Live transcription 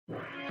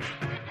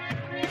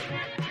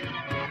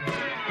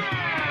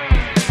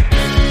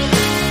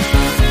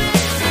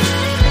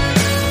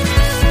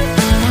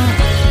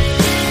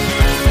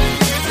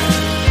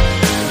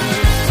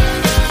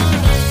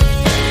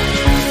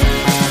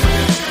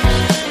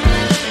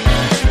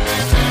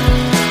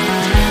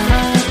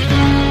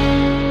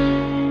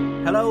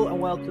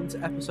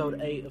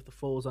episode 8 of the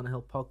Falls on a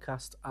Hill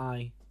podcast.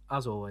 I,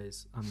 as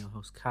always, am your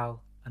host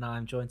Cal, and I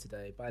am joined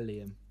today by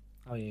Liam.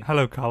 How are you?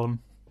 Hello, Callum.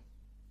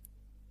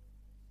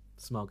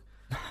 Smug.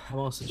 I'm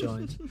also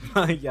joined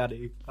by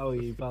Yadu. How are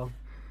you, pal?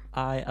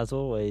 I, as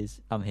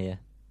always, am here.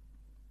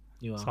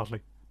 You are.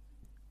 Sadly.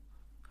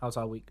 How's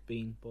our week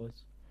been,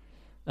 boys?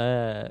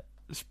 An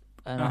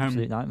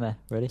absolute nightmare,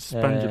 really.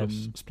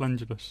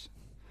 Splendulous.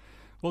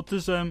 What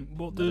does heard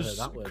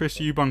that word Chris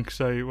before. Eubank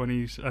say when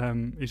he's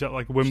at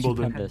like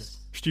Wimbledon? Stupendous.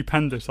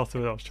 Stupendous. That's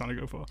what I was trying to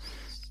go for.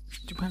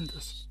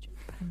 Stupendous.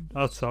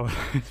 That's how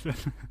it's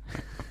been.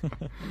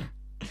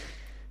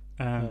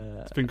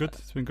 It's been good.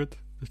 It's been good.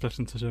 Just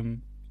listened to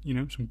some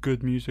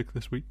good music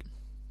this week.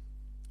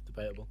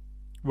 Debatable.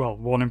 Well,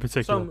 one in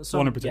particular. Some,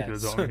 one in particular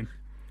yes. is what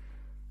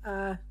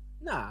I mean.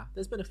 Nah,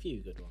 there's been a few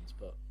good ones,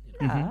 but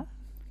you know.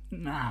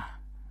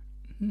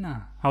 Nah.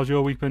 How's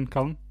your week been,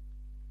 Callum?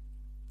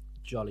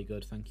 Jolly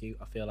good, thank you.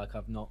 I feel like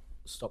I've not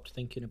stopped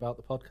thinking about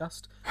the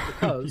podcast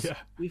because Yeah.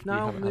 we've You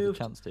now haven't had a moved.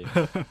 chance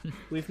to.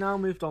 We've now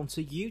moved on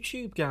to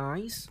YouTube,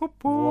 guys.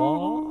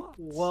 What?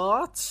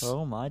 What?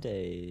 Oh my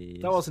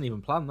days. That wasn't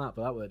even planned, but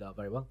that worked out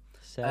very well.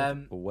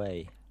 Said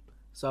away.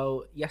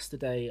 So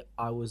yesterday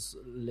I was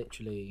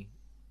literally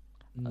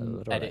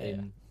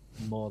editing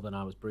more than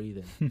I was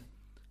breathing.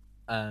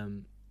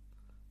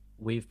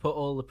 We've put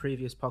all the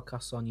previous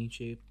podcasts on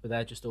YouTube, but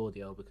they're just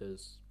audio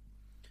because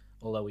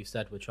although we've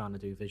said we're trying to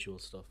do visual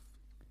stuff,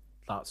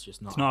 that's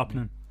just not It's not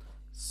happening.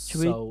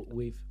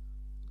 We've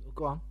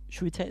go on.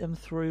 Should we take them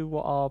through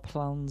what our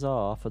plans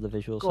are for the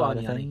visual Go side on,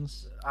 of Yanni.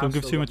 things? Don't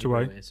give too much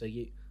away. So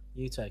you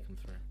take them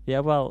through. Yeah,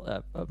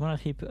 well, I'm going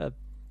to keep a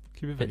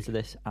Keep it bit vague. to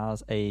this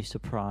as a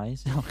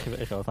surprise. I'll give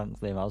it a go, thanks,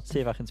 Liam. I'll see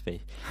if I can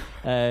speak.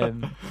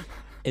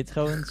 It's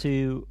going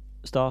to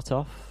start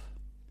off.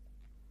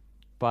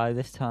 By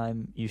this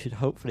time, you should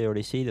hopefully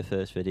already see the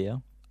first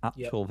video,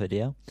 actual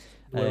video.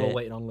 We're all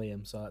waiting on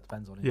Liam, so that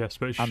depends on him. Yes,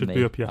 but it And should me.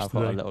 be up I've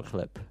got a yesterday. little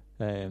clip.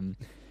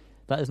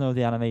 Let us know if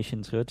the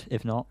animation's good.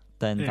 If not,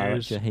 then It direct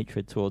is. your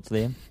hatred towards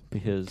Liam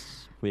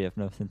because we have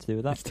nothing to do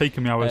with It's that.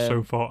 taken me hours so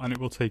Um, far, and it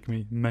will take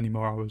me many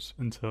more hours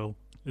until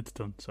it's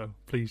done. So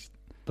please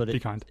But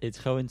be kind. it's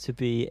going to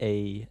be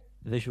a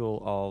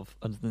visual of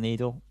Under the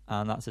Needle,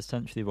 and that's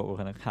essentially what we're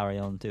going to carry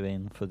on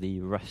doing for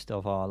the rest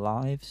of our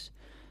lives.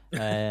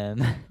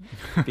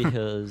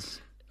 Because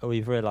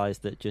we've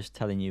realised that just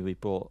telling you we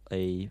bought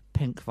a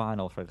pink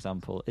vinyl, for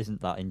example, isn't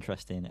that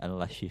interesting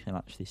unless you can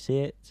actually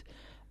see it.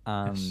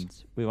 And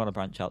Yes. we want to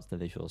branch out to the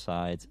visual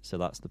side, so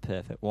that's the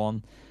perfect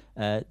one.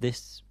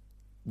 This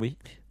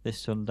week, this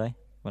Sunday,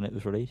 when it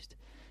was released,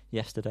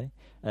 yesterday,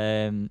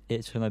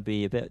 it's going to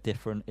be a bit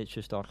different. It's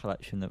just our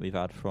collection that we've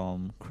had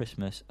from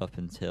Christmas up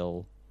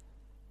until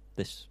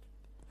this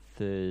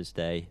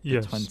Thursday,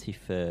 Yes. the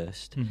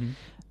 21st,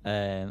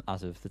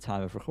 as of the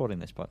time of recording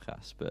this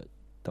podcast, but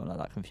don't let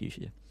that confuse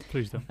you.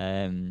 Please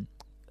don't.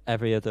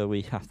 Every other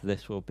week after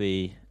this will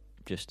be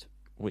just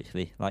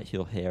weekly, like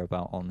you'll hear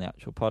about on the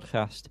actual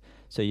podcast.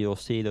 So you'll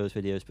see those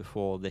videos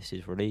before this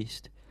is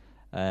released,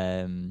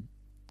 and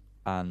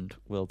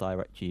we'll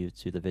direct you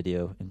to the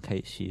video in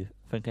case you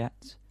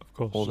forget. Of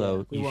course.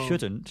 Although we you won't.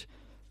 shouldn't,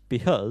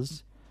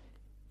 because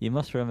you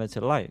must remember to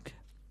like,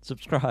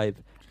 subscribe,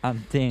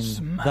 and ding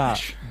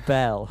Smash. that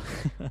bell.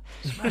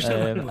 Smash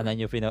that bell. And then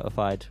you'll be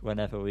notified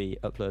whenever we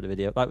upload a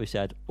video. Like we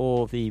said,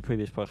 all the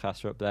previous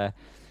podcasts are up there.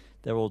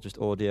 They're all just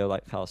audio,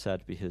 like Carl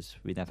said, because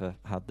we never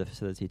had the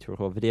facility to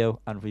record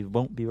video, and we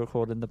won't be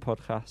recording the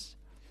podcasts,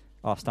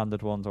 our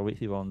standard ones or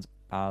weekly ones,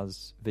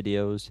 as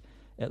videos.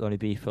 It'll only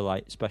be for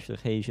like special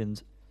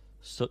occasions,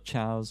 such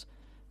as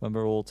when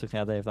we're all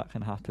together, if that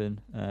can happen.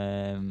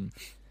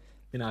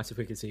 Be nice if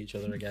we could see each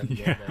other again.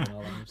 Yeah. In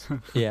our lives.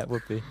 Yeah, it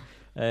would be.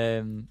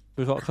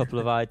 We've got a couple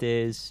of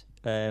ideas.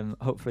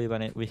 Hopefully,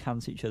 when we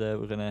can see each other,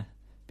 we're going to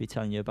be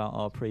telling you about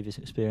our previous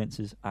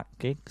experiences at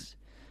gigs,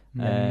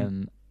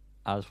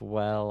 as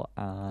well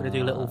as... We're going to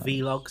do little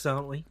vlogs,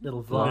 aren't we?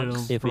 Little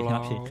vlogs. If we can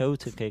actually go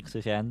to gigs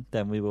again,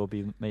 then we will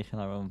be making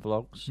our own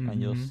vlogs,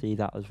 and you'll see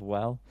that as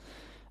well.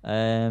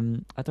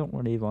 I don't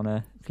really want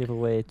to give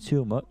away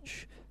too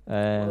much.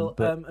 But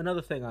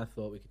Another thing I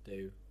thought we could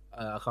do,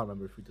 I can't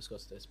remember if we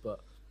discussed this, but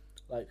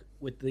like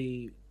with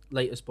the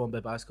latest Bombay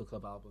Bicycle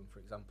Club album, for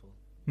example,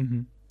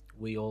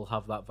 we all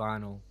have that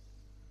vinyl,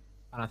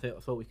 and I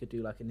thought we could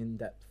do like an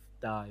in-depth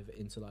dive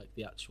into like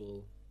the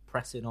actual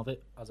pressing of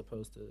it as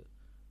opposed to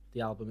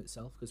the album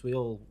itself, because we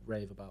all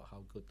rave about how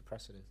good the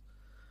pressing is.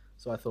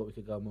 So I thought we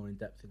could go more in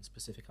depth in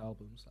specific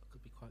albums. That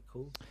could be quite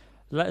cool.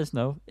 let us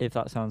know if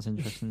that sounds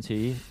interesting to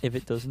you. If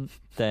it doesn't,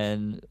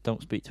 then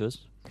don't speak to us,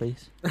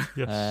 please.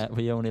 Yes.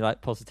 We only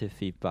like positive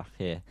feedback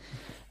here.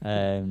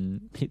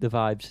 Keep the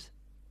vibes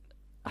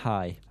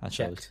high, I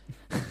suppose.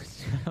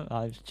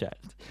 Vibes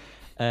checked.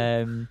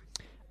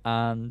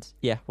 And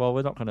yeah, well,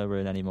 we're not going to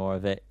ruin any more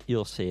of it.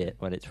 You'll see it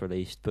when it's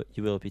released, but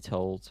you will be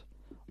told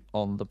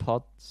on the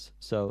pods.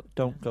 So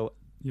don't go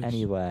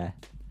anywhere.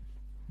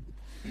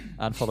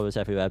 And follow us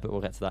everywhere, but we'll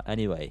get to that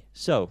anyway.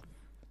 So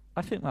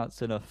I think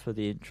that's enough for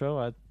the intro.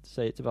 I'd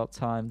say it's about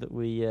time that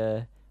we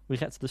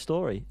get to the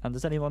story. And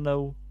does anyone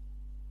know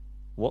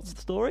What's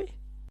the story?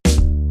 The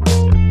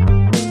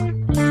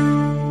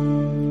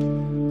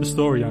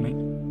story, Yanni,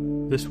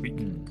 this week.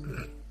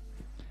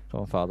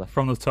 Go on, Father.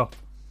 From the top.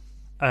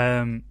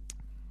 Was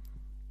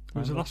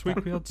it last week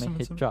we had Make it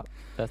something? drop.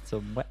 That's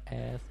some wet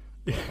ass.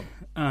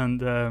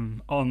 And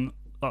on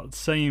that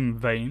same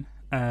vein,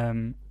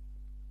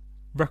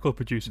 record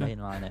producer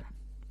Mainline it.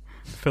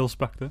 Phil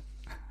Spector.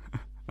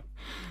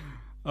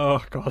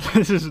 Oh god,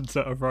 this isn't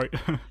set up right.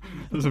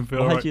 Doesn't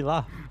feel Why'd right. you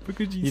laugh?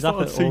 Because you You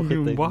laugh started at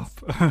singing awkward WAP.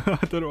 I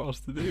don't know what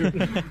else to do.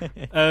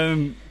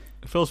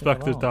 Phil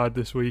Spector's died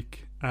this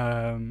week.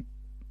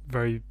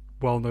 Very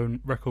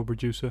well-known record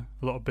producer.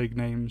 A lot of big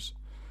names.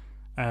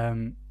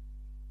 I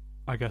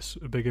guess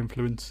a big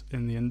influence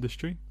in the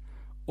industry.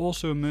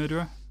 Also a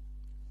murderer.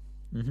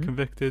 Mhm.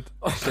 Convicted.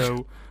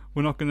 So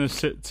we're not going to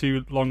sit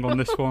too long on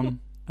this one.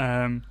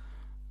 I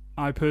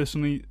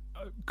personally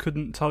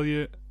couldn't tell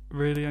you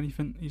really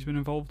anything he's been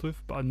involved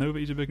with, but I know that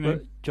he's a big name.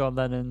 But John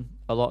Lennon,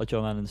 a lot of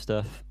John Lennon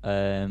stuff.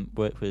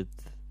 Worked with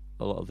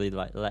a lot of the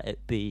like Let It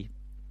Be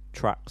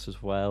tracks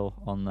as well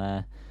on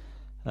there.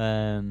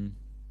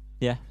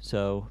 Yeah.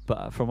 So,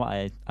 but from what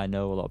I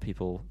know, a lot of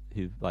people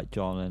who like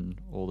John and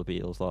all the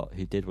Beatles lot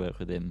who did work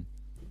with him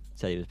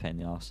say he was a pain in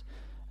the arse.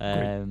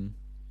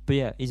 But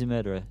yeah, he's a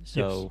murderer,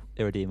 so Yes.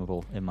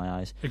 irredeemable in my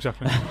eyes.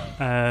 Exactly.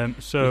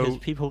 So Because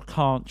people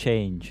can't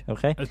change.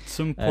 Okay. at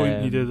some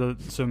point he did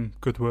some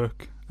good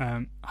work.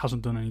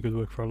 Hasn't done any good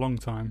work for a long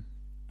time.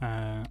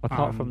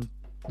 Apart from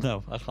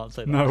no, I can't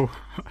say that. no,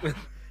 you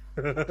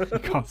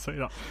can't say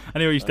that.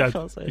 Anyway, he's I dead.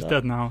 can't say He's that.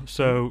 dead now.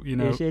 So you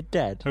know, Is he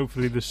dead?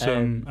 hopefully there's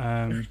some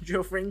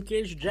Your friend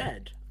is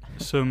dead.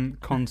 some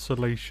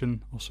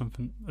consolation or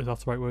something. Is that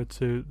the right word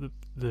to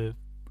the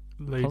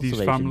lady's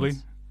Consolations. family?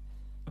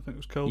 I think it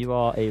was called. You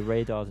are a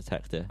radar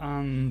detector.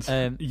 And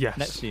yes,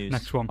 Next news.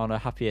 next one. On a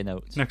happier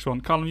note. Next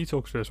one. Callum, you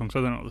talk first one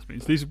because I don't know what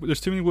this means.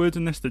 There's too many words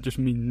in this that just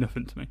mean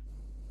nothing to me.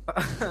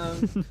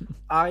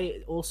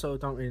 I also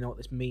don't really know what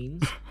this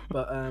means,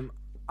 but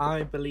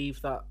I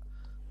believe that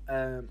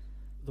the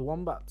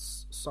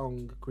Wombats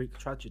song Greek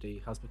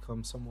Tragedy has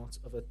become somewhat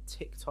of a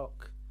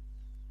TikTok.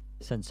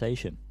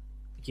 Sensation.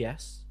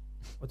 Yes.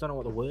 I don't know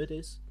what the word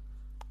is.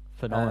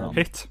 Phenomenon.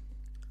 Hit.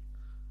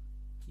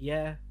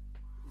 Yeah.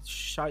 It's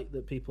shite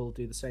that people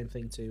do the same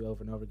thing to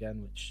over and over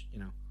again, which, you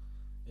know,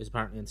 is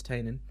apparently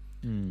entertaining.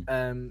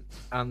 Mm.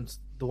 And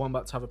the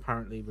Wombats have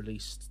apparently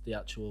released the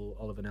actual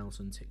Oliver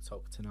Nelson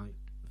TikTok Tonight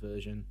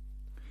version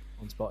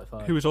on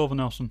Spotify. Who is Oliver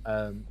Nelson?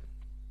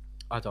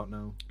 I don't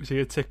know. Is he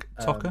a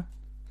TikToker?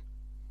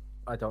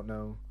 I don't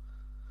know.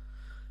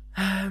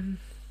 God,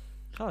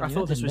 I you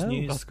thought this didn't was know.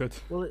 news. That's good.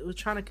 Well, it was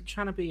trying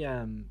to be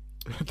Down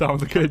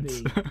with the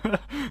kids.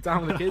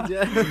 down with the kids.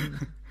 Yeah,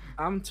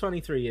 I'm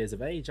 23 years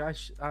of age. I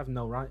have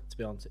no right to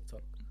be on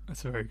TikTok.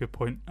 That's a very good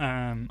point.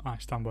 I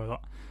stand by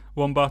that.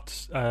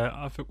 Wombats,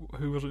 I think,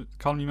 who was it?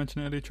 Colin, you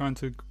mentioned earlier, trying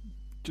to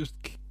just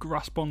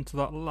grasp onto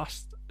that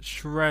last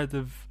shred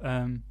of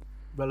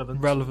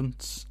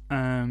relevance.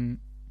 I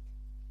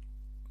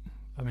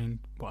mean,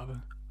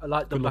 whatever. I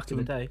liked them Good luck back to in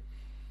the them. day.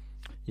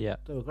 Yeah.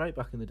 They were great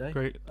back in the day.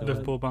 Great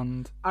Liverpool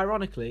band.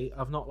 Ironically,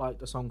 I've not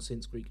liked a song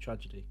since Greek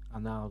Tragedy,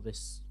 and now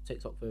this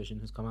TikTok version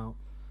has come out.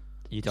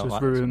 You So don't it's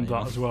like this one ruined that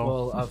anymore. as well.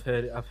 Well,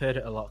 I've heard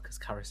it a lot because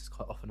Karis is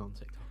quite often on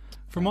TikTok.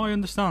 From what I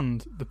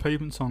understand, the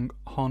Pavement song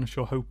 "Harness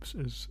Your Hopes"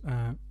 is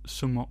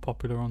somewhat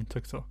popular on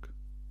TikTok.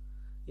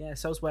 Yeah,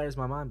 so's "Where Is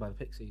My Mind" by the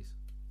Pixies.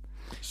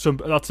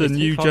 That's a Is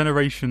new TikTok-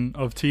 generation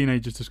of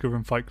teenagers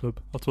discovering Fight Club.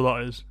 That's what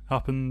that is.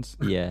 Happens.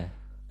 Yeah.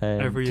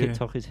 Every year.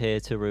 TikTok is here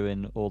to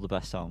ruin all the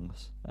best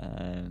songs.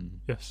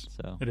 Yes,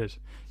 So it is.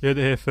 You heard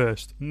it here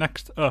first.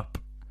 Next up,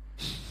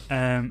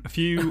 a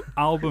few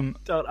album.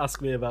 Don't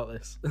ask me about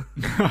this.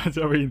 I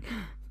mean,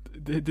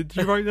 did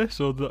you write this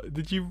or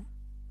did you?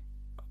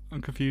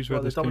 I'm confused where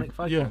What, the this came Dominic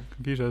from. Fike Yeah, one?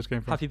 confused where this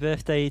came from. happy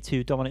birthday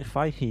to Dominic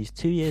Fike. He's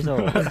 2 years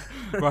old.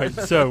 Right,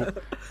 so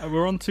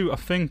we're on to, I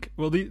think,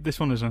 well, this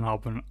one is an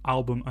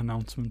album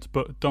announcement,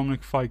 but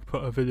Dominic Fike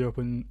put a video up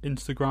on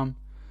Instagram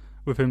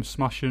with him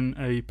smashing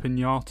a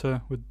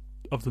pinata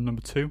of the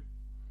number 2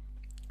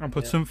 and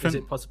put Yeah. something. Is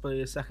it possibly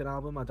a second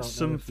album? I don't know if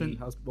Something- he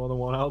has more than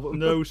one album.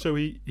 No, so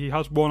he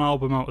has one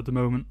album out at the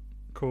moment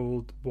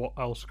called "What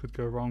Else Could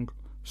Go Wrong,"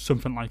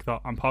 something like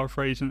that. I'm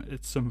paraphrasing.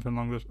 It's something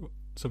along this.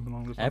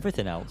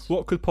 Everything else.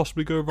 What could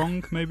possibly go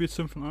wrong? Maybe it's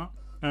something like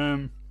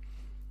that.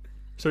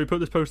 So he put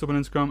this post up on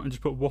Instagram and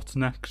just put "What's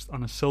next"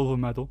 and a silver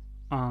medal,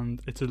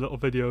 and it's a little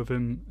video of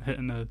him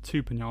hitting a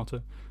 2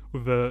 pinata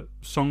with a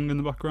song in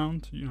the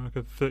background. You know, like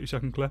a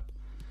 30-second clip.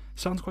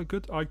 Sounds quite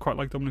good. I quite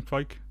like Dominic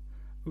Fike.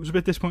 I was a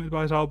bit disappointed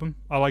by his album.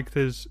 I liked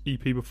his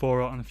EP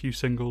before it and a few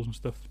singles and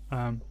stuff.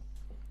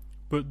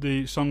 But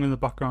the song in the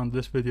background of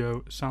this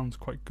video sounds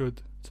quite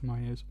good to my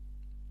ears.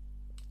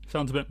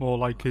 Sounds a bit more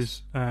like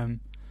his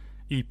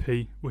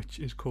EP, which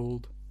is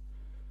called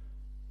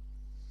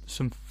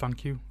Some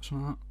Thank You, or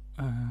something like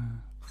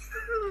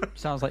that.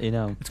 Sounds like you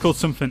know. It's called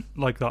something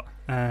like that.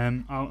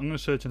 I'm going to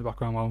search in the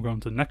background while I'm going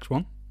to the next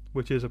one,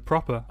 which is a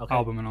proper Okay.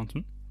 album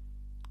announcement.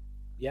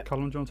 Yep.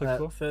 Callum, do you want to take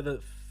the floor?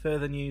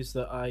 Further news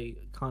that I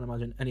can't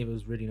imagine any of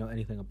us really know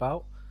anything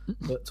about.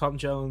 But Tom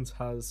Jones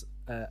has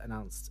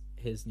announced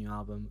his new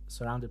album,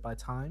 Surrounded by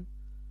Time,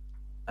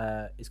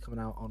 is coming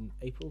out on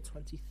April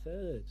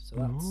 23rd. So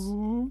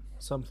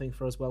that's something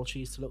for us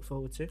Welchies to look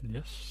forward to.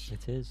 Yes,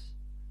 It is.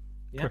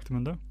 Yeah. correct,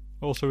 Mundo.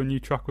 Also, a new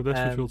track with this,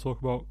 which we'll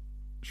talk about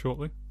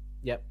shortly.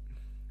 Yep.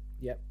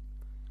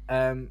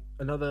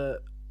 Another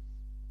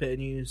bit of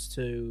news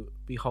to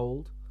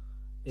behold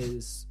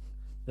is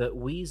that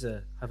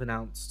Weezer have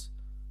announced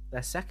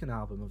their second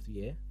album of the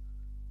year,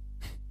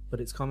 but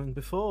it's coming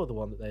before the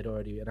one that they'd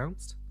already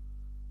announced.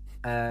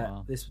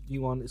 Wow. This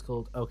new one is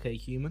called OK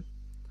Human,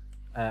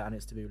 and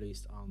it's to be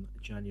released on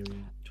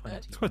January 20th.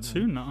 It's quite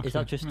soon now. Is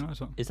that actually. just- I mean,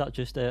 that's not- Is that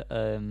just a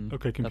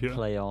OK Computer? a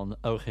play on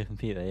OK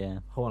Computer? Yeah.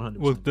 100%.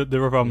 Well,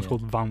 their other album's Yeah.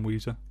 called Van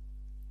Weezer,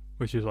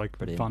 which is like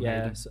Brilliant. Van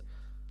yeah, Halen. so,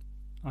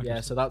 I yeah,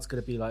 guess. so that's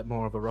going to be like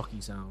more of a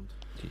Rocky sound.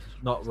 Jesus.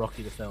 Not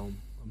Rocky the film.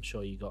 I'm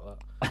sure you got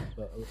that.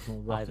 But more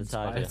rock Either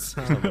side, yeah.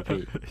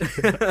 inspired It's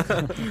on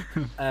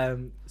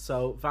repeat.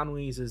 So Van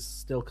Weezer's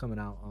still coming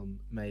out on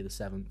May the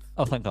 7th.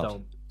 Oh, thank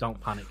God. Don't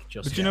panic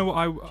just But do you know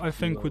what I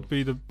think will. would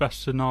be the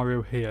best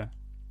scenario here?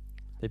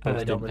 They both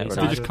they don't didn't release get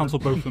They either just of cancel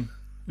both of them.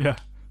 Yeah,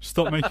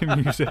 stop making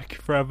music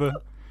forever.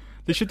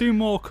 They should do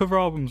more cover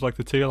albums like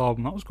the Teal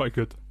album. That was quite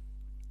good.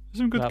 There's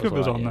some good That was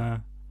covers alright, on yeah.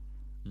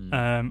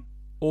 there. Mm.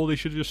 Or they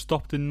should have just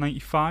stopped in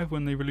 95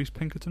 when they released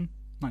Pinkerton.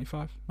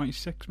 95,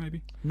 96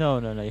 maybe. No,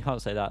 you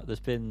can't say that. There's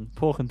been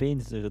Pork and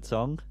Beans is a good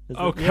song.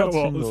 Okay,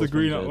 what was the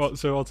green?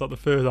 So what's that? The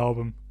third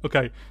album.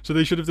 Okay, so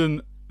they should have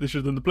done. They should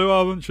have done the Blue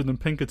album. Should have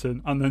done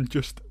Pinkerton, and then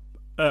just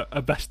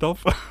a best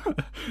of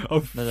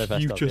of No, best of,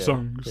 future yeah.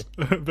 songs,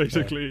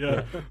 basically.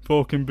 Yeah.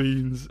 Pork and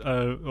Beans,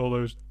 all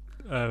those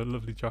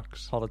lovely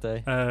tracks.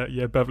 Holiday.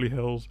 Yeah, Beverly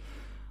Hills,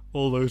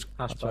 all those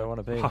That's where I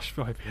want to be. Hash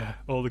Vibe. Yeah,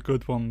 all the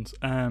good ones.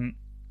 I'm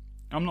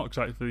not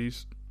excited for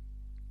these.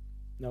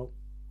 No.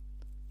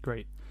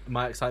 Great.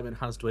 My excitement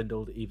has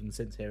dwindled even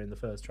since hearing the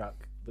first track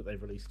that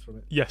they've released from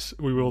it. Yes,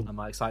 we will. And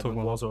my excitement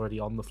about was already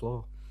on the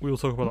floor. We will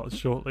talk about that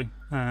shortly.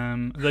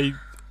 They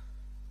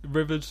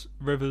Rivers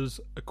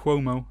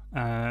Cuomo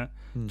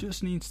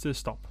just needs to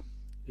stop.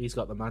 He's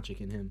got the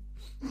magic in him.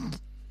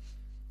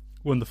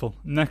 Wonderful.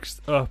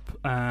 Next up,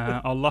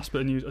 our last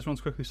bit of news. I just want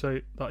to quickly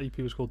say that EP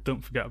was called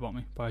 "Don't Forget About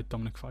Me" by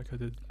Dominic Fike. I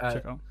did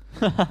check out.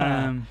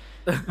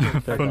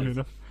 Funnily nice.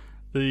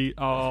 enough,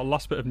 our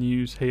last bit of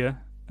news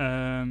here.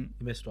 You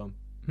missed one.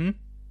 Hmm?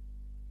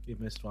 You've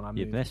missed one.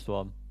 You've missed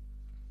one.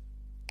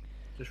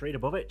 Just read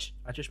above it.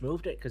 I just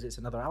moved it because it's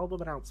another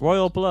album announcement.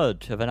 Royal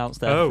Blood have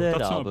announced their Oh, third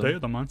that's not album,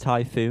 updated on mine.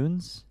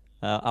 Typhoons.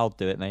 I'll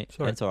do it, mate.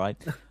 Sorry. It's all right.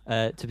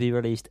 To be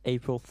released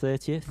April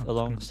 30th. Oh,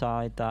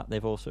 Alongside that,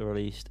 they've also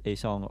released a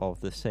song of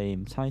the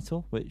same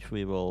title, which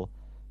we will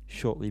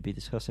shortly be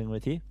discussing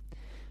with you.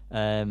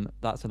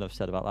 That's enough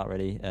said about that,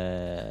 really.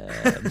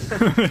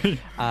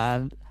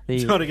 And You the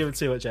don't want to give it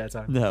too much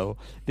airtime. no,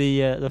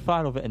 the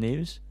final bit of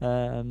news.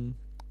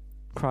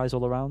 Cries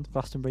all around.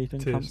 Glastonbury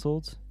been It is.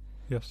 cancelled.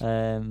 Yes.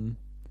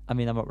 I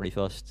mean, I'm not really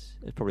fussed.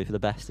 It's probably for the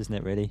best, isn't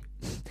it? Really.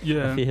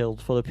 Yeah. A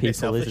field full of people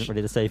selfish. isn't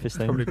really the safest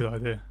thing. Probably a good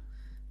idea.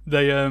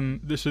 They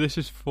so this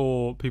is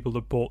for people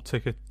that bought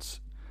tickets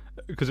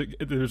because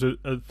there was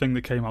a thing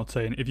that came out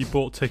saying if you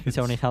bought tickets, It's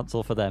only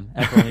cancelled for them.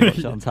 Everyone who watched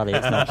it on telly,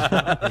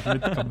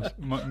 it's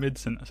not. mid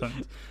sentence.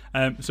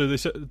 So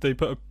they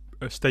put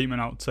a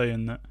statement out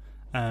saying that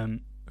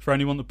for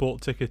anyone that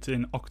bought tickets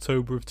in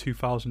October of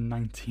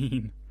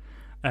 2019,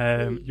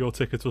 your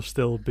tickets will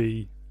still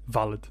be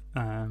valid.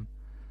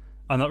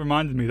 And that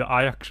reminded me that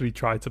I actually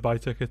tried to buy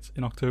tickets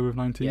in October of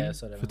 19 Yeah,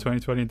 so did for I.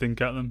 2020 and didn't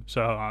get them.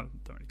 So I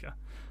don't really care.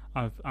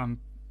 I'm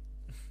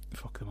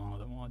fuck them all.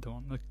 I don't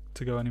want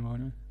to go anymore.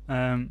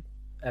 Anyway.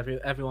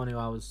 Everyone who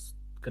I was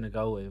going to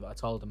go with, I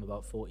told them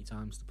about 40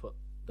 times to put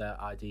their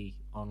ID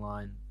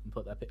online and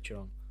put their picture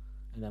on.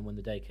 And then when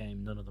the day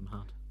came, none of them had.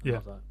 And Yeah. I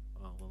was like,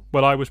 oh, well.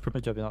 Well, I was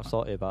Good job you're not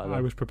salty about it.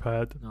 I was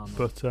prepared, No, I'm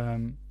not.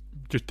 but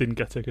just didn't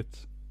get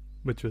tickets,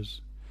 which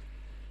was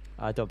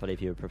I don't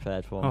believe you were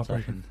prepared for one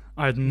very second.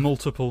 I had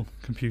multiple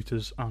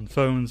computers and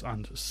phones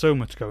and so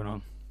much going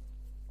on.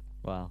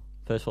 Wow.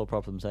 First world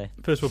problems, eh?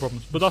 First world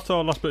problems. But that's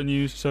our last bit of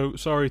news. So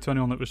sorry to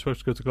anyone that was supposed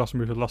to go to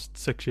Glastonbury for the last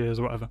 6 years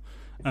or whatever.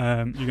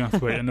 You're gonna have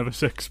to wait another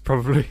 6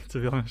 probably, to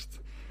be honest.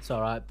 It's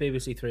alright.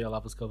 BBC Three will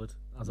have us covered,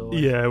 as always.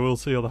 Yeah, we'll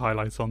see all the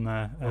highlights on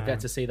there. We'll get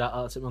to see that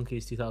Arctic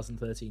Monkeys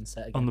 2013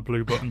 set again. on the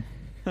blue button.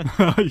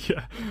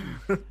 Yeah,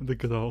 the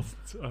good old.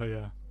 Oh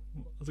yeah,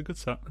 it was a good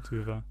set to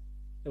be fair.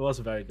 It was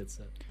a very good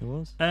set. It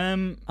was.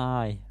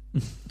 Aye.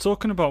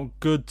 Talking about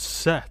good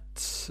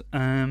sets,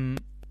 I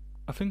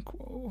think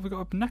what have we got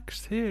up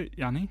next here,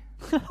 Yanni?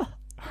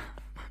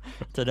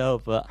 Don't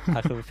know, but I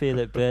can feel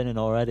it burning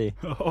already.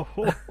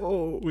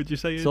 Would you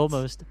say It's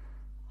almost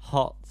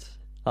hot.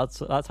 That's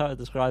how I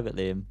describe it,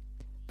 Liam.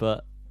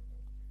 But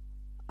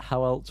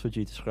how else would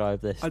you describe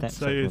this? I'd next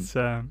say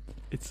segment?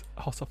 it's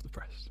hot off the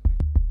press.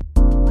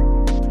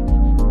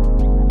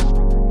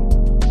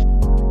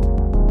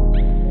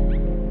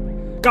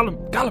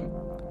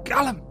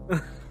 Callum!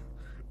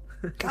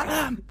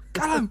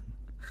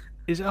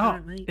 Is it hot?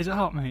 Alright, mate. Is it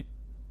hot, mate?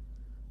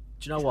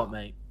 Do you know what,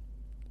 mate?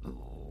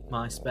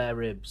 My spare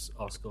ribs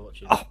are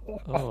scorching.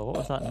 Oh, what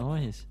was that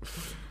noise?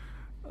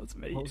 That's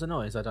me. What was the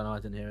noise? I don't know. I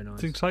didn't hear a noise.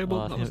 It's excitable.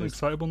 Oh, I that think was it an was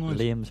excitable noise.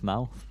 Liam's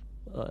mouth.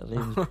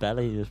 Liam's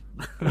belly just...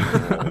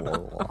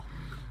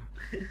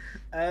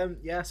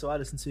 Yeah, so I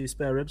listened to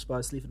Spare Ribs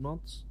by Sleaford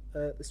Mods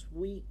this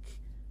week.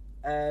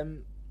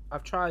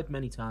 I've tried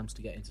many times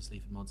to get into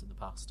Sleaford Mods in the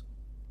past,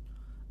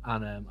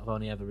 and I've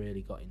only ever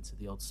really got into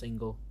the odd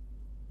single,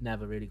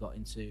 never really got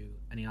into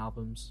any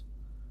albums.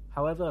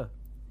 However,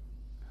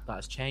 that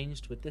has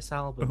changed with this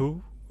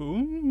album.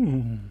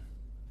 Ooh.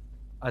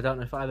 I don't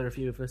know if either of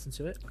you have listened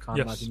to it. I can't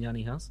Yes. imagine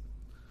Yanni has.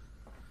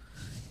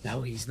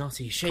 No, he's not.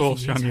 He's Of shaking course,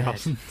 his Yanni head.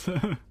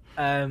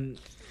 hasn't.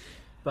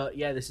 But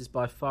yeah, this is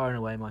by far and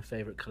away my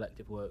favourite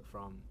collective work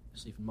from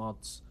Sleaford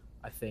Mods.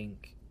 I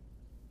think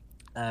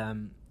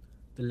the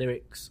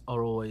lyrics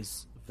are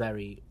always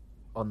very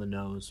on the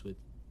nose with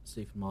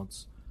Sleaford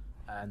Mods,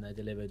 and they're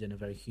delivered in a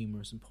very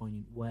humorous and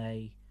poignant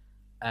way.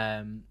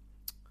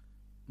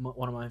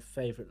 One of my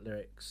favourite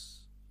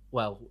lyrics,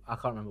 well, I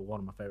can't remember one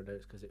of my favourite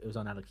lyrics because it was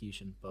on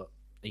Elocution, but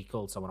he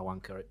called someone a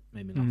wanker. It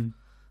made me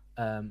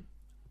laugh.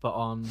 But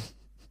on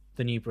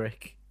The New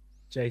Brick,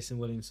 Jason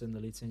Williamson, the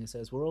lead singer,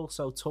 says, "We're all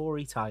so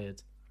Tory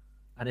tired."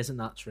 And isn't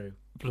that true?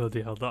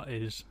 Bloody hell, that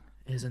is.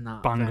 Isn't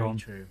that Bang very on.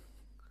 true?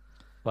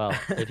 Well,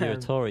 if you're a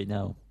Tory,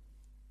 no.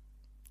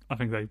 I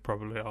think they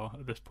probably are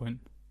at this point.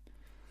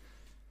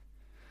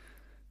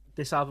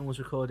 This album was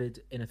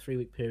recorded in a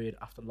 3-week period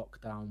after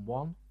Lockdown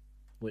 1,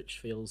 which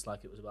feels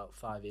like it was about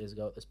 5 years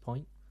ago at this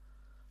point.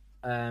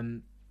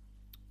 A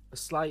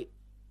slight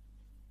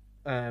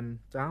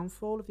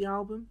downfall of the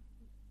album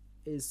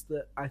is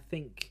that I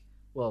think,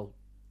 well,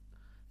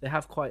 they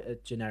have quite a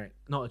generic,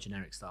 not a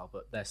generic style,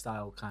 but their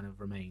style kind of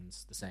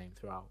remains the same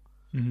throughout.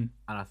 Mm-hmm.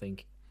 And I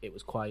think it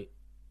was quite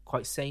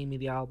samey,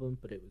 the album,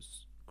 but it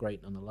was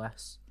great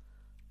nonetheless.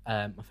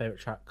 My favourite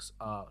tracks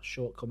are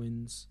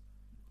Shortcomings,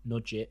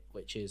 Nudge It,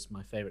 which is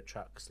my favourite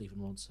track Sleaford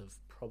Mods have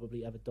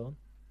probably ever done.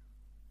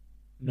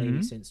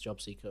 Maybe since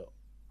Jobseeker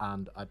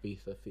and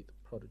Ibiza feat. The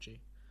Prodigy.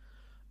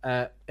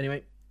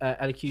 Anyway,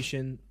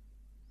 Elocution,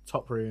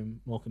 Top Room,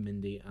 Mork and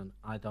Mindy, and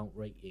I Don't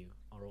Rate You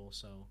are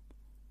also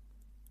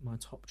my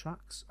top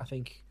tracks. I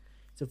think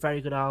it's a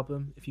very good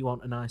album if you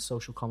want a nice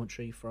social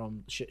commentary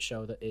from the shit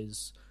show that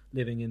is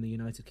living in the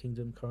United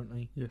Kingdom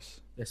currently.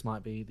 Yes. This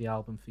might be the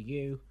album for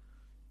you,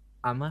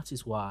 and that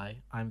is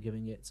why I'm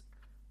giving it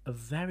a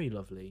very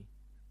lovely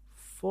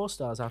 4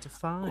 stars out of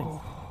 5.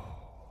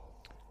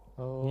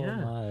 Oh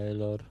Yeah. my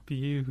lord.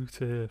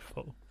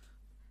 Beautiful.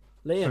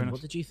 Liam, Very nice.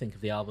 what did you think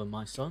of the album,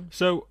 my son?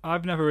 So,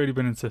 I've never really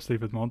been into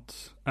Sleaford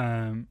Mods.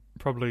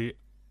 Probably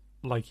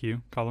like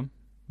you, Callum.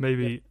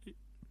 Maybe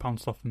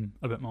pounced off them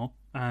a bit more.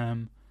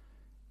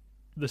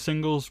 The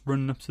singles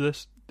running up to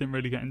this, didn't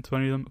really get into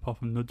any of them apart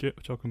from Nudge It,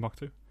 which I'll come back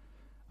to.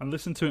 And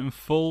listen to it in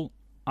full.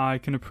 I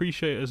can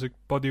appreciate it as a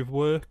body of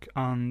work,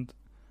 and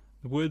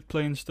the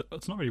wordplay and stuff.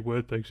 It's not really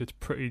wordplay because it's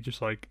pretty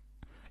just like,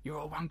 you're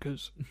all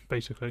wankers,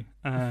 basically.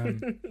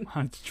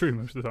 It's true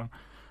most of the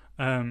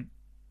time.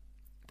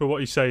 But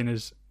what he's saying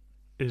is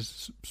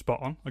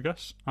spot on, I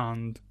guess,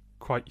 and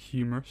quite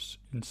humorous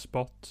in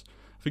spots.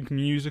 I think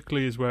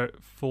musically is where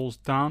it falls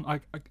down.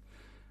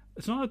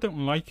 It's not that I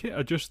don't like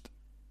it.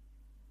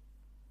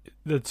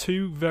 They're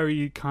two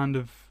very kind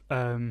of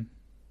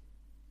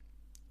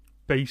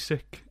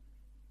basic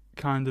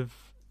kind of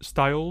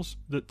styles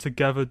that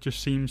together just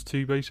seems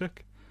too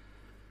basic.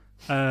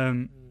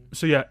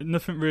 So yeah,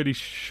 nothing really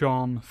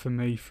shone for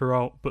me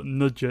throughout, but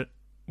Nudge It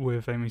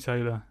with Amy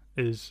Taylor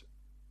is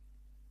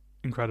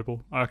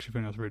incredible. I actually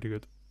think that's really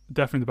good.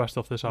 Definitely the best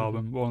off this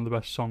album. One of the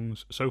best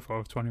songs so far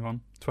of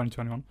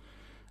 2021.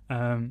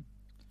 And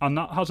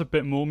that has a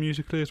bit more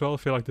musically as well. I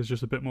feel like there's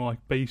just a bit more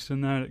like bass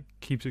in there. It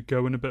keeps it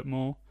going a bit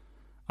more,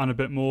 and a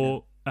bit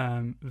more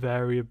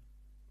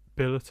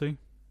variability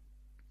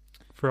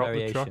throughout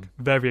the track.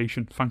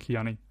 Variation. Thank you,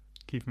 Yanni.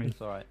 Keep me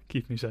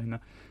saying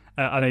that.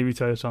 And Amy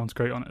Taylor sounds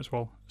great on it as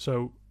well.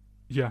 So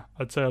yeah,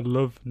 I'd say I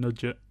love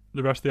Nudge It.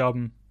 The rest of the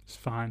album is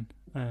fine.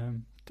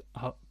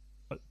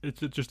 It's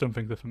just don't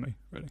think they're for me,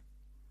 really.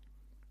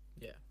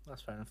 Yeah,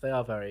 that's fair enough. They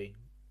are very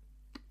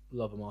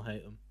love them or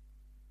hate them.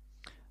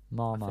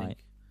 Marmite.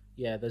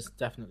 Yeah, there's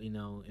definitely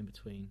no in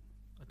between,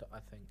 I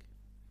think.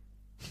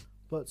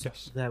 But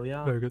Yes, there we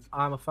are. very good.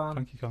 I'm a fan.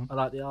 Thank you, Colin. I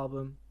like the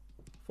album.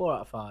 4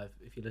 out of 5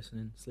 if you're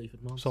listening,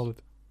 Sleaford Mods.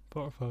 Solid.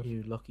 4 out of 5.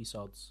 You lucky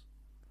sods.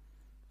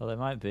 Well, they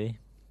might be.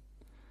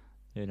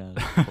 Who knows?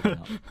 Probably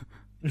not.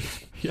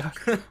 Yeah,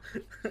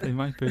 they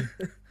might be.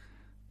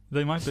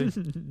 They might be.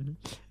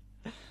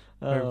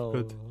 Very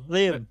good.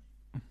 Liam.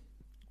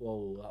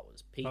 Whoa, that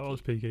was peaky. That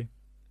was peaky.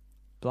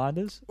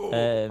 Blinders?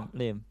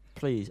 Liam,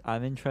 please,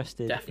 I'm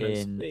interested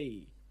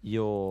in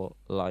your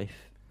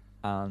life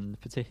and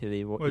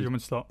particularly what Where do you you want me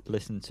to start?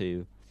 listened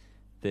to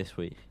this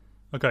week.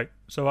 Okay,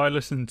 so I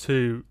listened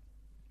to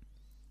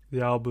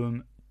the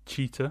album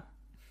Cheetah,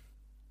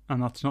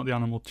 and that's not the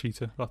animal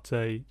cheetah. That's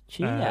a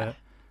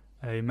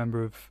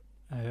member of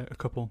a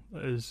couple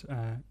that is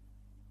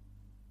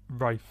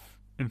rife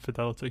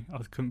infidelity. I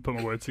couldn't put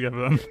my words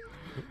together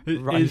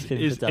then. Rife Is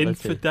infidelity.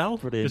 infidel?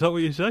 Brilliant. Is that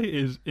what you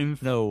say?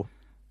 No.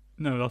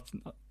 No, that's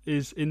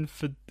is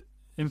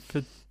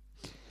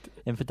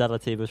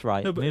Infidelity was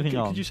right. No, but Moving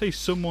on. could you say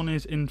someone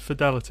is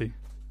infidelity?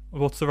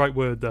 What's the right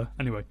word there?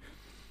 Anyway.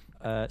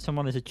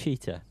 Someone is a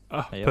cheater.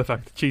 Ah, There you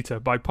perfect. Cheetah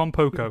by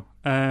Pompoko.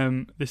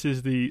 This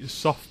is the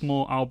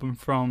sophomore album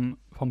from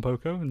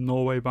Pompoko, a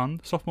Norway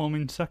band. Sophomore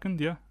means second,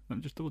 yeah? Let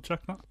me just double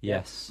check that.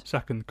 Yes.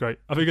 Second, great.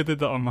 I think I did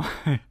that on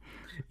my...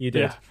 You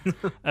did.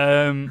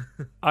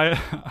 I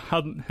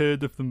hadn't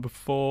heard of them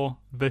before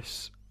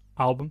this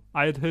album.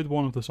 I had heard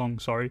one of the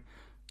songs, sorry,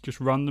 just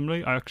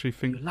randomly. I actually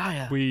think You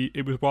liar.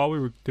 it was while we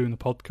were doing the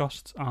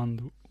podcast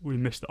and we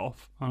missed it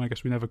off, and I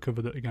guess we never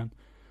covered it again.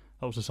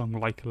 That was a song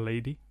Like a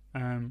Lady.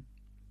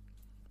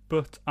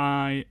 But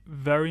I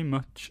very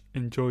much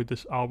enjoyed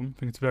this album. I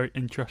think it's a very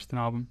interesting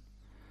album.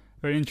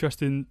 Very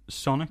interesting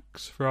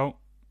sonics throughout,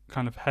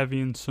 kind of heavy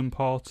in some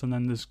parts, and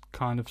then there's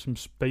kind of some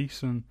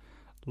space and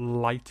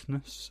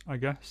lightness, I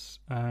guess.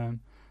 A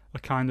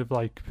kind of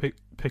like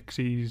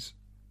Pixies,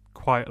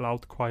 quiet,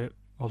 loud, quiet,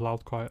 or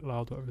loud, quiet,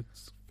 loud, whatever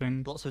it's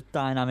thing. Lots of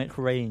dynamic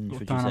range,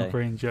 would you Dynamic say?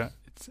 range, yeah.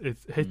 It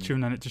hits you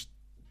and then it just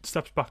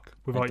steps back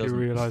without you doesn't.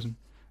 realising.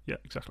 Yeah,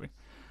 exactly.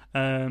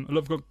 I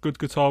love good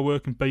guitar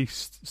work and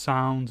bass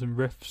sounds and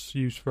riffs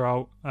used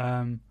throughout.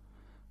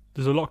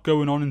 There's a lot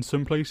going on in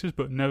some places,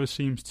 but it never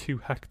seems too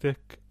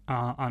hectic,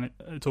 and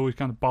it's always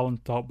kind of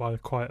balanced out by the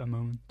quieter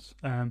moments.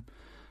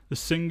 The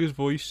singer's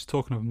voice,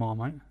 talking of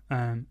Marmite,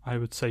 I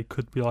would say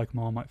could be like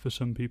Marmite for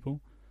some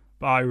people,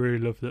 but I really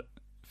loved it.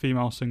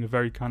 Female singer,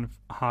 very kind of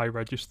high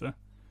register,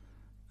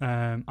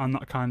 and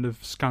that kind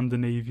of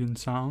Scandinavian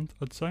sound,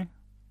 I'd say.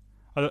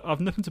 I've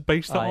nothing to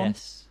base that on.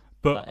 Yes.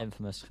 But That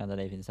infamous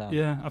Scandinavian sound.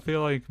 yeah, I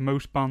feel like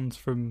most bands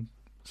from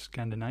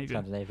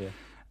Scandinavia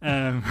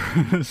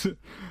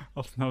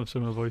often have a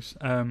similar voice.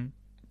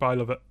 But I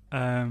love it.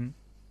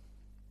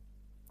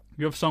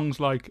 You have songs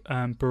like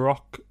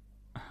Baroque.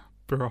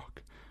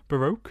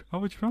 How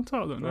would you pronounce that?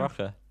 I don't know.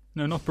 Barocca.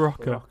 No, not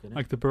Barocca. Baroque, innit?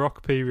 Like the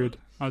Baroque period.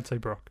 I'd say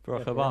Baroque. Barack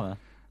Yeah, Obama.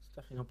 It's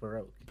definitely not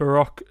Baroque.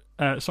 Baroque.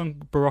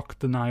 Song Baroque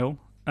Denial.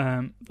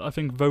 I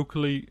think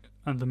vocally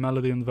and the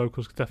melody and the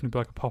vocals could definitely be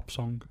like a pop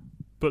song.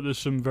 But there's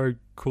some very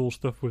cool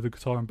stuff with the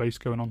guitar and bass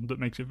going on that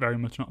makes it very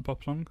much not a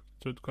pop song.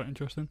 So it's quite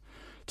interesting.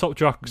 Top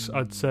tracks,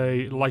 I'd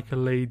say Like a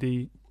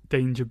Lady,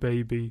 Danger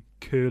Baby,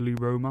 Curly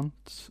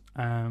Romance.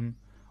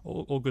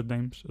 All good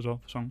names as well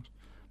for songs.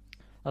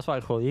 That's what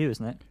I call you,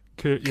 isn't it?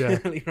 Yeah,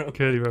 Curly Romance.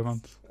 Curly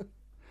Romance.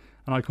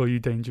 And I call you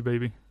Danger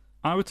Baby.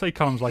 I would say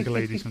Callum's Like a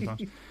Lady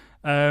sometimes.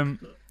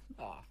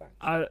 Oh,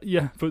 thanks.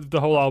 Yeah, but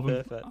the whole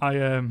album, Perfect.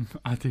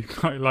 I do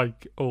quite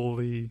like all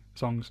the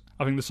songs.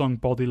 I think the song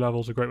Body Level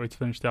is a great way to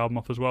finish the album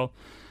off as well.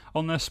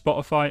 On their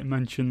Spotify, it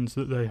mentions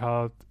that they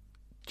had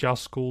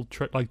jazz school,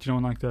 like, do you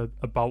know, like the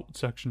About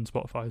section on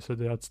Spotify, so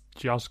they had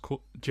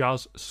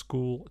jazz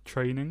school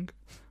training,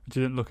 which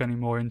I didn't look any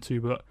more into,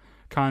 but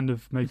kind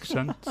of makes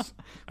sense.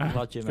 I'm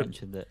glad you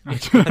mentioned it.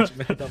 Glad you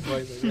made that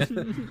point, yeah.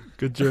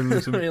 Good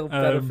journalism. Real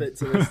benefit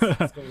to this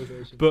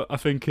conversation. But I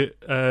think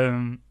it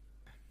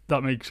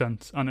that makes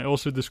sense, and it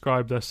also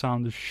described their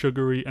sound as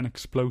sugary and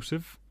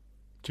explosive,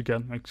 which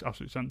again makes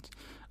absolute sense.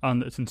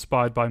 And it's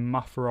inspired by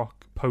math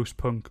rock,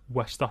 post-punk,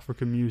 West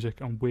African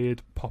music, and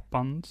weird pop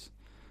bands.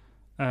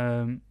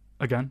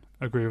 Again,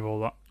 agree with all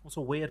that. What's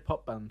a weird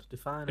pop band?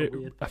 Define a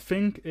weird I pop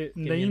think it Give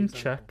me an name example.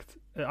 checked.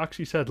 It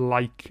actually said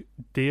like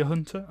Deer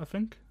Hunter. I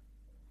think.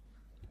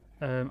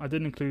 I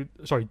didn't include.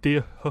 Sorry,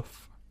 Deer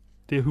Hoof.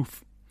 Deer- Who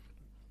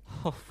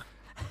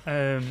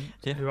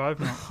I've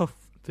not.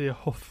 Deer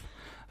Hoof.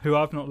 Who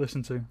I've not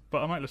listened to, but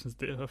I might listen to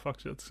Deer Hoof.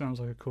 Actually, that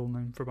sounds like a cool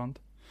name for a band.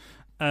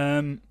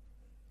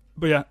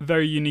 But yeah,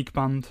 very unique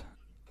band.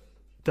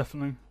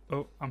 Definitely.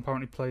 Oh, I'm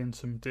apparently playing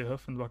some Deer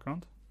Hoof in the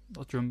background.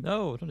 That drum.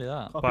 No, don't do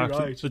that. By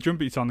accident. The drum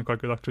beat sounded quite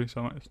good actually,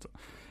 so I might just...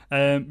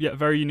 yeah,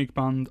 very unique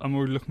band. I'm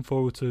really looking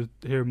forward to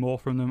hearing more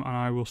from them, and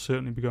I will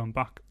certainly be going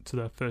back to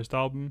their first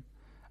album.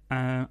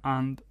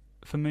 And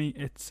for me,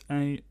 it's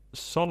a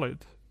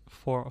solid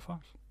 4 out of 5.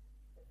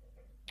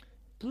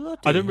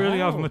 Bloody I don't really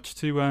have hell. much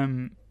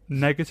to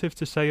negative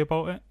to say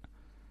about it.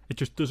 It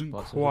just doesn't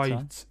Lots of good time.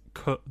 quite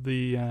cut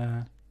the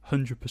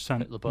 100%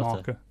 Hit the butter.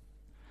 marker.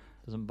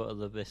 Doesn't butter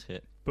the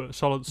biscuit. But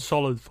solid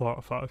 4 out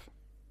of 5.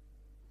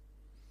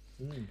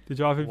 Mm. Did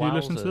either of you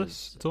listen to Wowzers.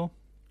 this at all?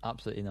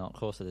 Absolutely not. Of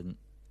course I didn't.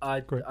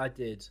 Great. I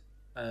did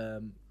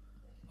on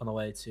the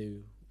way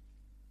to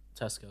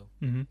Tesco,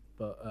 Mm-hmm.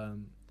 but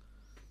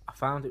I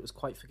found it was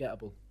quite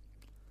forgettable.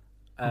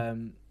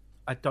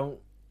 I don't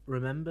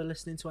remember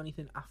listening to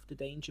anything after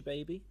Danger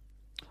Baby.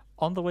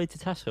 On the way to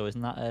Tesco,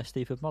 isn't that a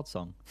Stephen Mod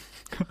song?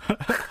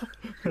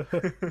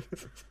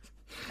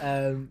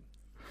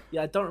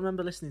 Yeah, I don't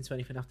remember listening to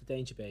anything after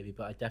Danger Baby,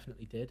 but I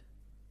definitely did.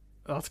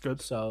 That's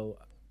good. So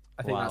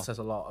I think Wow. that says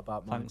a lot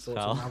about my Thanks, thoughts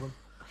Cal. on the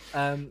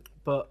album.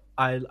 But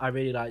I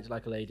really liked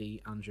Like a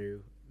Lady,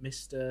 Andrew,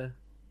 Mr.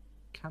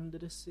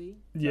 Candidacy.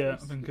 Is that Yeah, I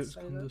what think you it's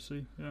say that?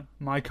 candidacy. Yeah,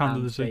 my And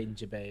candidacy.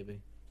 Danger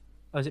Baby.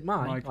 Oh, is it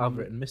mine? I've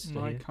written Mr.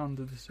 My here.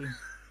 candidacy.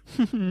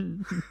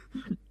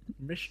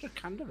 Mr.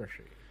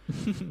 Controversy.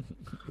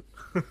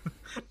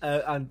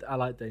 And I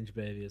like Danger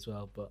Baby as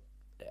well, but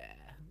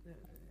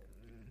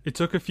it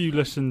took a few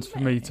listens for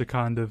me to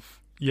kind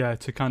of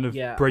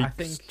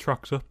break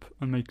tracks up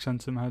and make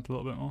sense in my head a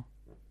little bit more.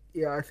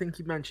 Yeah, I think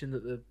you mentioned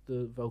that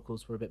the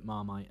vocals were a bit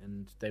Marmite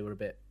and they were a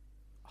bit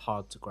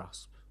hard to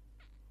grasp.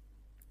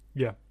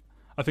 Yeah,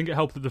 I think it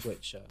helped that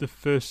the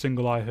first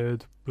single I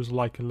heard was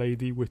Like a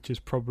Lady, which is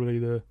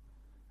probably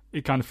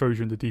it kind of throws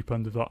you in the deep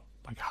end of that,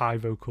 like high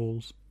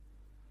vocals.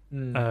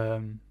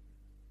 And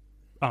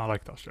I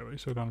like that straight away,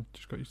 so I kind of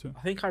just got used to it.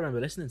 I think I remember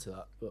listening to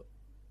that, but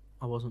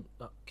I wasn't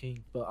that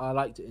keen. But I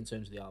liked it in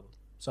terms of the album.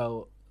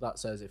 So that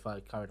says if I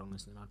carried on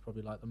listening, I'd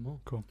probably like them more.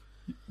 Cool.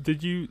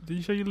 Did you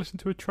say you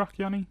listened to a track,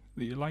 Yanni,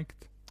 that you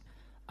liked?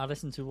 I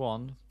listened to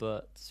one,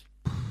 but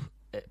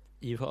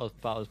you've got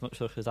about as much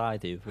luck as I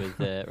do with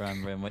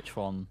remembering which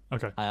one I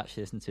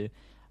actually listened to.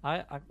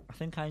 I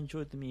think I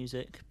enjoyed the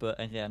music, but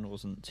again,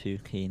 wasn't too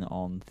keen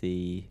on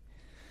the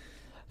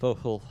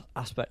vocal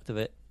aspect of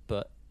it.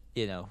 But,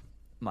 you know,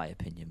 my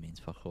opinion means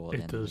fuck all at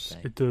the end of the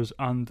day. It does.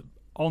 And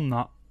on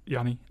that,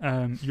 Yanni,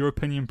 your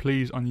opinion,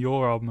 please, on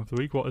your album of the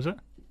week. What is it?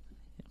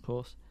 Of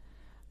course.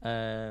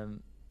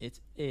 It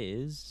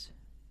is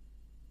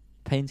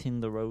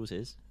Painting the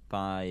Roses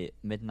by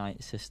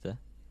Midnight Sister.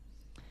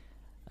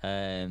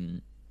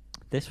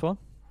 This one,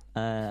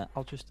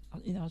 I'll just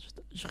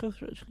go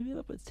through it. Just give you a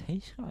little bit of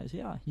taste, guys.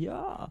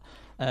 Yeah.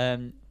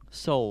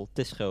 Soul,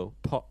 disco,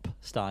 pop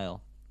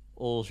style,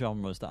 all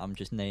genres that I'm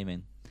just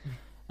naming.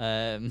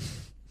 Every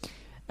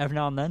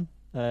now and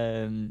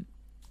then,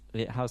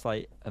 it has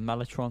like a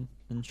mellotron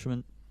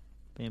instrument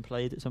being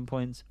played at some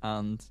points,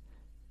 and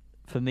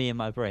for me in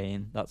my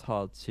brain, that's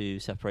hard to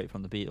separate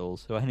from the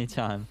Beatles. So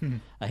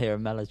anytime I hear a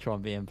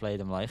mellotron being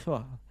played, I'm like,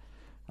 oh,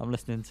 I'm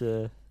listening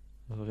to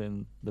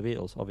the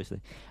Beatles,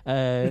 obviously.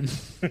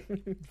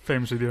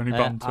 Famously the only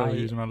band to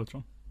use a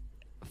mellotron.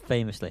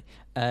 Famously.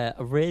 I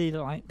really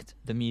liked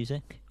the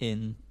music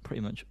in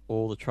pretty much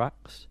all the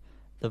tracks.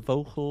 The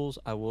vocals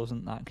I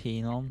wasn't that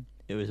keen on.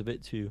 It was a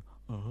bit too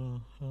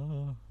like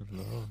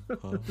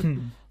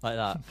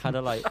that. Kind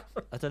of like,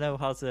 I don't know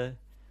how to...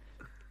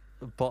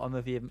 bottom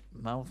of your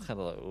mouth, kind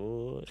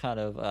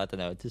of like, I don't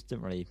know, it just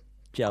didn't really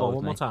gel with me.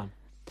 One more time.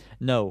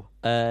 No,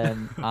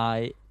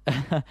 I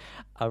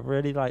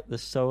really like the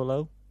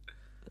solo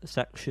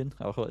section.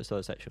 I'll call it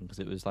solo section because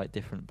it was like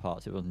different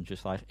parts. It wasn't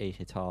just like a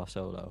guitar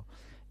solo.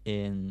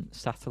 In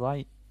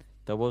Satellite,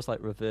 there was like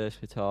reverse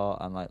guitar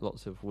and like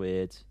lots of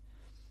weird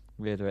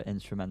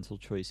instrumental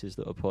choices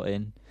that were put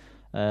in.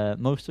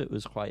 Most of it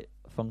was quite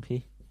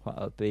funky, quite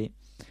upbeat.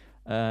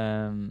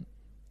 The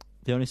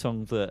only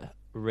song that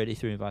really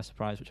threw me by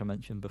surprise, which I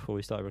mentioned before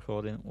we started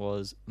recording,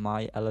 was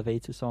My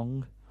Elevator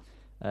Song.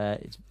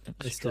 It's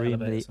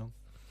extremely... Song.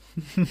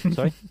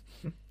 Sorry?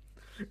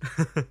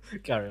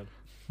 Carry on.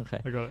 Okay.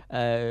 I got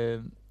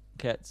it.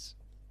 Gets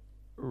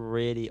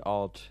really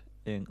odd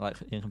in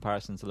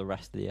comparison to the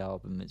rest of the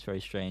album. It's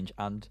very strange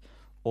and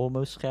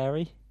almost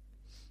scary.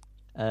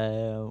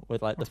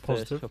 With like That's the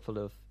first positive. couple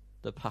of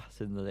the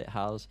pattern that it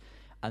has,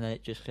 and then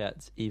it just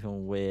gets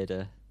even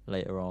weirder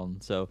later on.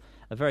 So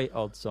a very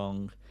odd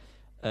song.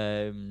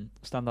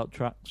 Standout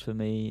tracks for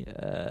me,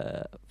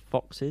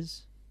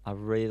 Foxes. I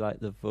really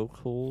like the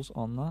vocals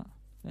on that.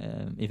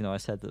 Even though I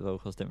said that the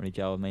vocals didn't really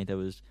gel with me, there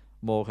was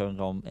more going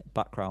on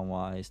background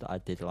wise that I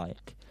did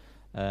like.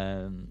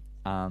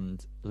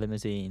 And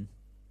Limousine,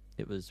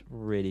 it was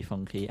really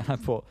funky. I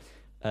thought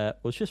it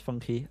was just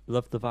funky.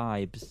 Love the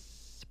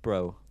vibes,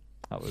 bro.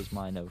 That was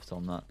my note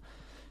on that.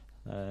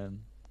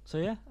 So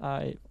yeah,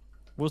 I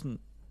wasn't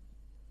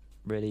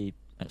really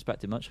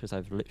expecting much because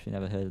I've literally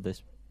never heard of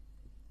this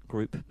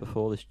group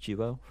before, this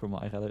duo. From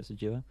what I gather, it's a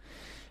duo.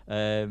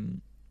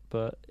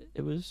 But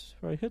it was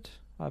very good.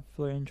 I've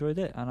really enjoyed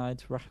it, and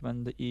I'd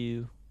recommend that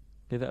you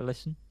give it a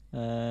listen.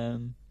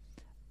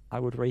 I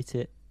would rate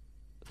it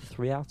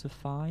 3 out of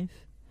 5,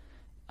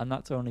 and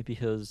that's only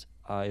because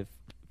I've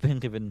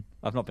only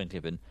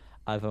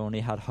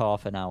had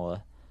half an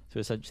hour to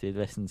essentially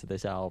listen to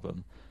this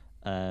album,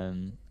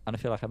 and I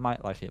feel like I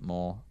might like it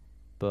more,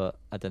 but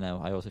I don't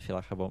know. I also feel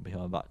like I won't be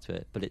coming back to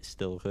it, but it's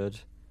still good.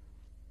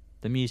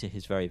 The music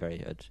is very, very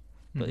good,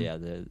 but yeah,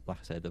 like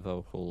I said, the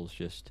vocals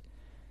just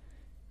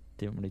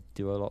didn't really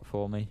do a lot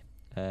for me.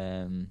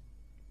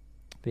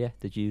 But yeah,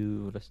 did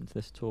you listen to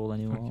this at all,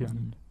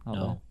 anyone?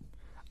 No.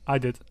 I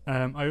did.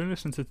 I only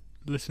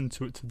listened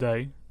to it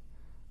today,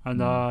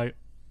 and I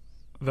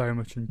very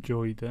much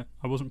enjoyed it.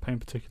 I wasn't paying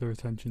particular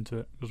attention to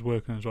it. I was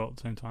working as well at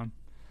the same time,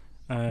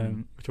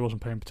 which I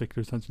wasn't paying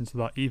particular attention to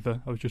that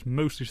either. I was just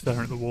mostly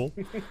staring at the wall.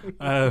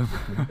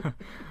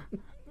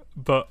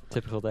 But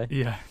typical day.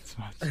 Yeah, it's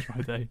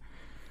my day.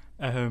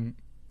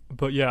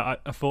 But yeah,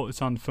 I thought it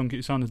sounded funky.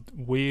 It sounded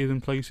weird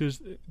in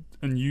places,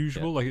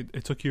 unusual. Yeah. Like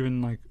it took you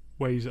in like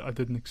ways that I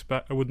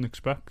wouldn't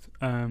expect.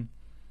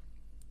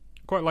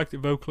 Quite liked it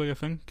vocally, I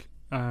think.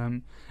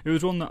 It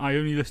was one that I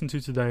only listened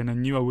to today, and I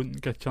knew I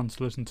wouldn't get a chance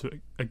to listen to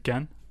it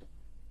again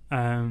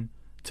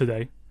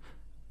today.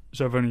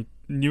 So I'd only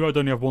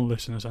have one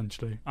listen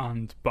essentially,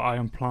 but I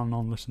am planning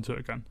on listening to it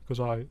again because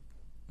I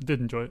did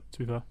enjoy it, to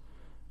be fair.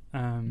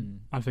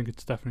 I think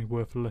it's definitely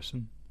worth a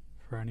listen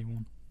for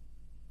anyone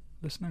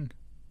listening.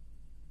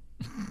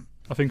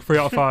 I think 3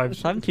 out of 5.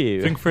 Thank you.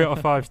 I think 3 out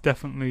of 5 is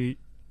definitely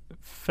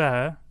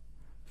fair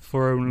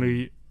for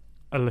only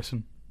a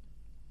listen.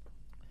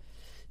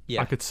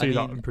 Yeah, I could see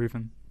that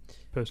improving,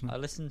 personally. I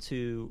listened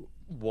to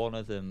one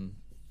of them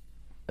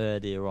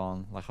earlier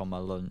on, like on my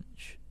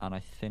lunch, and I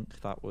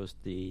think that was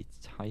the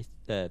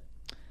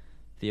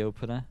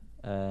opener,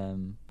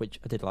 which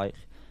I did like.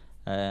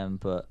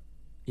 But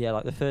yeah,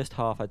 like the first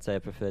half, I'd say I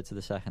preferred to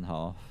the second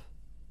half,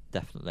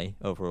 definitely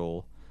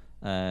overall.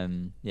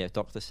 Yeah,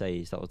 Dr.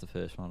 Says, that was the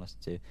first one I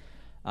listened to, and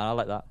I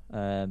like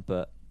that.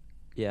 But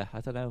yeah,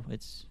 I don't know.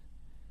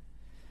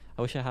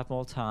 I wish I had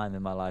more time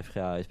in my life,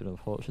 guys, but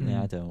unfortunately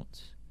I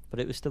don't. But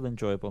it was still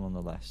enjoyable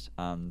nonetheless,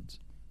 and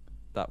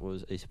that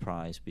was a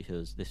surprise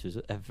because this was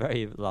a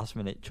very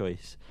last-minute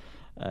choice.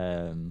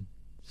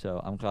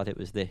 So I'm glad it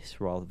was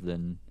this rather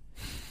than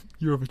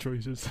your other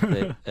choices.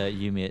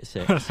 Yumi at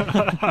 6.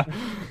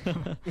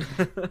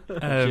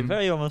 It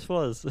very almost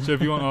was. So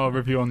if you want our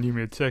review on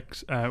Yumi at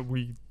 6,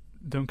 we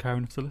don't care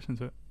enough to listen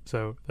to it.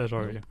 So there's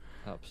our review.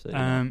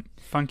 Absolutely.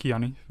 Thank you,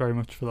 Yanni, very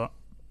much for that.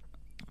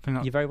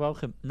 You're very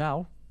welcome.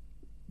 Now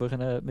we're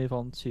going to move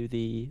on to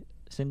the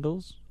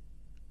singles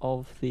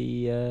of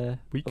the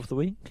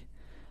week.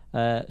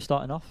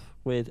 Starting off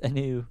with a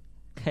new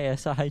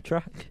KSI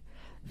track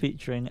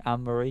featuring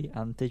Anne-Marie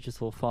and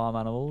Digital Farm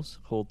Animals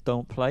called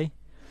Don't Play.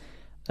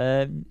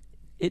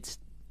 It's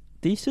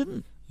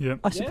decent,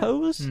 I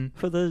suppose,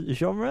 for the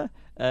genre.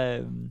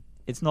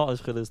 It's not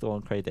as good as the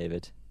one Craig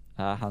David.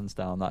 Hands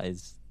down, that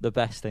is the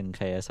best thing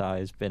KSI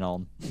has been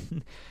on.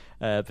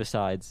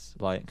 Besides,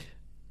 like,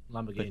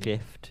 Lamborghini. The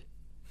Gift.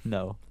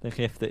 No, The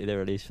Gift that they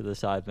released for the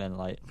Sidemen,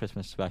 like,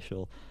 Christmas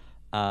special.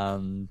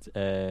 And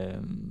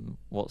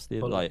what's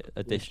the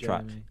a diss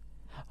track? Jamie.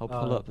 Oh,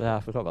 Pull Up. Yeah, I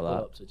forgot about that.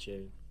 Pull Up's a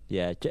tune.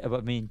 Yeah, but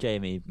I mean,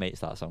 Jamie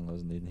makes that song,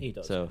 doesn't he? He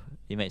does. So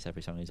he makes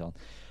every song he's on.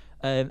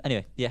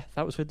 Anyway, yeah,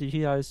 that was good. Did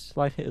you guys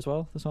like it as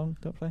well, the song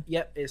Don't Play?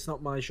 Yep, it's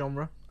not my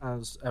genre,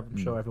 as I'm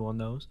sure everyone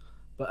knows.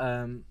 But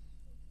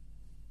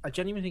I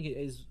genuinely think it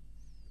is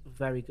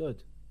very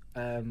good.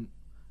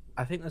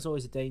 I think there's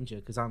always a danger,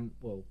 because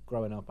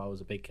growing up, I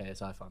was a big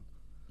KSI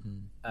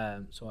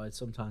fan. So I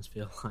sometimes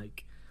feel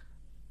like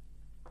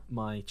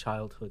my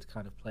childhood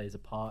kind of plays a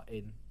part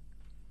in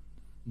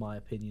my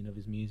opinion of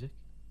his music.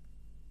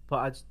 But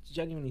I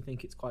genuinely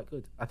think it's quite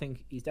good. I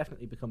think he's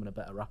definitely becoming a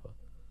better rapper.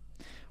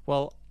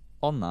 Well,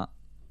 on that,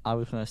 I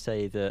was going to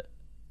say that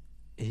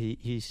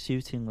he's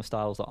suiting the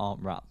styles that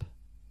aren't rap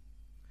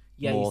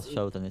more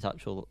so than his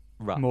actual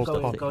rap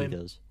stuff that he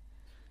does.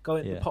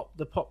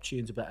 The pop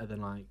tunes are better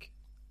than like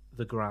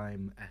the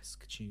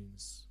grime-esque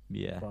tunes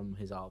from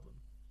his album.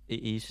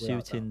 He's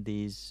suiting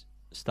these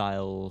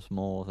styles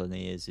more than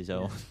he is his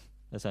own,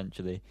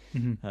 essentially.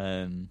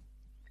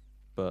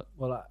 But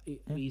I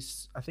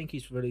think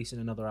he's releasing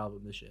another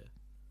album this year,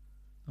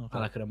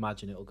 and I can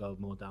imagine it'll go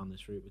more down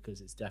this route because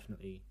it's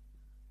definitely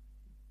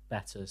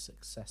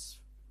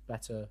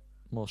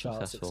more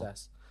successful.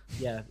 Success.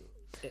 Yeah,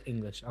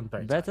 English. I'm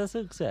very better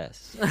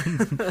success.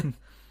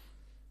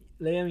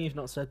 Liam, you've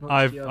not said much.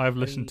 I've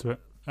listened to it.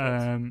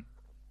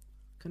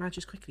 Can I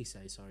just quickly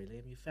say, sorry,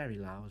 Liam, you're very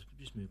loud.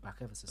 Just move back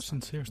ever so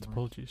slightly. Sincerest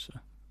apologies,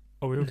 sir.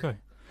 Are we okay?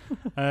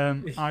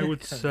 I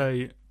would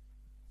say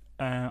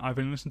I've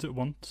only listened to it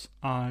once.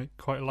 I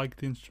quite like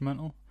the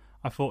instrumental.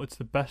 I thought it's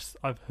the best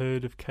I've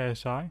heard of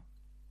KSI.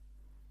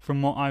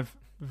 From what I've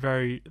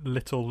very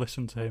little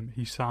listened to him,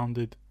 he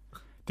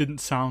didn't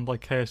sound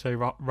like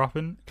KSI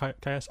rapping.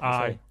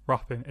 KSI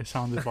rapping. It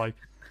sounded like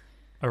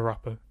a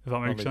rapper, if that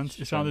makes sense.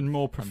 It sounded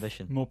more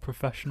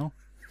professional.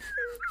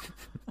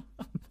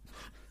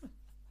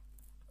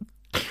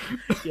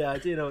 Yeah, I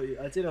do know what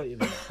you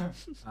mean.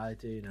 I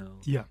do know.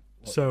 Yeah.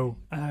 So,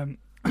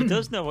 he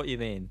does know what you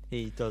mean.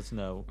 He does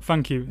know.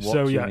 Thank you.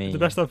 So yeah, the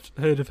best I've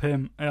heard of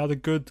him. He had a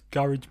good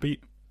garage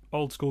beat,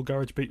 old school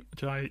garage beat,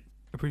 which I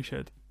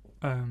appreciated.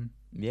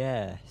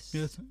 Yes.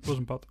 Yes, it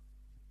wasn't bad.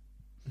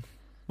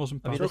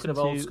 Wasn't bad. Talking of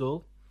old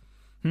school.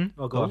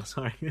 Oh, go on.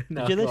 Sorry.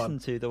 No, did you listen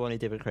to the one he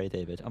did with Craig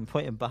David? I'm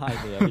pointing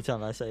behind me every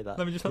time I say that.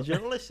 Did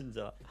you listen to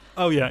that?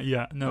 Oh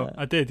yeah. No,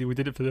 I did. We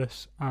did it for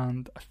this,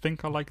 and I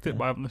think I liked it,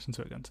 but I haven't listened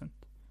to it again since.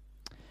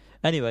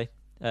 Anyway,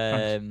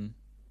 Talking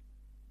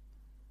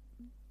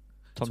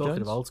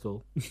Jones? of old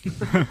school.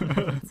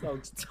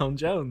 Tom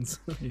Jones.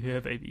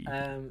 Yeah, baby.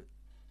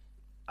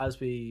 As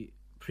we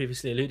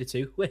previously alluded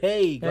to,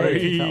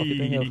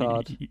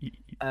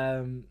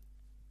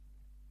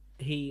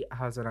 he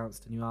has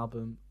announced a new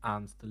album,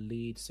 and the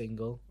lead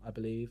single, I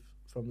believe,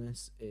 from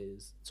this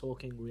is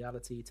Talking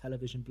Reality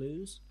Television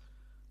Blues.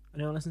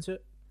 Anyone listen to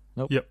it?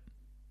 Nope. Yep.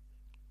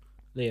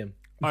 Liam?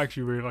 I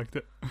actually really liked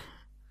it.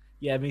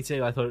 Yeah, me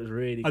too. I thought it was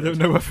really good. I don't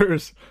know whether it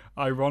was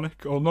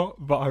ironic or not,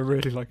 but I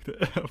really liked it.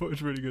 I thought it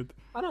was really good.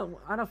 I don't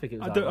think it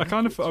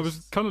was I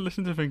was kind of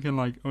listening to thinking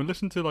like, I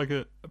listened to like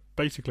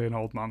basically an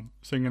old man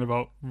singing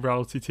about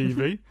reality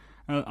TV.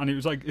 And it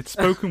was like, it's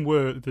spoken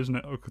word, isn't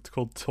it? It's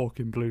called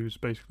Talking Blues,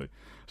 basically.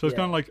 So it's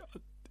kind of like,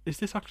 is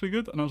this actually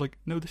good? And I was like,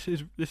 no, this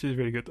is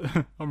really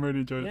good. I'm really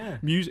enjoying Yeah.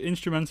 it.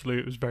 Instrumentally,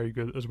 it was very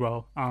good as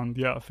well. And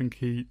yeah, I think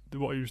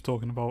what he was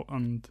talking about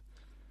and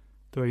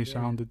the way he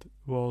sounded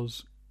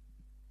was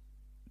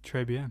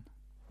très bien.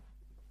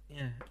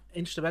 Yeah,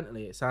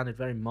 instrumentally, it sounded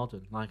very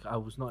modern. Like, I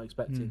was not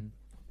expecting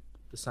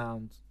the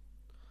sound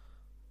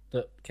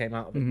that came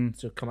out of it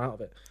to come out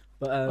of it.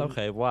 But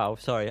okay, wow.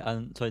 Sorry,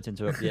 I'm sorry to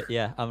interrupt.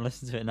 Yeah, I'm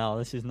listening to it now.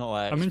 This is not what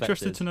I expected. I'm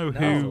interested to know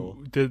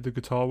who did the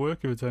guitar work,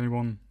 if it's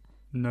anyone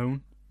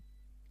known.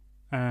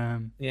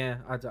 Yeah,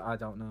 I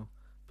don't know.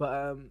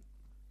 But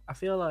I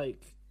feel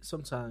like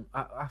sometimes...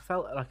 I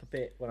felt like a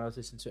bit when I was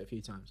listening to it a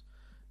few times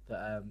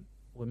that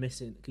we're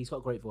missing... He's got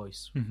a great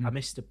voice. I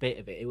missed a bit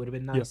of it. It would have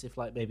been nice if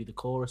like maybe the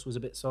chorus was a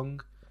bit sung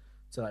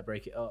to like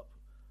break it up.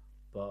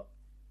 But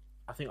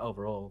I think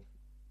overall...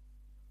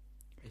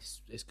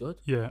 It's good.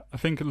 Yeah, I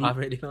think I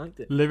really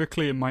liked it.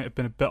 Lyrically, it might have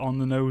been a bit on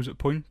the nose at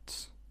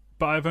points,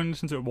 but I've only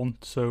listened to it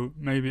once, so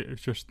maybe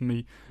it's just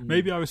me.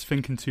 Maybe I was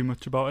thinking too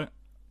much about it.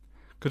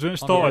 Because when it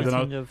started,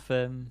 I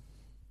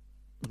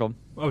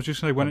was just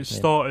saying when it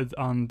started,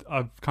 and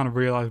I've kind of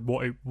realised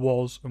what it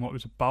was and what it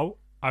was about.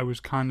 I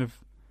was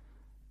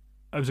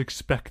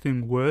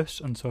expecting worse,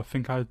 and so I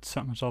think I had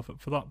set myself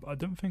up for that. But I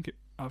think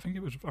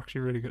it was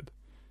actually really good.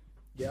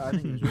 Yeah, I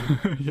think it was really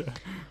good. Yeah.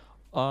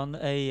 On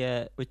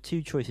a with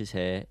two choices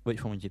here,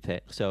 which one would you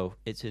pick? So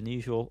it's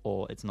unusual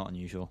or it's not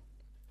unusual?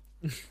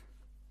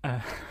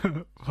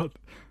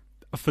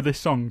 For this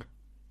song,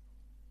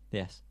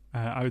 yes,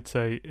 I would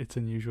say it's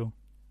unusual.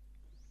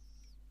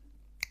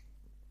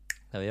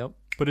 There we go.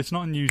 But it's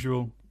not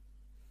unusual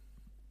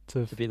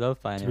to be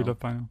loved by anyone. To be loved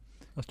by anyone.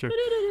 That's true.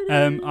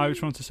 I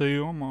just want to say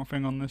one more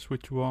thing on this,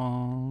 which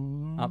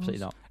was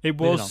absolutely not. It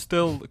was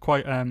still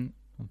quite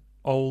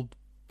old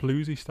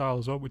bluesy style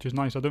as well, which is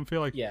nice. I don't feel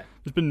like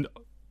there's been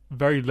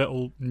very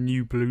little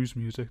new blues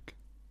music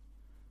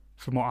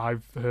from what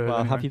I've heard. Well,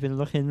 anyway. Have you been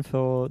looking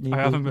for new I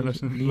haven't been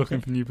looking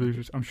for new blues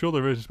music. I'm sure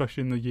there is,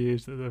 especially in the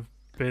years that have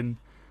been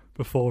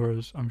before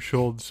us. I'm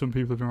sure some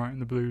people have been writing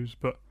the blues,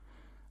 but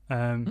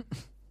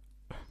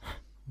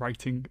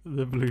writing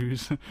the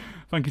blues.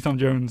 Thank you, Tom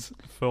Jones,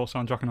 for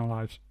soundtracking our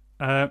lives.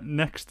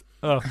 Next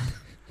up,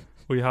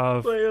 we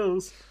have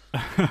Wales.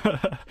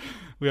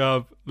 We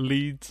have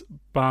Leeds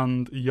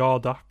band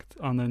Yard Act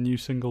and their new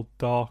single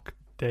Dark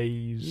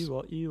Days.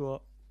 You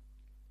what?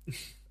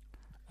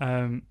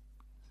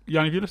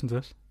 Yanni, have you listened to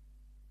this?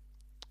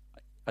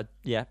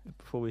 Yeah,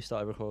 before we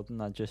started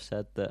recording, I just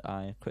said that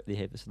I quickly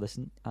gave this a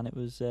listen, and it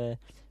was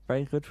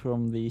very good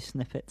from the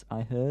snippet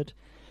I heard.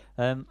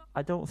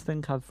 I don't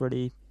think I've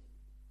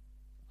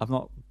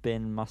not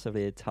been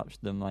massively attached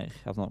to them. Like,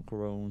 I've not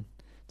grown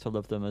to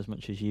love them as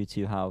much as you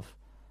two have,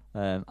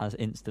 as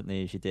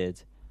instantly as you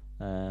did.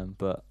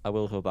 But I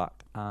will go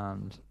back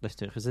and listen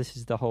to it, because this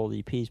is the whole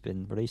EP's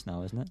been released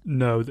now, isn't it?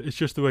 No, it's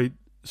just the way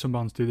some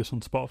bands do this on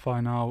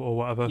Spotify now or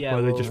whatever,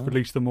 where they just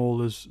release them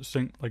all as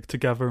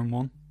together in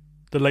one.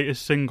 The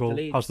latest single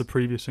has the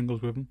previous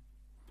singles with them.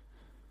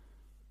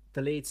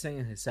 The lead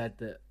singer has said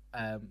that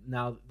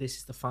now this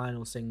is the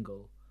final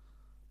single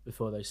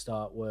before they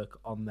start work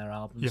on their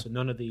album. So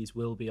none of these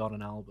will be on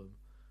an album,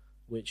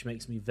 which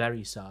makes me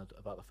very sad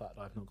about the fact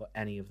that I've not got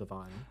any of the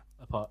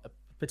vinyl,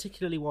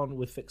 particularly one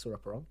with Fixer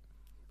Upper on,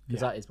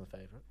 because that is my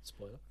favourite.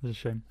 Spoiler. It's a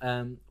shame.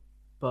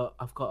 But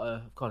I've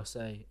got to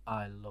say,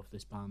 I love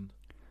this band.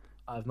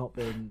 I've not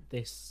been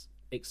this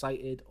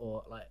excited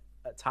or like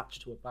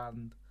attached to a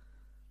band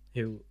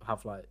who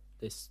have like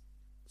this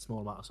small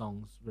amount of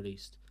songs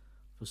released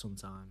for some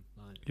time.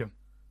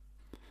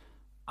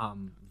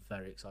 I'm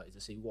very excited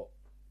to see what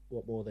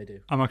more they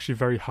do. I'm actually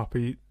very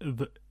happy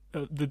that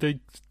did they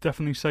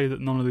definitely say that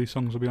none of these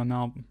songs will be on the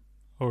album,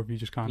 or have you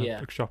just kind of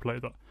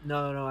extrapolated that?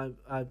 No,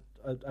 I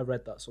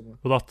read that somewhere.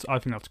 Well, I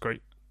think that's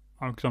great,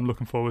 because I'm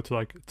looking forward to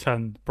like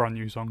 10 brand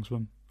new songs from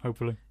them,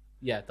 hopefully.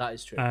 Yeah, that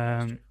is true.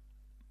 That is true.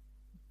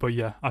 But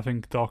yeah, I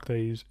think Dark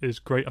Days is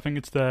great. I think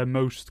it's their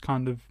most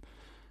kind of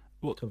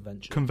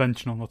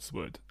conventional, that's the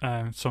word,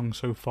 song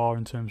so far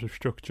in terms of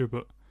structure,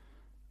 but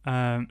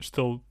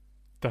still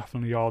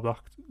definitely Yard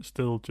Act,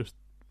 still just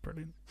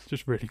brilliant,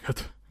 just really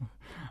good.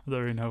 I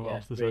don't really know what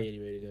else to say. Really,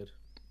 really good.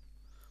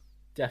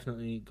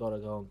 Definitely gotta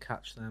go and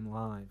catch them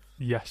live.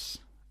 Yes,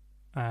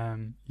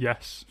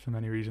 for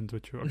many reasons,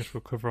 which I guess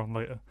we'll cover on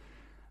later.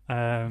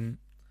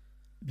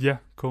 Yeah,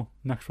 cool.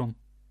 Next one.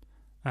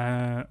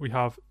 We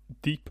have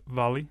Deep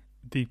Valley,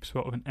 Deep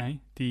spelled with an A,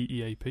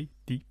 D-E-A-P,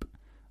 Deep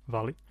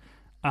Valley,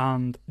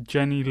 and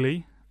Jenny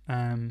Lee,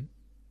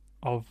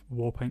 of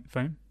Warpaint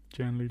fame,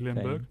 Jenny Lee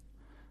Lindberg,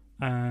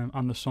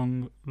 and the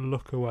song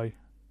Look Away.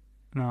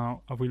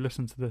 Now, have we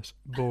listened to this,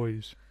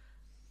 boys?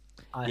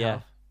 I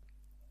have.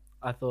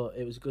 I thought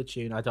it was a good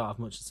tune. I don't have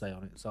much to say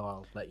on it, so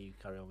I'll let you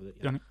carry on with it.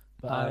 Yeah.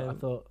 But I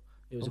thought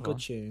it was a good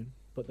tune,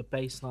 but the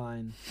bass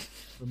line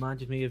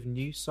reminded me of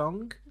New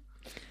Song.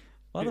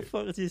 Why the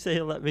fuck did you say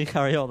let me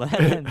carry on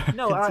then?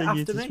 No,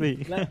 after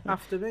me.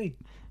 After me.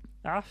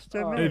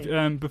 After me.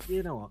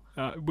 You know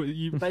what?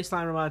 The bass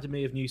line reminded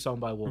me of New Song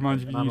by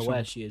Warpaint, and I'm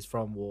aware she is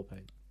from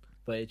Warpaint.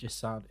 but it just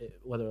sounded,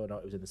 whether or not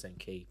it was in the same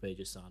key, but it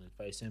just sounded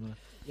very similar.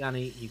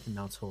 Yanni, you can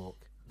now talk.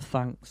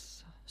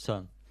 Thanks,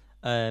 son.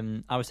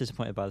 I was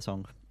disappointed by the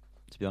song,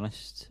 to be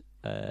honest.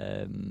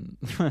 So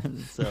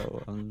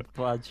I'm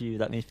glad you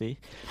let me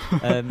speak.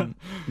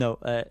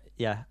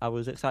 Yeah, I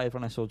was excited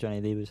when I saw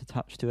Jenny Lee was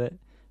attached to it.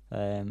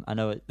 I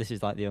know this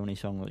is like the only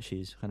song that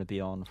she's going to be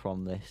on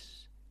from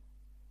this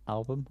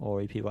album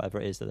or EP,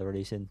 whatever it is that they're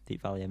releasing.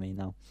 Deep Valley, I mean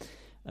now.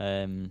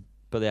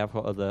 But they have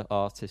got other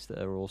artists that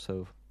are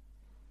also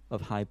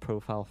of high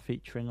profile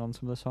featuring on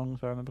some of the songs,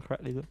 if I remember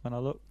correctly when I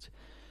looked.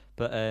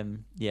 But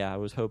I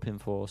was hoping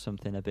for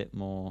something a bit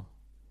more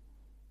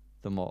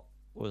than what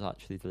was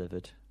actually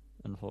delivered,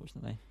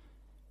 unfortunately.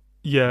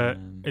 Yeah,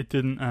 it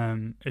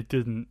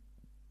didn't.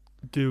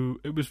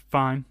 It was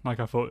fine. Like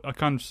I thought, I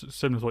kind of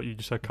similar to what you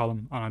just said,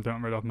 Callum, and I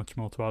don't really have much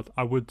more to add.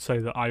 I would say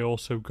that I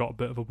also got a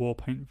bit of a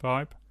Warpaint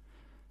vibe.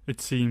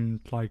 It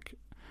seemed like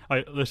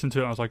I listened to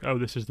it and I was like, oh,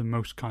 this is the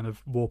most kind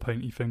of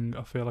Warpainty thing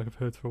I feel like I've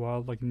heard for a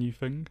while, like a new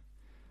thing.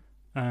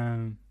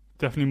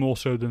 Definitely more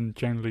so than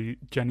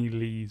Jenny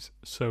Lee's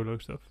solo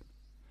stuff.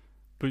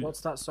 But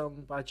what's that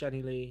song by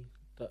Jenny Lee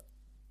that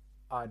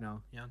I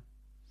know, yeah?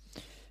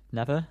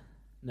 Never.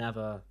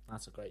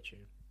 That's a great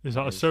tune. Is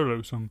that a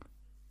solo song?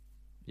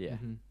 Yeah.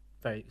 Mm-hmm.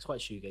 It's quite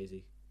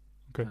shoegazy.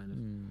 Okay.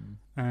 Kind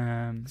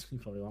of. You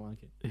probably won't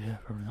like it. Yeah,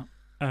 probably not.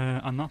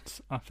 And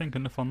that's, I think,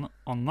 enough on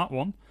that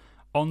one.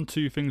 On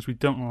to things we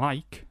don't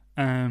like.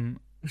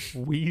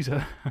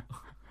 Weezer.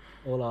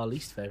 All our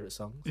least favourite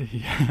songs.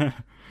 Yeah.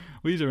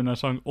 Weezer in their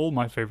song, all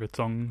my favourite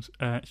songs.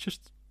 It's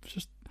just,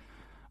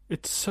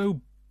 it's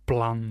so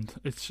bland.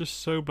 It's just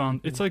so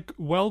bland. It's like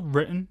well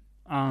written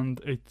and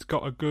it's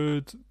got a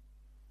good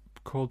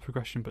chord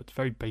progression, but it's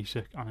very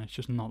basic and it's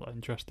just not that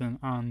interesting.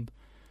 And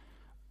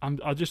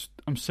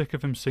I'm sick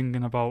of him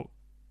singing about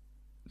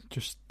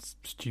just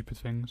stupid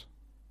things.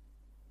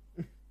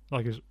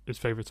 Like his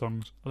favourite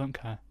songs. I don't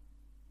care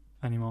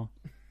anymore.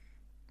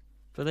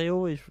 But they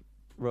always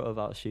wrote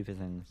about stupid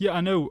things. Yeah,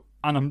 I know,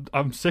 and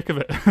I'm sick of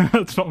it.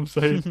 That's what I'm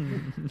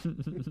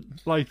saying.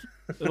 like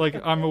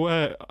I'm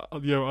aware.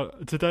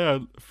 Today I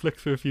flicked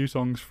through a few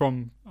songs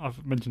from.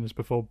 I've mentioned this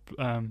before.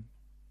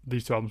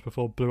 These two albums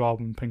before, Blue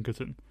Album and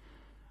Pinkerton,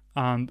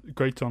 and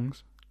great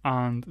songs,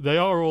 and they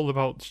are all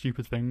about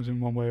stupid things in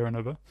one way or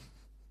another.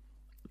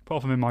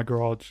 Apart from In My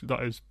Garage,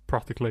 that is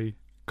practically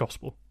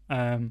gospel.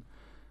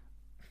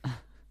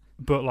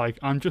 But like,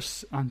 I'm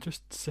just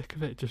sick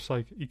of it. Just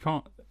like you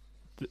can't.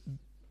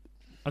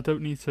 I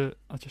don't need to.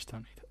 I just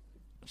don't need it.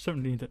 I just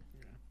don't need it.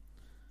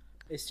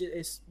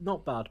 It's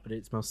not bad, but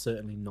it's most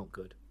certainly not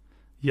good.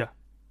 Yeah,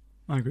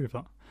 I agree with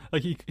that.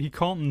 Like he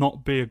can't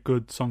not be a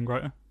good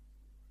songwriter.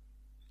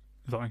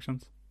 If that makes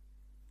sense.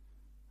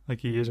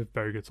 Like he is a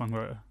very good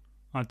songwriter,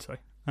 I'd say.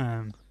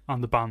 And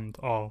the band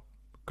are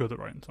good at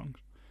writing songs.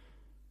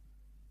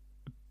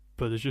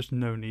 But there's just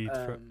no need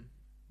for it.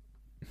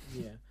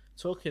 Yeah.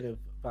 Talking of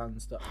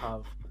bands that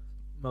have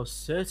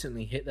most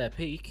certainly hit their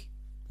peak,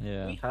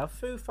 yeah, we have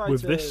Foo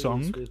Fighters with this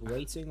song. With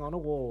Waiting on a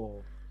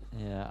Wall.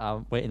 Yeah,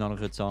 I'm waiting on a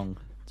good song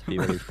to be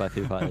released by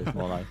Foo Fighters.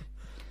 More like.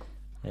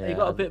 Yeah, They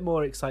got a bit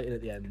more excited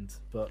at the end,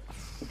 but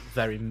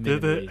very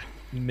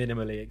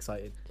minimally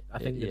excited. I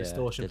think the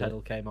distortion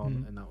pedal came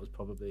on, and that was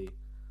probably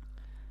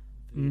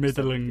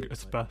middling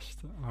at best.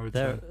 I would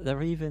say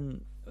they're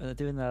even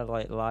doing their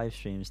like live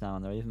streams now,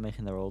 and they're even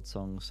making their old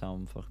songs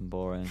sound fucking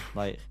boring.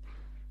 Like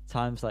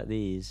Times Like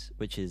These,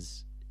 which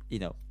is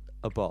a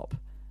bop.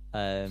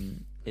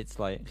 It's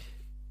like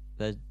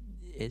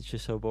it's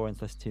just so boring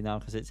to listen to now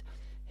because it's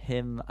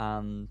him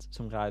and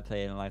some guy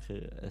playing like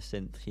a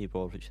synth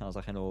keyboard which sounds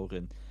like an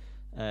organ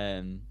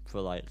for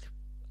like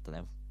I don't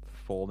know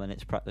 4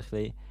 minutes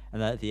practically,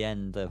 and then at the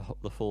end the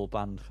full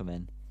band come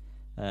in,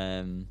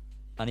 and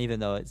even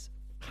though it's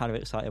kind of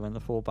exciting when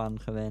the full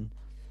band come in,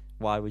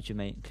 why would you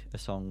make a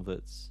song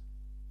that's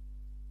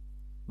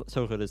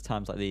so good as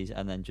Times Like These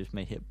and then just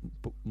make it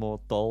more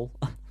dull?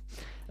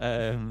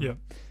 Yeah.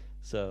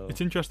 So it's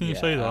interesting you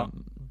say that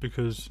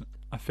because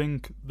I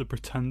think The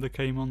Pretender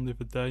came on the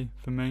other day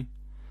for me,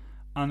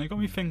 and it got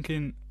me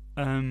thinking: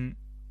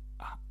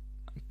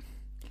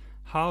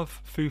 have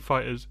Foo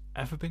Fighters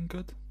ever been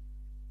good?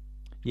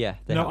 Yeah.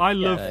 I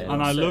love The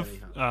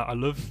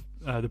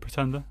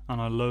Pretender, and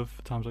I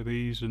love Times Like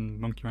These and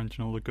Monkey Wrench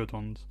and all the good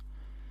ones.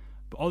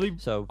 But are they?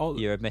 So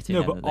you're admitting?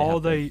 No, but are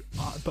they?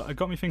 But it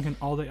got me thinking: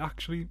 are they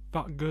actually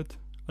that good?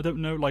 I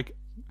don't know. Like,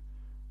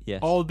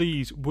 yes. All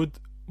these would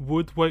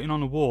Waiting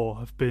on a War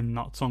have been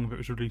that song if it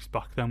was released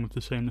back then with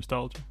the same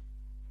nostalgia?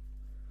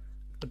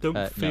 I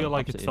don't feel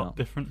like it's that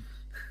different.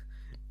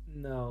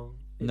 No,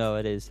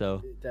 it is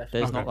though.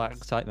 There's not that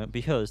excitement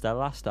because their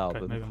last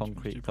album,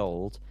 Concrete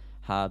Gold,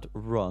 had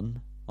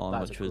Run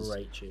on, which was a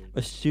great tune.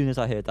 As soon as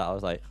I heard that, I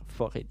was like,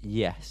 "Fuck it,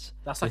 yes!"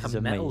 That's like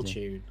a metal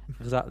tune.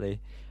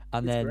 Exactly.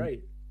 And then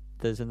great.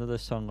 There's another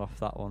song off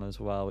that one as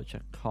well, which I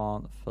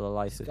can't for the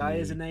life of me. Sky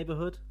is a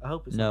Neighborhood. I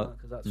hope it's not that,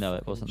 'cause that's no,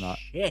 it wasn't that.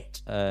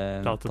 Shit.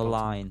 The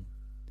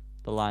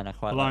line I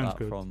quite like that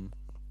good. From.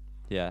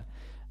 Yeah.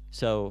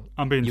 So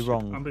I'm being you're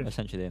wrong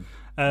essentially.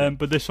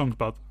 But this song's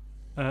bad.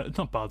 It's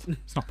not bad.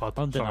 It's not bad.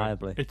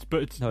 Undeniably.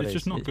 Sorry. It's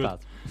just not good. Bad.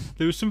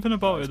 There was something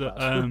about No, it it's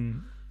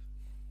that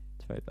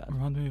It's very bad.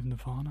 reminded me of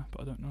Nirvana,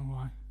 but I don't know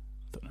why. I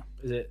don't know.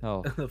 Is it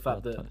Oh, the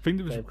fact God. that I think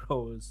there was Dave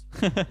Grohl was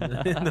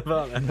in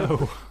Nirvana?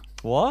 no.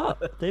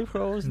 What? Dave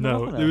Grohl was No,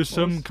 Nirvana? there was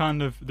some What?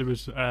 kind of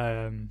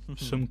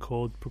some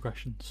chord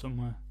progression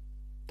somewhere.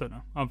 Don't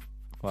know. I Wow.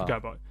 forget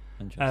about it.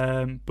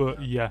 Interesting.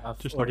 But yeah, I've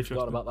just not already interesting.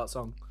 forgot about that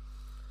song.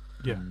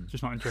 Yeah,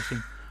 just not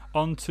interesting.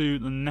 On to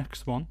the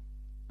next one.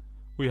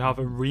 We have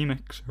a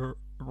remix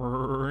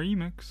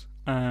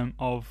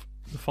of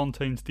the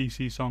Fontaines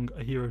DC song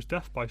 "A Hero's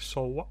Death" by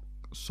Soul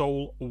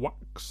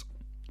Wax.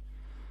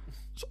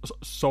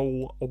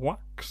 Soul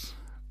Wax.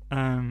 Did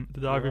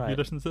either of you Right.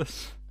 listen to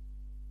this?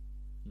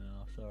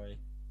 No, sorry.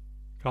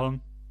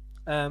 Callum?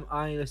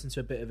 I listened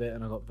to a bit of it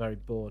and I got very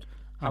bored.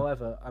 Oh.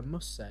 However, I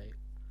must say,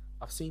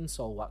 I've seen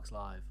Soul Wax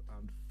live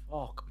and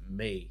fuck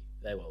me,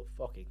 they were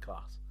fucking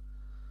class.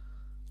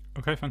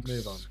 Okay, thanks.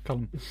 Move on.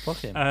 Callum. Fuck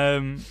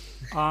him.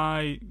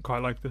 I quite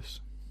like this.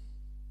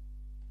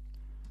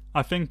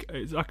 I think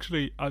it's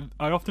actually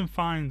I often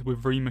find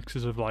with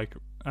remixes of like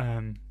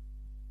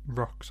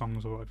rock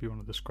songs or whatever you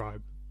want to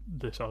describe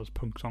this as,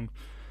 punk songs,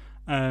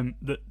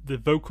 that the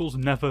vocals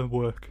never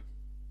work.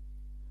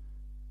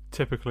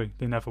 Typically,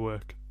 they never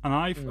work, and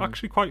I've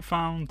actually quite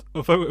found,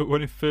 although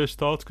when it first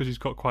starts, because he's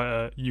got quite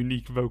a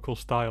unique vocal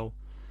style,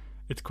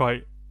 it's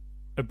quite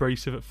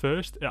abrasive at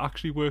first. It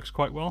actually works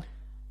quite well.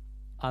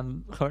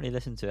 I'm currently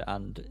listening to it,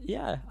 and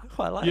yeah, I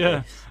quite like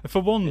Yeah, this.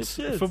 for once,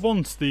 It's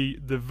good.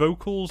 the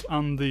vocals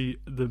and the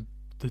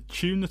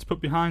tune that's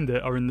put behind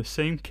it are in the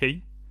same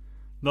key.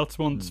 That's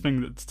one thing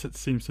that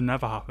seems to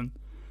never happen,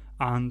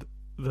 and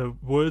the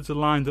words are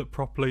lined up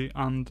properly,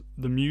 and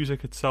the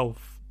music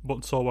itself,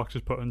 what Soul Wax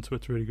has put into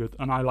it's really good.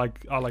 And I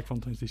like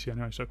Fontaines DC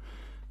anyway, so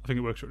I think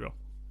it works really well.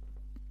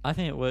 I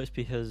think it works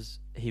because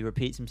he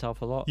repeats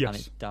himself a lot, and Yes.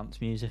 it's dance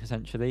music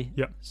essentially.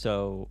 Yeah.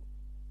 So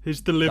His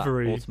that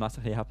delivery,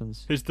 automatically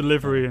happens.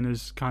 and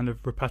his kind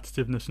of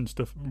repetitiveness and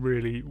stuff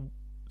really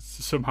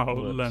somehow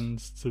Works.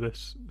 lends to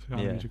this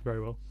kind of Yeah. music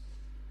very well.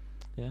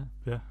 Yeah.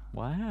 Yeah.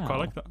 Wow. Quite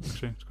like that,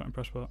 actually. I was quite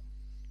impressed with that.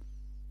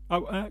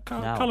 Oh,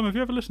 Now- Callum, have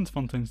you ever listened to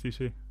Fontaines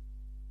DC?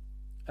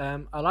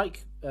 I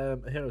like A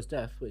Hero's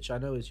Death, which I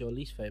know is your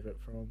least favourite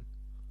from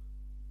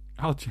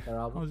How do their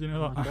album. you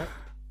know that?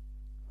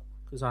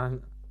 Because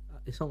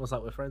it's almost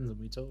like we're friends and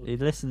we talk. He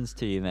listens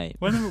to you, mate.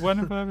 when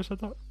have I ever said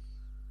that?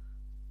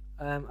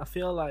 I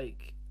feel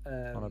like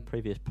On a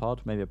previous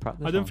pod, maybe a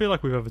practice. I don't one. feel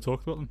like we've ever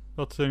talked about them.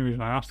 That's the only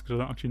reason I asked, because I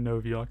don't actually know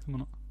if you like them or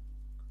not.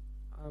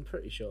 I'm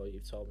pretty sure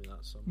you've told me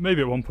that.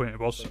 Maybe at one point it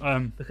was. I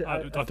don't You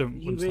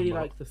understand really that.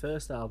 like the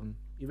first album.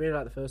 You really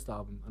like the first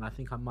album, and I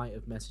think I might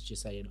have messaged you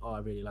saying, "Oh, I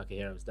really like A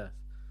Hero's Death,"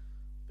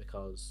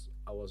 because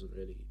I wasn't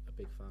really a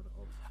big fan of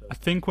the I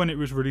first. think when it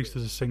was released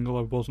as a single,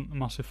 I wasn't a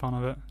massive fan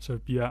of it.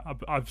 So yeah,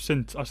 I've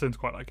since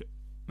quite like it.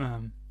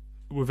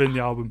 Within the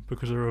album,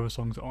 because there are other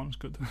songs that aren't as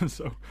good,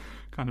 so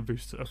kind of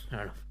boosts it up.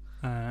 Fair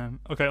enough.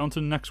 Okay, on to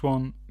the next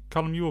one.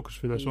 Callum, you walk us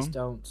through this Please one.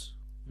 don't.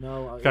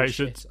 No, Okay, it's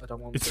so shit. I don't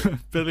want It's to.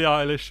 Billie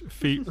Eilish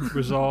feat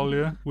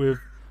Rosalia with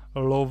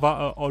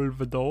Lovata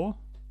Olvidor.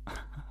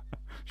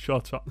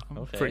 Shut up. I'm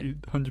Okay. pretty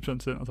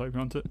 100% certain that's how you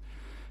pronounce it.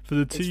 For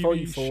the It's TV for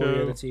Euphoria,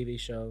 show. the TV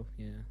show.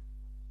 Yeah,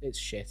 it's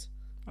shit.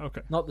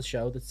 Okay. Not the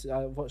show.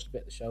 I watched a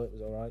bit of the show. It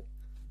was alright.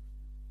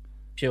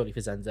 Purely for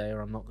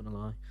Zendaya, I'm not gonna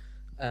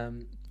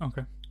lie.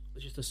 Okay.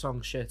 It's just a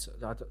song shit.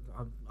 I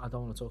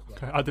don't want to talk about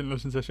Okay. it. I didn't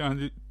listen to this.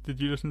 Andy, did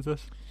you listen to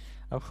this?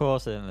 Of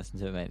course, I didn't listen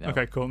to it, mate. No.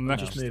 Okay, cool.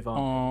 Next Just move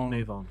on.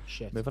 Move on.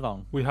 Shit. Move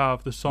along. we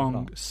have the song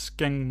on.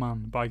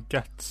 Skengman by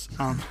Getz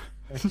and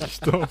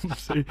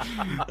Stormzy.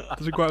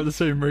 Doesn't quite have the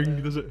same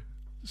ring, does it?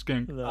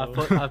 Skeng.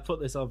 I put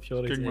this on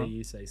purely to hear Skengman.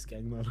 you say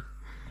Skengman.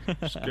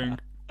 Skeng.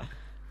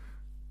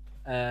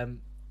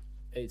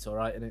 It's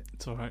alright, isn't it?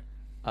 It's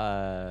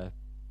alright.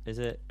 Is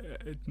it?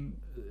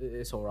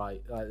 It's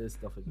alright. Like, there's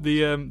nothing.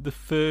 The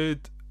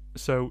third,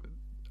 so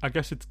I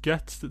guess it's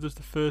Getz that does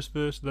the first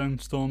verse, then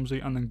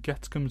Stormzy, and then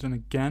Getz comes in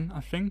again,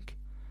 I think,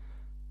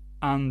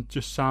 and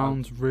just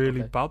sounds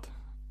really okay. bad.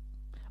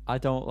 I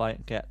don't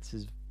like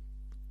Getz's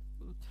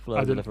flow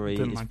I didn't delivery,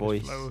 like his his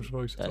voice. flow, his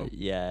voice at all.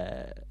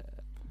 Yeah,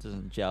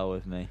 doesn't gel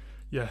with me.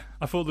 Yeah,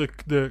 I thought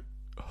the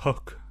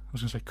hook. I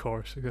was gonna say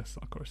chorus. I guess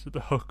not chorus. The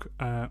hook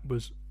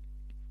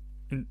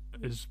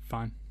is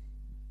fine.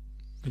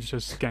 It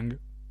just says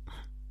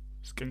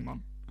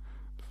Skengman.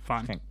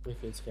 Fine. Skeng.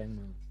 Wicked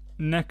Skengman.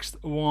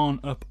 Next one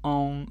up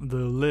on the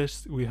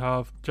list, we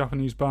have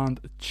Japanese band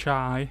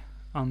Chai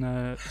and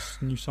their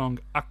new song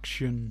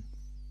Action.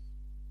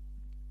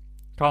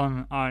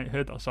 Colin, I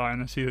heard that song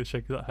and I see the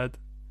shake of that head.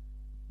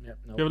 Yep.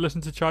 No. You ever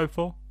listened to Chai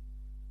before?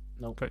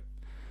 Nope. Okay.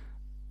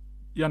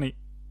 Yanni,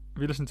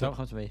 have you listened to Don't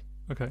come to me.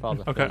 Okay.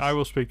 Father, Okay, please. I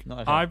will speak. Not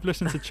okay. I've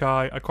listened to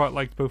Chai. I quite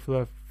liked both of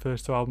their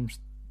first two albums,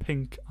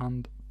 Pink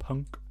and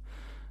Punk.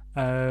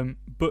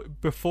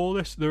 But before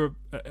this, they were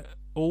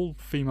all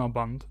female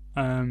band.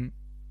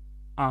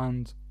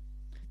 And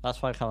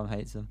That's why Callum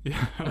hates them.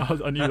 yeah,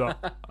 I knew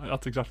that.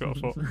 That's exactly what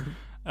I thought.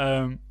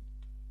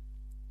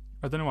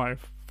 I don't know why I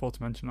thought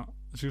to mention that.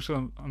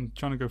 I'm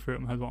trying to go through it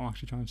in my head what I'm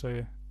actually trying to say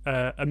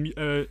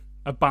here.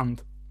 A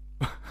band.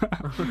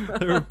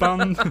 They're a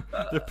band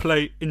that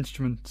play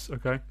instruments,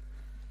 okay?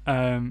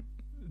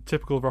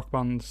 Typical rock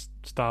band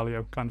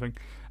stylio kind of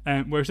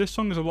thing. Whereas this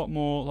song is a lot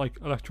more like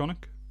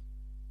electronic.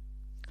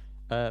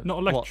 Not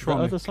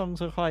electronic. The other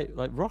songs are quite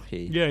like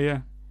rocky.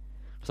 Yeah.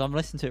 Because I'm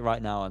listening to it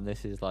right now, and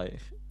this is like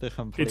the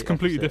complete. It's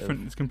completely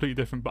different. It's completely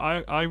different.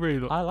 But I really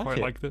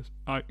like this.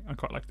 I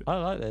quite liked it. I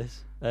like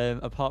this.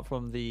 Apart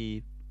from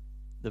the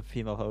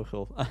female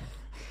vocal,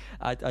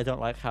 I don't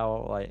like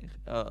how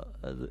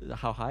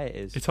high it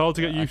is. It's hard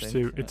to get used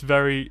to. It's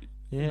very.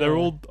 Yeah. They're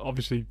all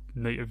obviously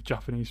native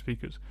Japanese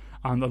speakers,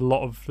 and a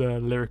lot of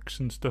the lyrics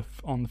and stuff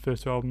on the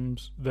first two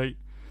albums they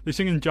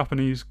sing in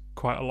Japanese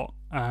quite a lot.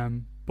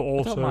 But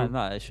also, I don't mind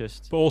that. It's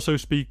just. But also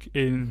sing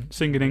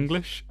in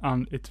English,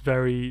 and it's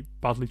very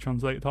badly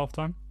translated half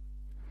time,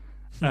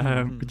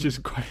 which is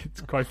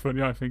quite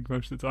funny. I think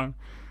most of the time,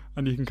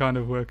 and you can kind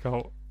of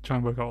try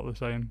and work out what they're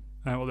saying,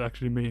 what they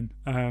actually mean.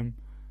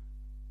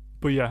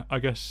 But yeah, I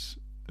guess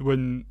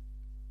when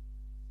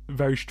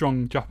very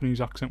strong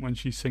Japanese accent when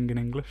she's singing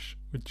English,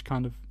 which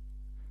kind of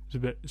is a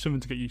bit something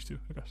to get used to,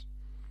 I guess.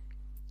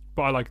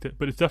 But I liked it.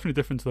 But it's definitely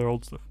different to their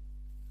old stuff.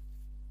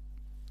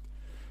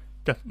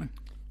 Definitely.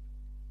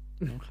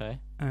 Okay.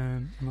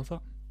 And that's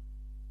that.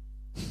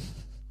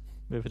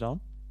 Moving on.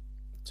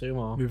 2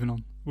 more. Moving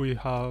on. We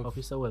have. Hope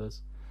you're still with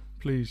us.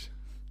 Please,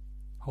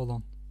 hold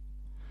on.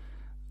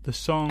 The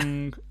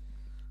song.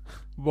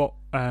 What?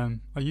 Are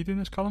you doing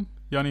this, Callum?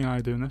 Yanni and I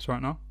are doing this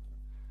right now.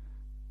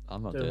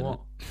 I'm not Doing doing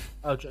what?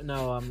 Oh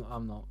no,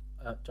 I'm not.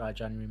 Dry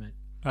January, mate.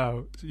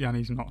 Oh,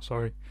 Yanni's not.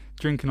 Sorry.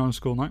 Drinking on a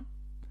School Night.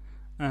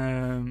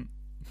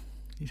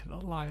 He's a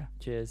little liar.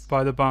 Cheers.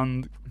 By the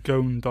band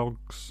Gone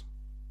Dogs.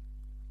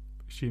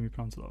 Assume you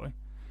pronounce it that way.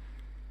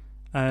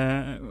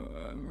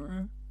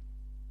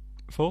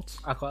 Thoughts?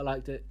 I quite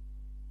liked it.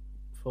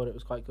 Thought it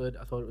was quite good.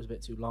 I thought it was a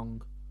bit too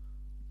long.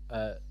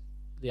 The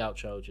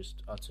outro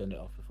I turned it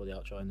off before the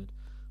outro ended.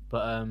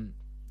 But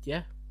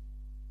yeah,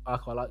 I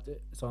quite liked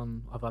it. It's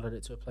on. I've added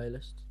it to a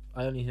playlist.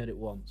 I only heard it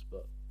once,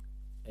 but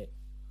it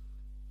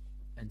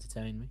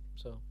entertained me.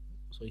 So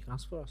that's all you can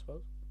ask for, I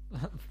suppose.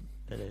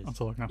 It is.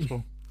 That's all I can ask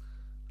for.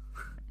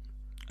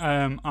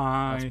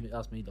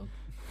 That's me done.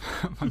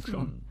 Thanks,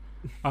 Colin.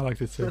 I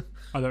liked it too.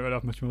 I don't really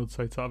have much more to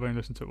say to that. I've only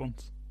listened to it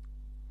once.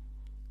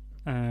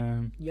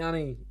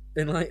 Yanni,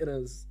 enlighten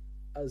us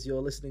as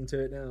you're listening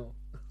to it now.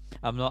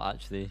 I'm not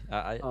actually.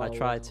 I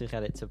tried to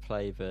get it to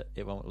play, but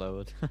it won't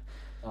load.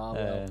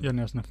 Well.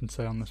 Yanni has nothing to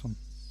say on this one.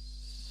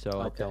 So okay.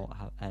 I don't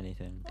have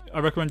anything. I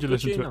recommend you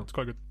listen to it. It's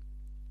quite good.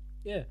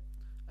 Yeah.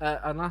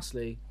 And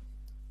lastly,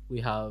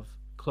 we have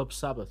Club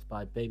Sabbath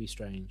by Baby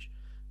Strange.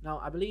 Now,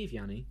 I believe,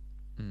 Yanni,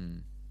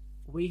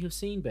 we have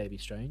seen Baby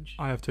Strange.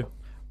 I have too.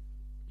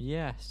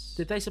 Yes.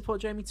 Did they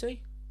support Jamie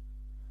T?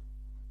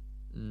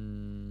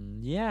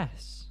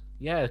 Yes.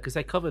 Yeah, because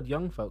they covered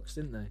Young Folks,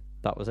 didn't they?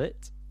 That was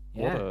it.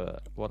 Yeah.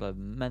 What a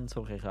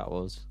mental kick that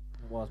was.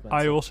 It was mental.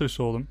 I also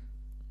saw them.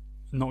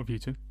 Not with you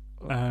two.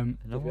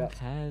 No one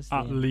cares.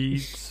 At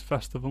Leeds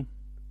Festival.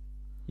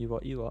 You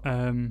what?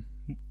 When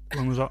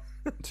was that?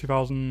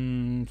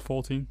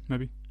 2014,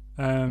 maybe.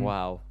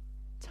 Wow.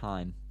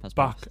 Time has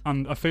back, passed.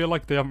 And I feel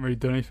like they haven't really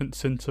done anything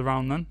since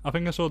around then. I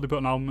think I saw they put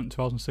an album in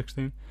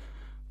 2016,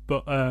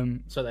 but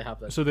so they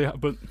have that.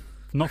 But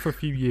not for a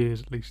few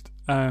years at least.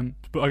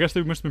 But I guess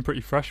they must have been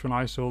pretty fresh when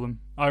I saw them.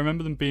 I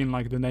remember them being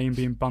like the name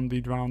being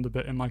bandied around a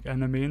bit in like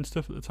NME and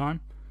stuff at the time.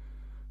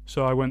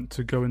 So I went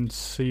to go and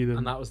see them.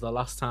 And that was the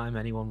last time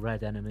anyone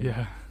read NME.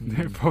 Yeah,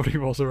 it probably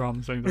was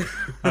around the same time.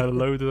 I had a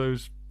load of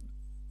those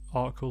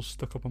articles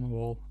stuck up on the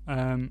wall.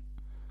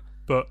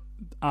 But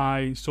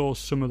I saw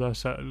some of their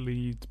set at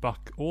Leeds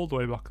all the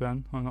way back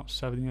then, not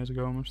 7 years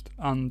ago almost,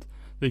 and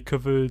they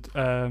covered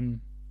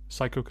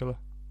Psycho Killer.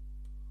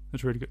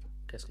 It's really good.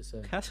 Qu'est-ce que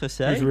c'est? Qu'est-ce que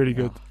c'est? It was really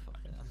good. Oh,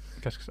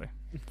 Qu'est-ce que c'est?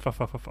 Fa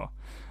fa fa fa.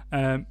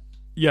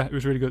 Yeah, it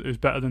was really good. It was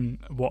better than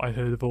what I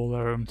heard of all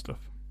their own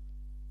stuff.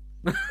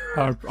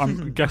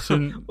 I'm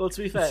guessing. Well,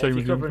 to be fair, if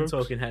you're covering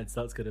Talking Heads,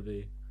 that's going to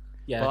be.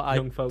 Yeah, well,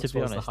 Young Folks was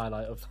honest, the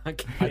highlight of that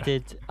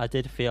game. I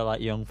did feel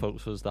like Young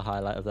Folks was the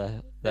highlight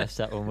of their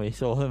set when we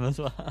saw them as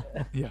well.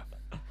 Yeah,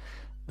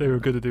 they were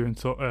good at doing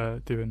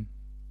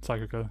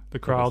Psycho Killer. The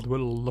crowd were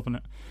loving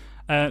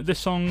it. This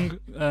song,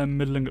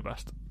 middling at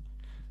best.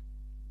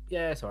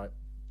 Yeah, it's alright.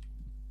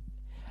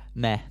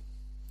 Meh.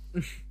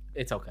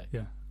 It's okay.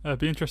 Yeah, I'd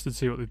be interested to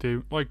see what they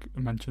do. Like I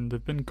mentioned,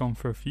 they've been gone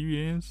for a few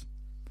years.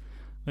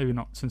 Maybe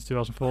not since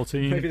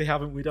 2014. Maybe they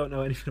haven't. We don't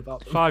know anything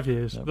about them. 5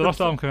 years. The last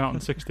album came out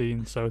in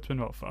 2016, so it's been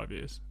about 5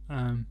 years.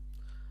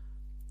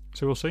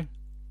 So we'll see.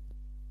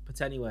 But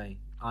anyway,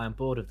 I am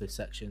bored of this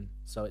section,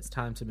 so it's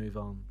time to move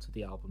on to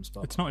the album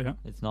spot. It's not yet.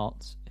 It's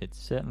not. It's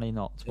certainly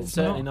not. It's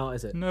certainly not,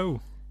 is it?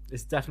 No.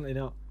 It's definitely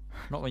not.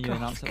 Not when you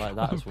announce it like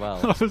that as well.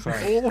 That was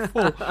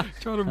awful.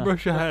 Trying to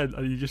rush ahead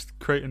and you're just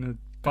creating a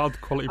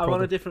bad quality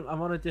product.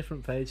 I'm on a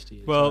different page to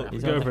you. Well, so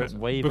go over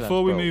it.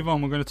 Before we move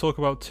on, we're going to talk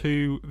about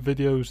 2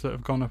 videos that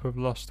have gone up over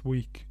the last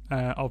week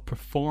of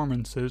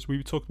performances.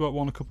 We talked about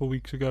one a couple of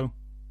weeks ago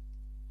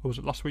or was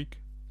it last week?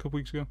 A couple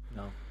weeks ago?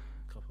 No,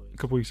 a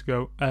couple of weeks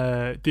ago.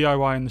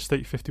 DIY and the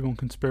State 51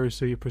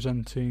 Conspiracy are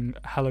presenting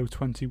Hello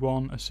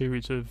 21, a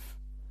series of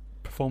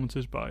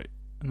performances by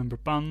a number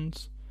of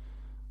bands.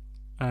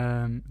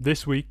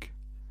 This week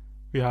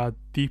we had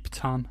Deep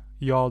Tan,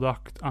 Yard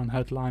Act, and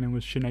headlining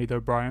was Sinead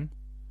O'Brien.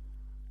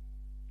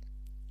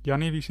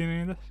 Yanni, have you seen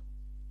any of this?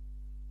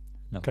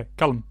 No. Okay,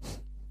 Callum,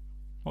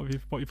 what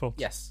are your thoughts?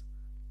 Yes.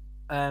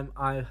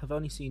 I have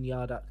only seen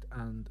Yard Act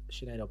and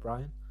Sinead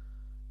O'Brien.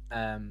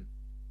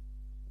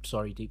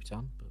 Sorry, Deep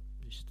Tan, but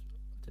just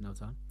didn't have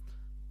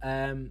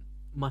time.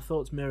 My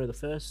thoughts mirror the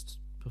first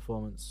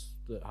performance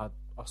that had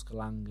Oscar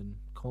Lang and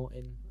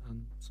Courtin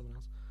and someone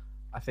else.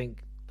 I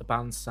think the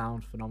bands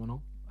sound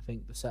phenomenal. I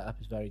think the setup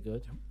is very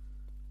good.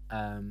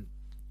 I'm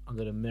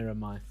going to mirror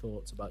my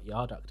thoughts about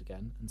Yard Act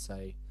again and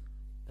say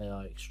they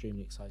are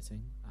extremely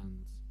exciting,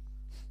 and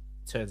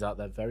it turns out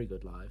they're very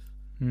good live.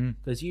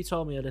 Because you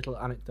told me a little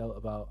anecdote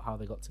about how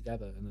they got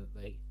together and that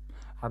they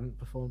hadn't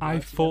performed live I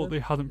thought together. they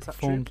hadn't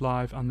performed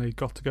live and they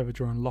got together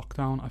during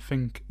lockdown. I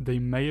think they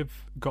may have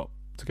got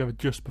together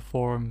just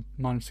before and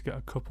managed to get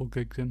a couple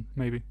gigs in,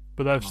 maybe.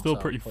 But they're still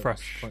pretty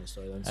fresh.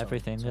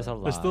 Everything is a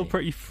lie. They're still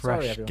pretty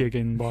fresh everyone.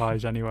 gigging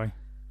wise anyway.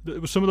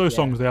 Some of those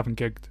songs they haven't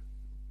gigged.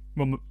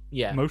 Well,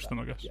 most of them,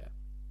 I guess.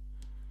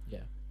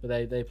 Yeah.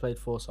 But they played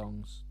 4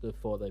 songs, the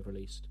 4 they've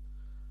released.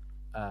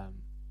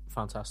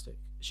 Fantastic.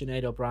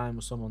 Sinead O'Brien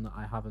was someone that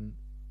I hadn't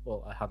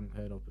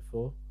heard of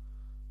before,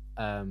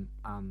 and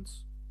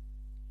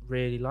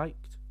really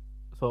liked.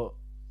 I thought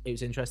it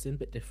was interesting, a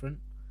bit different.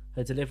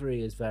 Her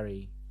delivery is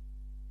very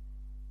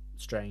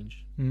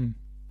strange,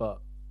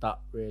 but that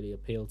really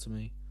appealed to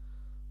me.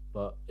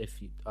 But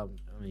if you, I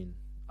mean,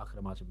 I can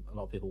imagine a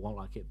lot of people won't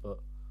like it, but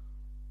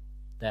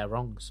they're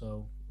wrong.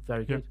 So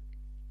very good.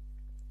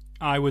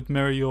 I would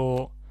mirror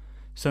your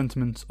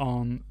sentiments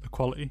on the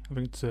quality. I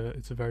think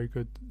it's a very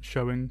good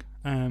showing.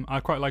 I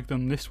quite like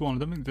them this one. I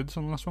don't think they did this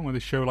on the last one where they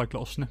show like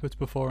little snippets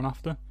before and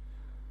after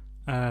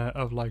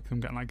of like them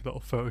getting like a little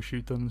photo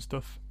shoot done and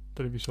stuff.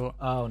 Don't know if you saw it.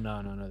 Oh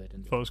no, they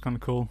didn't. Thought it was kind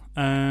of cool.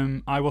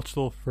 I watched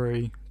all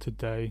 3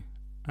 today.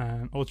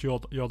 I watched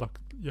Yard Act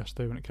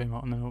yesterday when it came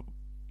out, and then I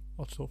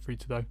watched all 3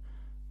 today.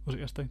 Was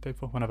it yesterday? Day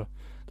before? Whenever.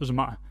 Doesn't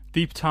matter.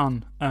 Deep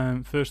Tan.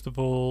 First of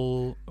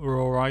all,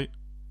 we're all right.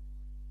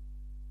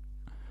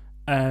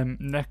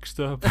 Next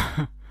up,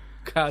 I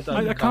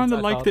kind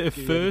of liked it at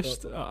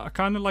first.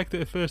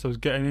 I was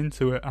getting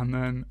into it, and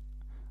then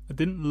I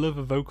didn't love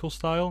the vocal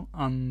style,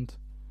 and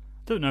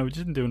I don't know, it just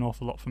didn't do an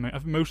awful lot for me. I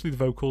think mostly the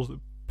vocals that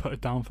put it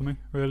down for me,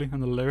 really,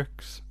 and the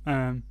lyrics.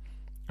 I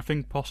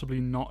think possibly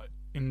not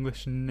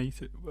English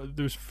native.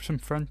 There was some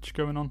French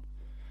going on.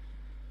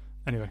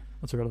 Anyway,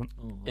 that's irrelevant.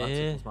 Oh,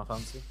 that's my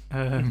fancy.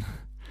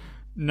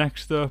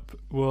 Next up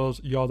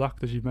was Yard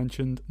Act, as you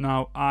mentioned.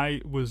 Now,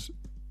 I was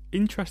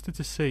interested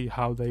to see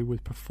how they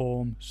would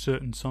perform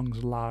certain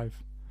songs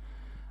live,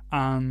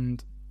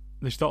 and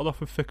they started off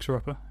with Fixer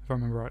Upper, if I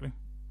remember rightly,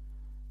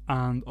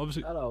 and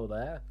obviously hello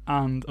there,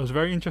 and I was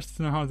very interested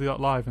to know how they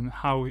got live and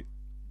how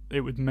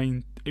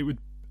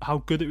how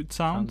good it would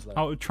sound,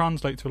 how it would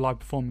translate to a live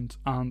performance,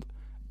 and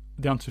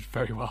the answer is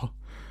very well,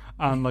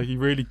 and like you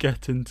really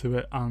get into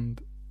it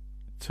and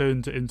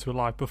turns it into a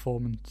live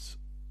performance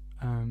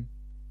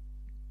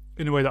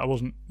in a way that I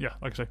wasn't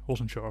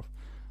sure of.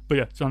 But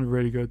yeah, it sounded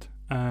really good.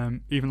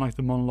 Even like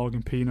the monologue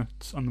in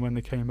Peanuts and when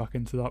they came back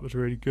into that was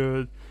really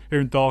good.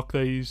 Hearing Dark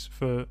Days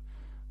for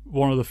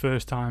one of the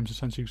first times,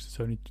 essentially, it's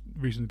only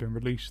recently been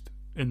released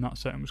in that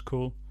setting, was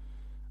cool.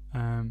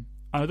 And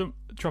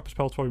Trappers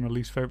Pelt's probably my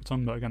least favourite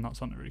song, but again, that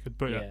sounded really good.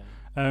 But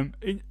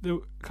they're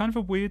kind of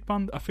a weird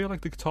band. I feel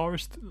like the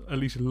guitarist at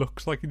least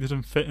looks like he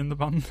doesn't fit in the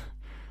band.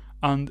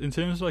 And in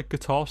terms of like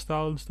guitar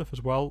style and stuff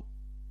as well,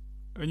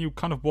 and you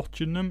kind of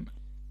watching them,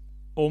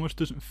 almost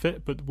doesn't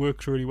fit but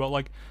works really well.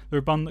 Like they're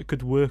a band that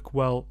could work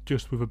well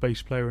just with a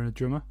bass player and a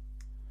drummer,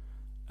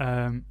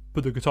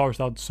 but the guitarist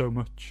adds so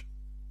much,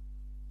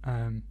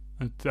 and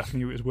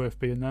definitely it was worth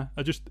being there.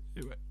 If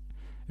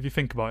you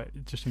think about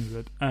it just seems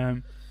good.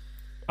 And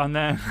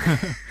then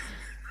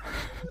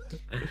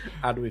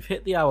and we've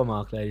hit the hour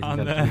mark, ladies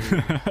and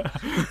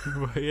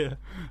gentlemen.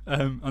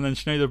 And then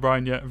Sinead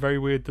O'Brien, very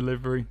weird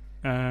delivery.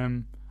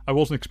 I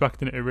wasn't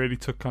expecting it. It really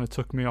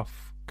took me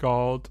off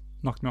guard.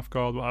 Knocked me off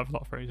guard, whatever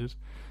that phrase is.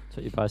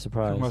 Took you by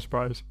surprise. Took me by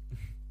surprise.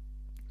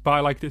 But I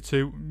liked it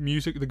too.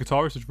 Music, the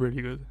guitarist is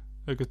really good.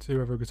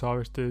 Whoever a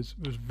guitarist is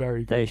was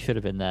very good. They should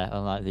have been there,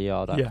 unlike the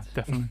Yard Act. Yeah,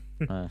 definitely.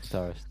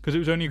 Guitarist. Because it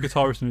was only a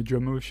guitarist and a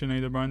drummer with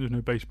Sinead O'Brien. There was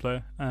no bass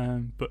player.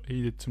 But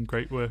he did some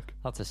great work.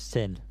 That's a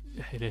sin.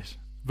 Yeah, it is.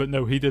 But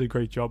no, he did a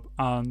great job.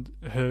 And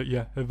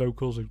her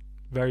vocals are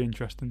very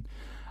interesting.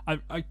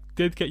 I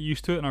did get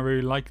used to it and I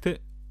really liked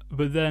it.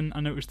 But then I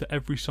noticed that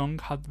every song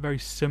had very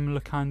similar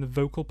kind of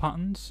vocal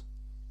patterns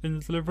in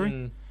the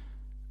delivery,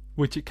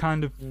 which it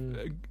kind of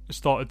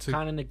started to...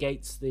 kind of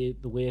negates the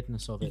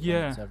weirdness of it.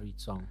 Yeah. Every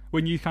song.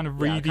 When you kind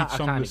of read each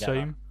song the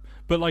same.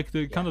 But like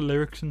the kind of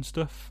lyrics and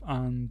stuff,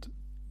 and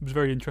it was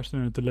very interesting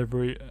in her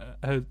delivery.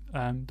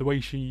 The way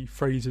she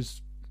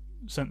phrases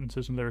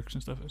sentences and lyrics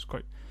and stuff,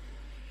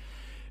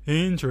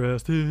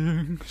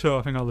 Interesting. So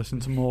I think I'll listen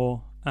to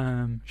more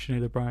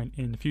Sinead O'Brien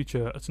in the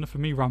future. That's enough for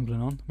me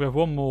rambling on. We have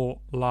one more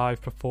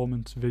live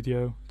performance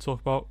video to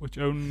talk about, which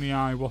only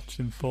I watched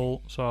in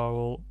full, so I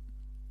will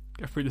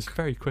get through this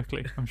very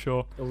quickly, I'm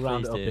sure. We'll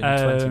round Please it up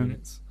do. in 20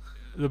 minutes.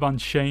 The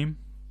band Shame,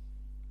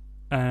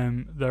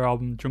 their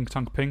album Drunk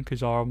Tank Pink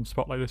is our album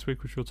spotlight this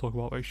week, which we'll talk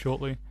about very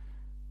shortly.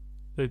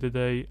 They did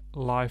a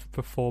live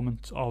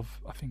performance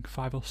of, I think,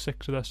 5 or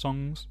 6 of their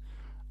songs,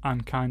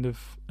 and kind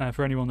of,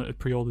 for anyone that had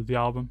pre-ordered the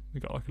album, we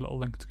got like a little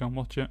link to go and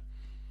watch it.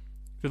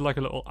 Did like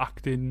a little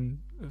acting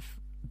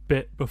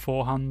bit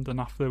beforehand and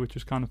after, which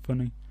was kind of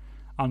funny,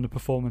 and the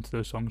performance of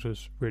those songs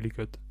was really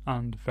good,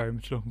 and very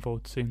much looking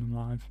forward to seeing them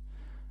live.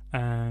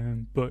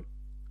 But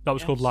that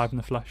was called Yes. Live in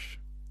the Flesh.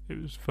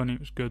 It was funny, it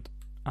was good,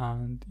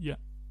 and yeah,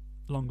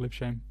 long live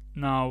Shame.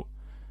 Now,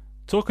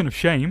 talking of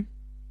shame,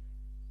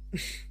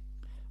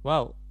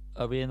 Well,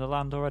 are we in the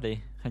land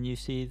already? Can you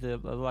see the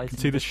light? I can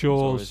see the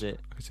shores. Or is it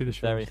I can see the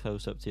very shores.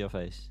 close up to your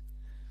face?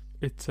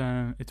 It's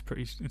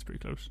pretty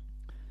close.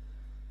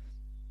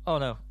 Oh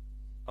no,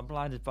 I'm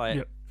blinded by it.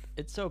 Yep.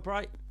 It's so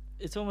bright.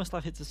 It's almost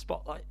like it's a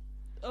spotlight.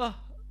 Ah.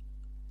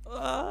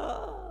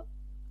 Ah.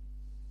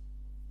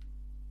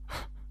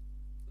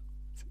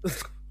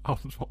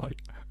 Album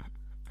spotlight.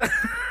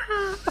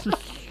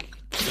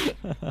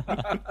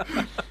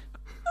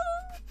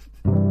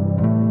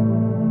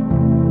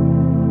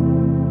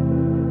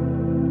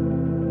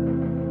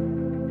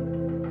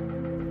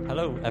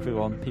 Hello,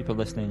 everyone. People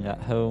listening at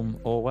home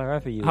or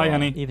wherever you Hi, are.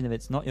 Annie. Even if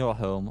it's not your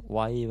home,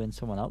 why are you in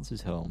someone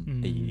else's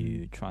home? Are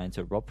you trying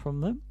to rob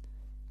from them?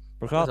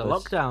 There's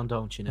Regardless, a lockdown,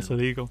 don't you know? It's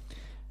illegal.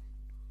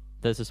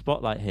 there's a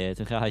spotlight here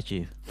to guide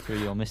you through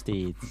your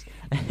misdeeds.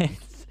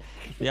 It's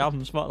the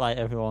album Spotlight,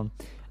 everyone.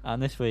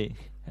 And this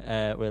week,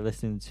 we're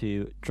listening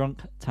to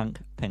Drunk Tank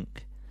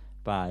Pink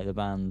by the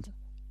band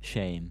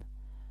Shame.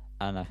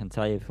 And I can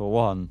tell you, for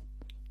one,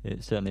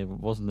 it certainly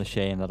wasn't a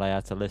shame that I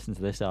had to listen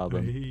to this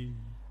album. Hey.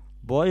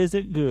 Boy, is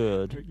it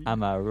good.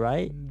 Am I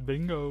right?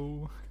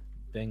 Bingo.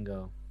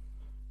 Bingo.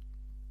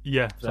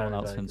 Yeah. Someone Very,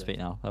 else very can good. speak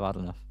now. I've had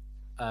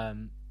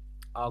enough.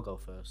 I'll go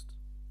first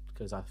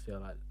because I feel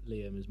like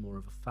Liam is more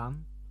of a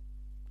fan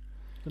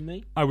than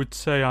me. I would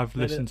say I've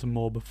Maybe- listened to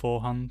more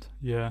beforehand.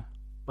 Yeah.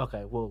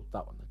 Okay, well,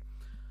 that one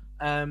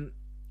then.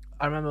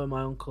 I remember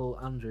my uncle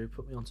Andrew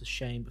put me onto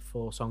Shame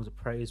before Songs of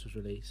Praise was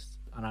released,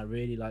 and I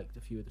really liked a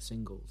few of the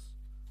singles.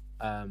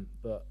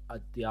 But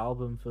the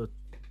album, for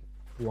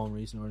one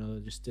reason or another,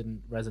 just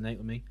didn't resonate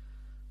with me.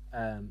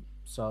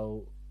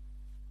 So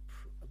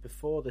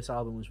before this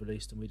album was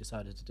released and we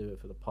decided to do it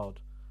for the pod,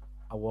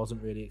 I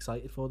wasn't really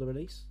excited for the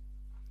release.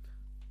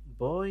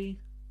 Boy,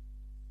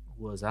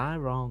 was I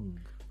wrong.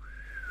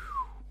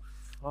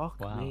 Fuck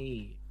Wow.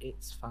 me,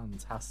 it's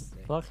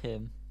fantastic. Fuck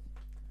him.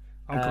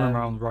 I'm coming Um,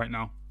 around right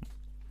now.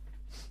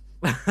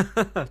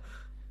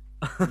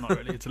 Not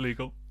really. It's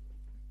illegal.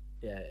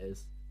 Yeah, it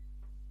is.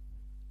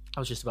 I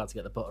was just about to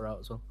get the butter out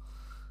as well.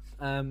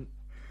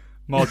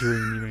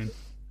 Margarine, you mean?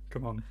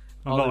 Come on.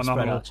 I'm Olive not an spread,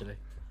 animal. actually.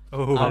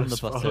 Oh, I'm the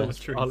olive butter.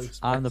 trees. Olive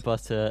I'm the spread.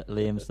 butter,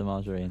 Liam's the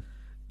margarine.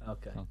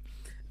 Okay. Oh.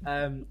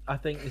 I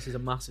think this is a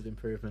massive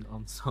improvement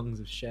on Songs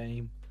of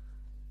Shame.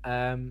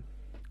 And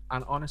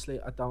honestly,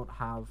 I don't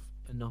have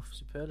enough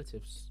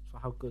superlatives for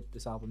how good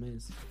this album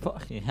is.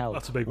 Fucking hell.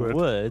 That's a big word.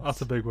 Words?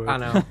 That's a big word. I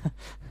know.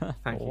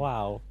 Thank you.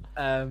 Wow.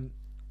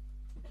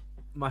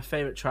 My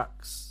favourite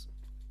tracks,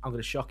 I'm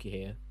going to shock you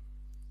here,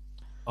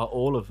 are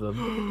all of them.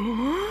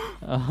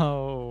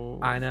 Oh.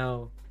 I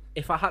know.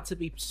 If I had to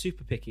be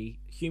super picky,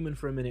 Human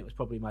for a Minute was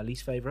probably my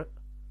least favourite,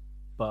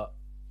 but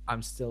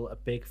I'm still a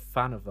big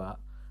fan of that.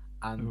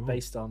 And Ooh.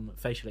 based on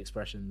facial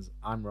expressions,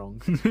 I'm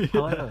wrong. Yeah.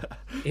 However,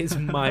 it's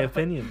my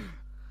opinion.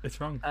 It's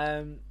wrong.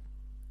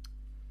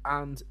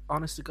 And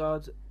honest to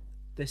God,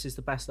 this is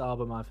the best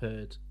album I've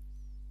heard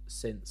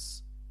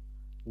since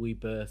we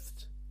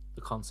birthed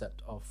the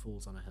concept of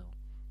Fools on a Hill.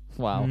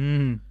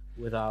 Wow.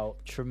 Without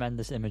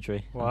Tremendous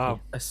imagery. Thank Wow. you.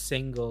 a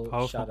single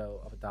Powerful.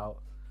 shadow of a doubt.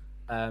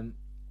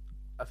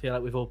 I feel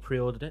like we've all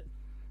pre-ordered it.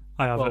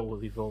 I have Well, it.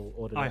 we've all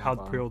ordered it. I had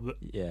online. pre-ordered it.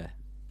 Yeah.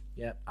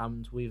 Yeah,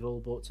 and we've all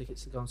bought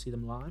tickets to go and see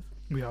them live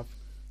We have.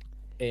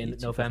 in You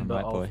two November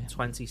fucking right of boy.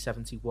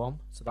 2071.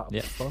 So that'll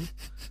Yeah. be fun.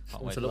 Can't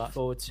One wait to for look that.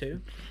 forward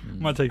to.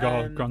 Might take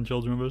our Um,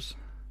 grandchildren with us.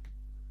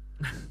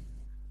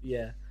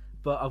 Yeah,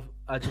 but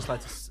I just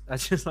like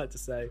to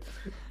say,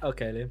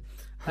 okay,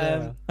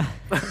 Liam.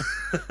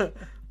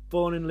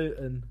 Born in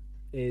Luton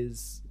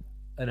is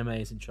an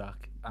amazing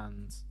track,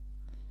 and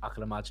I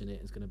can imagine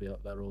it is going to be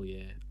up there all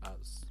year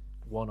as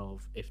one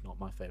of, if not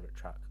my favourite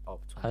track of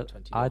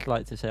 2020. I'd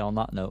like to say on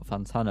that note,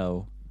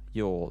 Fantano,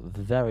 you're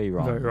very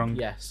wrong. Very wrong.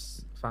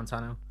 Yes,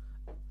 Fantano.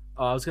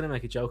 Oh, I was going to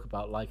make a joke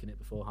about liking it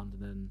beforehand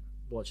and then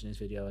watching his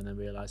video and then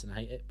realising I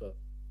hate it, but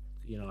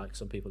you know, like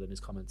some people in his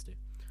comments do.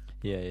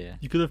 Yeah.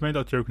 You could have made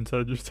that joke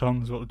instead of just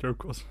telling us what the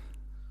joke was.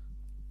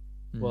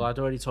 Well, I'd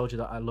already told you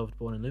that I loved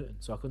Born in Luton,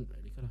 so I couldn't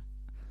really, could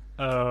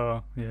I?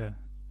 Oh, yeah.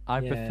 I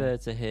Yeah. prefer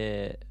to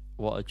hear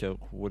what a joke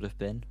would have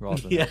been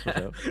rather than Yeah, the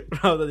actual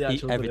joke. rather than the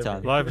actual Every delivery.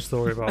 time. Well, I have a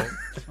story about.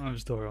 I have a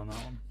story on that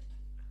one.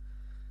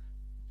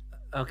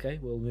 Okay,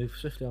 we'll move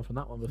swiftly on from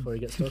that one before he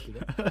gets stuck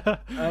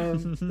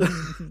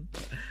again.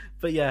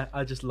 But yeah,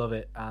 I just love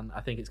it, and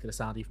I think it's going to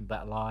sound even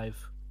better live.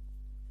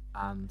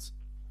 And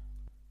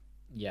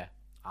yeah,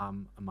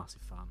 I'm a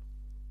massive fan.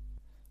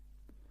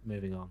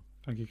 Moving on.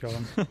 Thank you,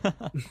 Colin.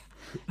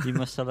 You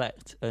must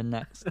select a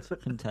next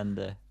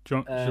contender.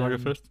 Should I go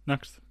first?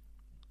 Next?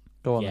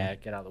 Go on. Yeah, Then.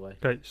 get out of the way.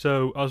 Okay,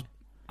 so as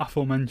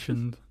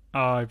aforementioned,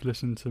 I've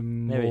listened to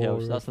more... There he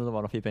goes. That's another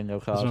one off your bingo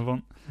That's another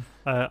card.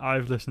 one.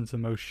 I've listened to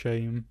most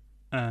Shame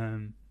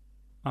out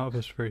of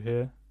us three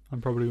here.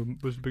 I'm probably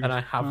was the biggest And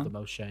I have fan. the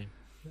most shame.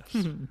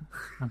 Yes.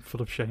 I'm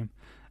full of shame.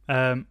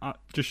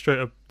 Just straight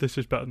up, this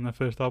is better than their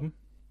first album.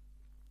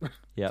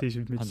 Yeah, It's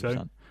easy for me to say.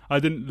 100%. I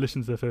didn't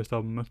listen to their first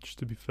album much,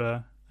 to be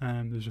fair.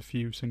 There's a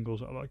few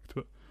singles I liked,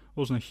 but I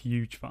wasn't a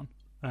huge fan.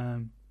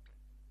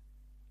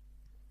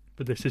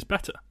 But this is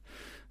better.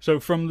 So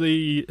from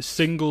the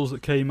singles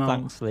that came out...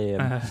 Thanks,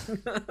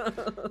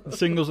 Liam. The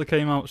singles that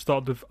came out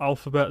started with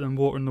Alphabet, then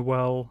Water in the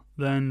Well,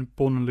 then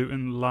Born and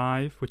Luton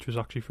Live, which was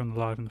actually from the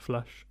Live in the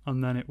Flesh,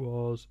 and then it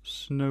was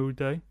Snow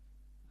Day.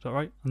 Is that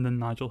right? And then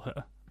Nigel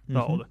Hitter.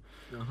 That order.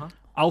 Uh-huh.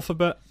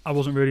 Alphabet, I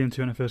wasn't really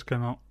into when it first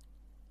came out.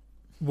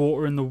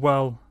 Water in the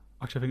Well,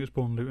 actually I think it's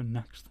Born and Luton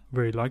next.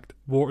 Really liked.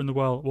 Water in the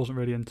Well, wasn't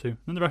really into.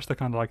 And the rest I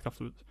kind of liked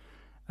afterwards.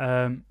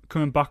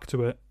 Coming back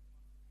to it,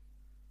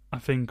 I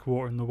think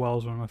Water in the Well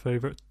is one of my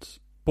favourites.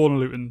 Born and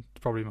Luton is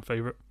probably my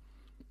favourite.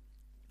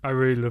 I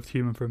really loved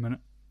Human for a Minute.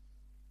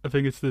 I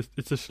think it's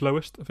the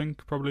slowest, I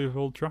think, probably of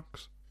all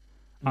tracks.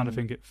 And I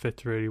think it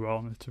fits really well,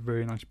 and it's a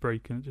really nice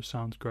break, and it just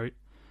sounds great.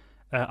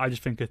 I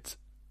just think it's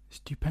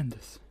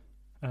stupendous.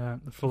 The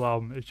full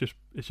album is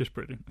just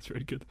brilliant. It's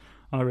really good,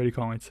 and I really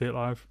can't wait to see it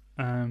live.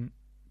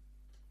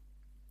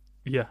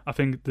 Yeah, I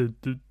think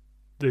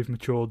they've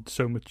matured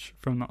so much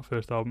from that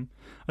first album.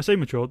 I say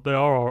matured; they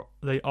are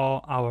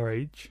our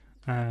age.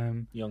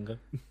 Younger.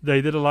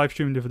 They did a live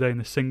stream the other day, and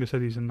the singer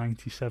said he's a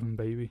 97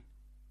 baby.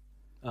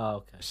 Oh,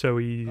 okay. So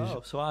he's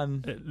so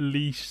I'm at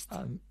least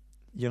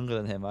younger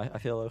than him. I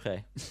feel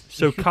okay.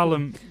 So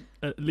Callum,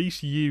 at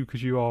least you,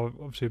 because you are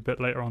obviously a bit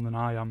later on than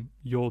I am,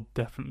 you're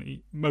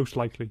definitely most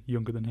likely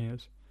younger than he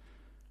is.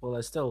 Well,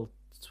 there's still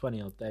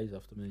 20 odd days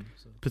after me.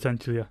 So.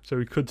 Potentially, yeah. So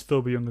he could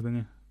still be younger than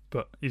you,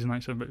 but he's a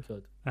 97 baby.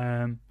 Could.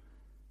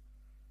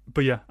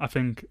 But yeah, I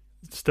think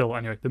still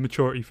anyway, the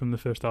maturity from the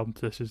first album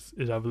to this is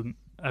evident.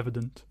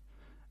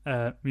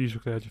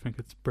 Musically, I just think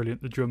it's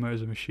brilliant. The drummer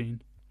is a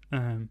machine,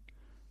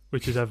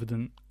 which is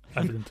evident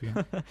again.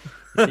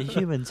 It's a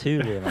human too,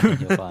 Liam. I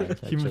think you'll find.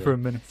 Human for a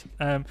minute.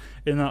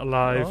 In that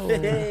live, Oh.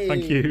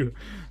 thank you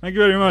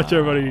very much,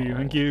 everybody.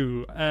 Thank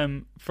you.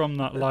 From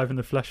that Live in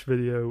the Flesh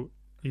video,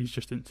 he's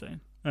just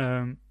insane.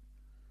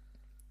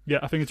 Yeah,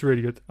 I think it's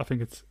really good. I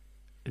think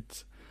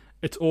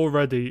it's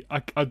already.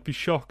 I'd be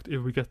shocked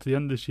if we get to the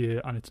end of this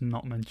year and it's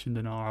not mentioned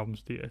in our albums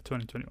of the year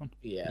 2021.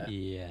 Yeah.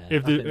 Yeah.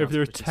 If I think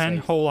there are that's 10 pretty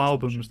safe whole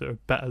albums assumption. that are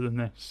better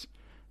than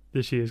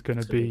this year is going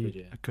to It's gonna be a be good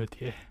year. a good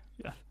year.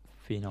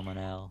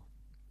 Phenomenal.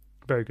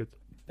 Very good.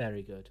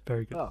 Very good.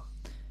 Very good. Oh,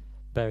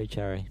 Berry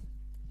Cherry.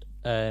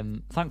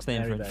 Thanks, Liam,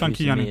 Very, for very Thank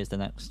you, introducing me Yanni. as the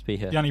next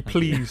speaker. Yanni, Thank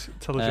you. please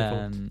tell us your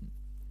thoughts.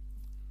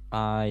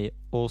 I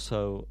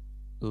also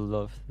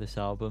love this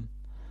album.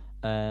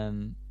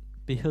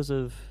 Because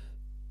of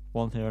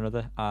one thing or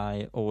another,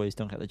 I always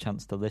don't get the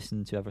chance to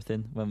listen to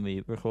everything when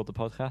we record the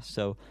podcast.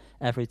 So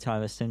every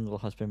time a single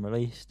has been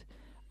released,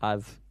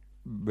 I've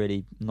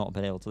really not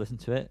been able to listen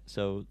to it.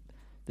 So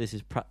this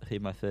is practically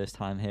my first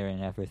time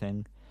hearing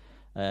everything.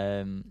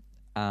 And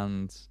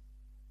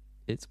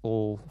it's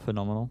all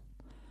phenomenal.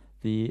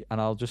 And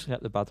I'll just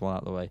get the bad one out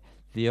of the way.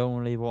 The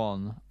only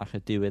one I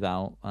could do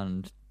without,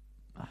 and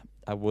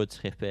I would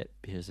skip it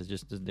because it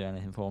just doesn't do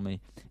anything for me,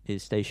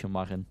 is Station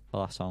Wagon, the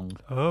last song.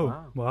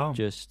 Oh, wow.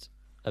 Just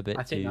a bit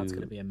I think too... that's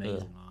going to be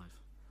amazing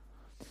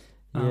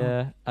live.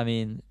 Yeah, I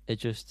mean,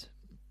 it's just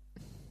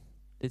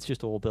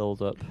all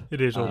build up. It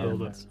is all Um,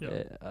 build up.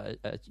 Yeah.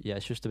 Yeah,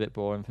 it's just a bit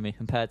boring for me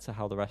compared to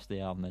how the rest of the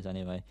album is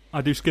anyway.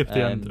 I do skip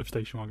the end um, of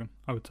Station Wagon,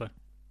 I would say.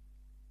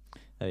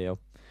 There you go.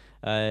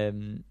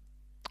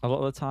 A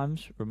lot of the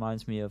times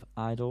reminds me of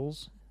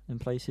Idols in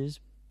places.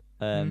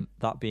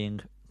 That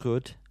being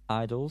good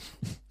Idols.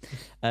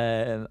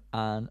 And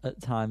at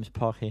times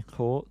Parquet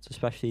Courts,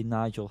 especially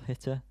Nigel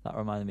Hitter. That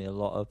reminded me a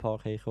lot of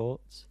Parquet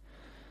Courts.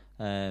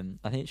 I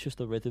think it's just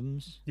the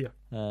rhythms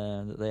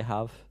that they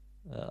have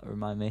that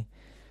remind me.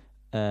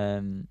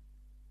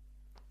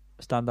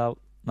 Standout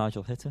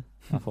Nigel Hitter,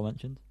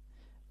 aforementioned.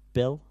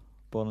 Bill,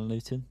 Born in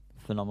Luton,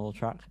 phenomenal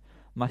track.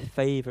 My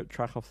favourite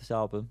track off this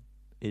album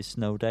is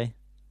Snow Day.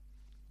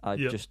 I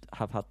just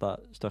have had that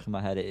stuck in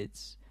my head.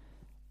 It's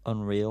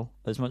unreal.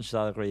 As much as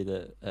I agree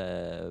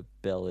that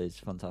Bill is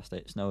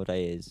fantastic, Snow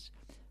Day is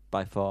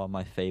by far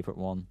my favourite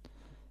one.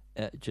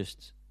 That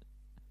is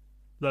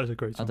a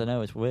great song. I don't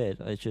know, it's weird.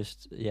 It's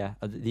just,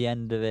 at the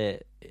end of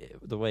it,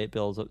 the way it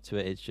builds up to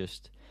it,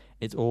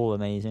 it's all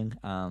amazing.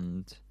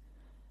 And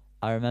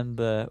I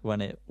remember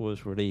when it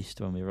was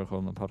released, when we were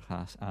recording the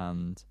podcast,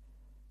 and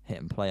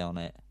hitting play on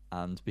it,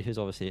 and because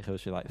obviously it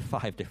goes through like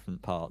 5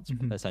 different parts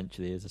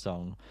essentially as a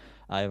song,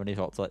 I only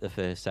got to like the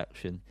first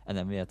section, and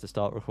then we had to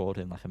start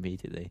recording like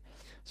immediately,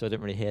 so I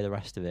didn't really hear the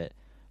rest of it.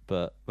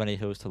 But when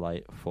it goes to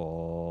like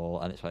fall,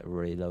 and it's like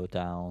really low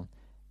down,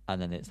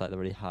 and then it's like the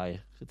really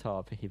high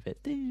guitar picky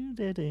bit,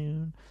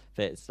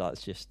 bits,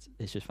 it's just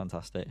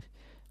fantastic.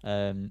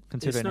 Is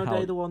Considering Snow how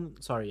Day the one?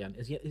 Sorry, Ian.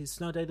 Is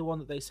Snow Day the one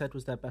that they said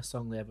was their best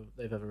song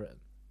they've ever written?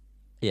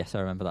 yes,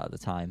 I remember that at the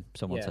time.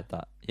 Someone said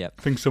that. Yep.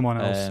 I think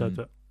someone else said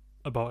that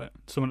about it.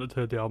 Someone that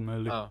heard the album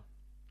earlier.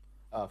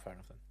 Oh, fair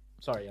enough then.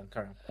 Sorry, Ian.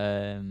 Carry on.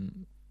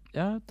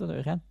 Yeah, I've done it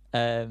again.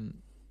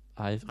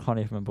 I can't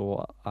even remember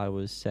what I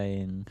was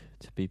saying,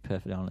 to be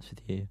perfectly honest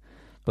with you.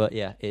 But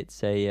yeah,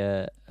 it's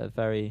a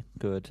very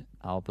good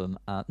album.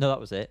 No, that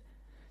was it.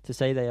 To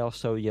say they are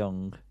so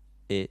young,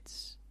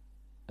 it's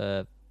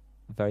a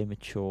very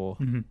mature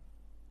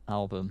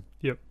album.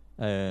 Yep.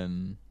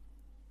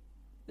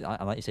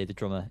 I like you say, the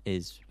drummer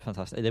is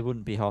fantastic. There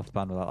wouldn't be half the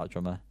band without that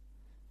drummer.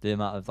 The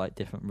amount of like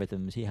different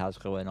rhythms he has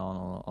going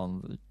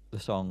on the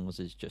songs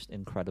is just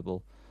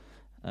incredible.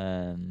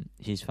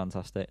 He's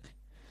fantastic.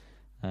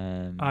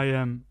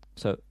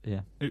 So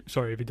yeah.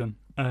 Sorry, have you done?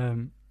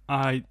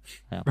 I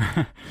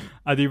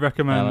do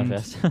recommend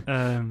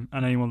and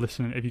anyone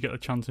listening, if you get a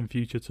chance in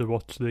future to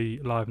watch the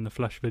Live in the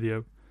Flesh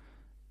video,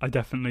 I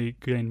definitely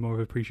gained more of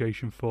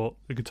appreciation for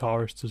the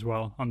guitarists as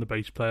well and the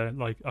bass player.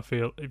 Like, I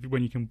feel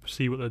when you can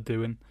see what they're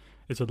doing,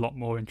 it's a lot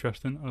more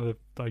interesting. They're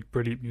like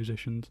brilliant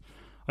musicians.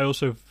 I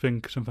also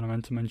think something I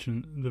meant to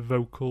mention, the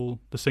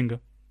singer,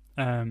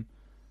 the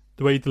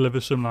way he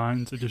delivers some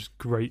lines are just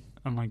great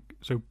and like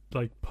so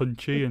like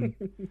punchy, and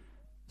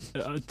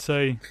I'd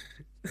say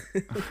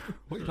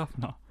what are you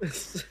laughing at?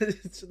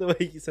 It's the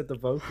way you said the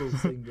vocal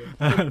singer.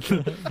 I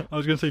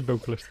was going to say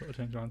vocalist, but I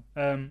changed around.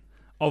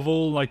 Of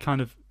all like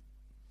kind of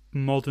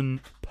modern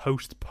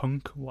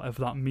post-punk, whatever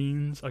that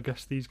means, I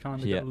guess these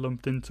kind of get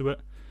lumped into it.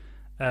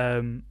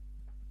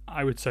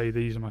 I would say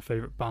these are my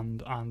favourite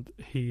band, and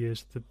he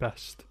is the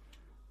best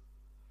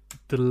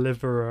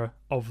deliverer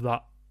of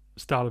that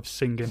style of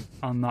singing,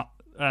 and that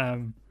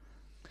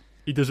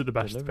he does it the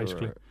best,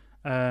 basically.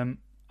 I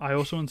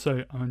also want to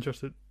say I'm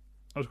interested.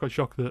 I was quite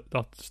shocked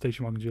that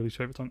Station Wagon Julie's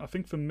favourite song. I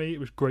think for me it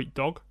was Great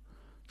Dog.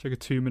 It's like a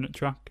 2-minute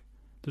track.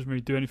 Doesn't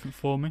really do anything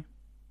for me.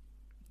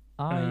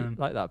 I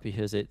like that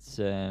because it's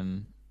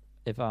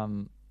if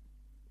I'm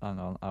hang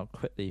on, I'll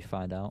quickly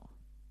find out.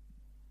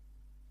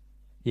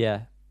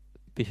 Yeah,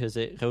 because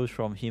it goes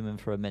from Human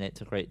for a Minute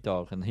to Great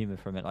Dog, and Human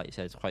for a Minute, like you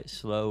said, is quite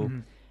slow.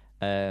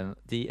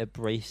 The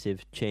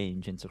abrasive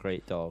change into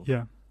Great Dog.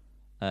 Yeah.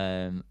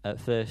 At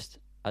first,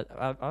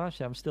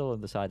 I'm still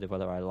undecided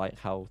whether I like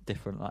how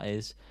different that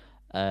is.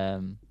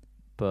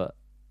 But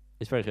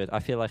it's very good. I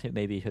feel like it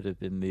maybe could have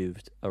been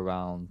moved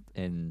around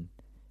in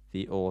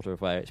the order of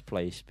where it's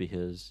placed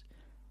because,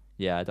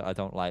 I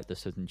don't like the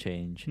sudden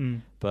change.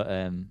 But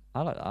I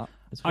like that.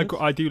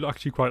 I do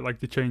actually quite like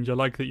the change. I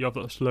like that you have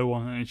that slow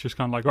one and it's just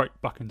kind of like right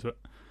back into it.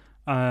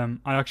 I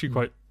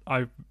actually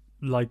I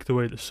like the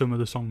way that some of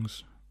the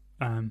songs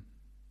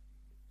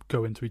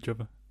go into each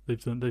other. I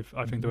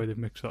think the way they've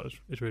mixed that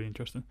is really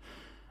interesting.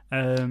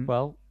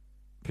 Well,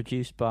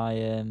 produced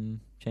by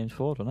James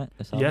Ford, wasn't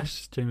it?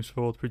 Yes, James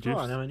Ford produced.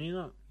 Oh, I never knew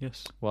that.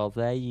 Yes. Well,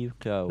 there you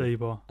go. There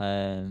you are.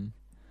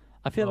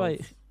 I feel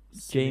like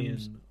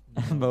James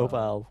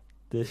Mobile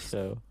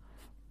Disco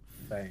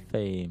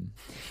Fame.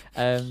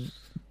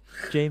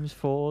 James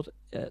Ford,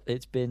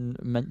 it's been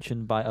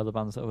mentioned by other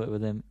bands that work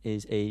with him,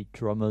 is a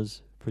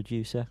drummer's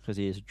producer because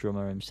he is a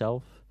drummer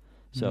himself.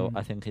 So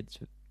I think it's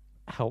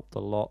helped a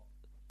lot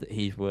that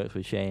he's worked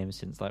with James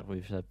since, like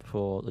we've said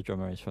before, the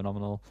drummer is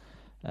phenomenal.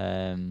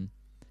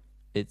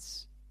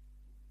 It's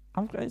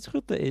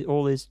good that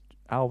all his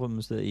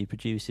albums that he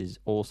produces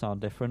all sound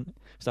different,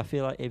 because I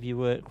feel like if you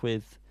work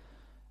with,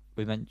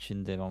 we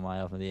mentioned him on my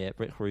album of the year,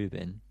 Rick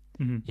Rubin,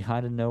 you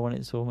kind of know when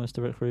it's almost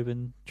a Rick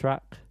Rubin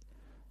track,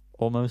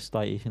 almost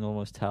like you can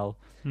almost tell.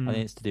 I think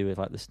it's to do with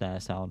like the snare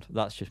sound.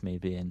 That's just me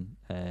being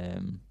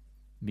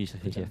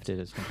musically gifted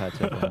as compared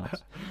to everyone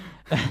else.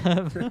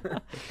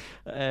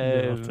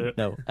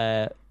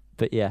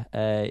 But yeah,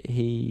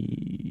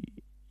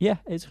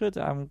 it's good.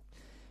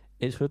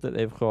 It's good that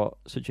they've got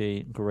such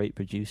a great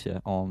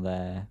producer on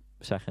their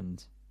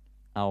second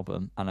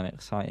album, and I'm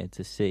excited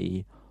to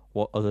see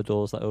what other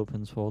doors that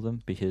opens for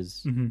them,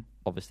 because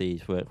obviously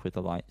he's worked with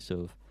the likes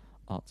of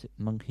Arctic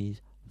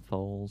Monkeys,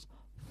 Foals,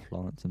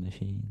 Florence and the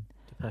Machine,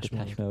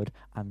 Depeche Mode.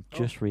 I'm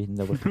just reading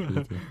the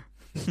Wikipedia.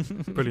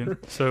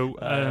 Brilliant. So,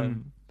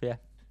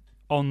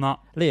 on that,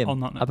 Liam,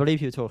 on that note, I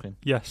believe you were talking.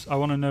 Yes, I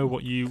want to know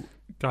what you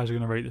guys are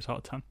going to rate this out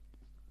of 10.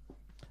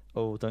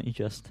 Oh, don't you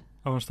just?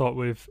 I want to start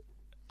with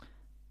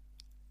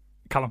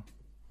Callum.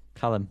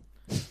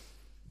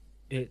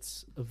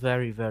 It's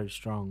very, very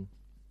strong.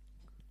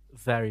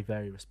 Very,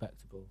 very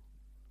respectable.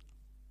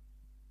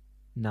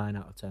 9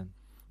 out of 10.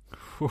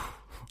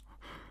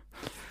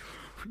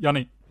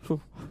 Yanni.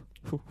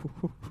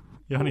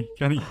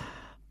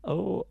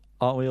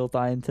 Aren't we all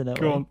dying to know?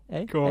 Go on,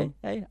 Hey, go on.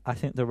 Hey, I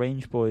think the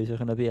Range Boys are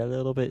going to be a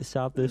little bit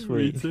sad this Me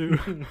week. too.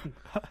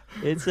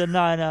 It's a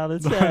 9 out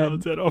of 10. 9 out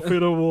of 10. I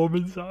feel warm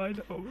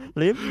inside. Oh,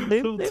 Liam,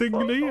 so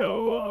tingly.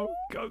 Oh,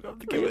 I'm going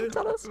to give Liam, it.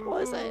 tell us,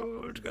 what is it?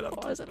 Oh, it's going to have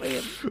What to, is it,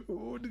 Liam?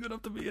 oh, it's going to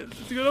have to be it.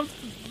 It's going to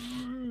have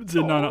to, it's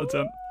a 9 out of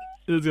 10.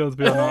 It's going to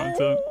be a 9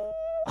 out of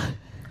 10.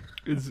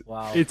 It's,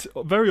 Wow. it's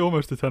very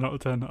almost a 10 out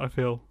of 10, I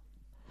feel.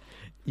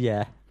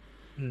 Yeah,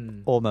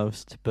 Hmm.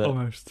 almost, but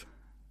Almost.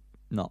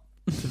 not.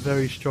 It's a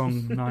very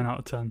strong 9 out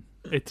of 10.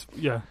 It's,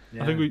 yeah.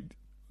 I think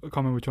I can't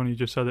remember which one you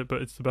just said it,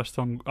 but it's the best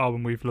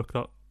album we've looked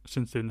at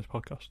since doing this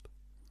podcast.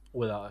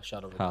 Without a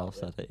shadow of a Kyle doubt.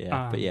 said it,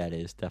 yeah. But And- yeah, it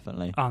is,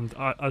 definitely. And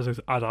as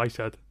I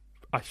said,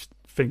 I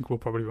think will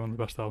probably be one of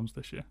the best albums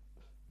this year.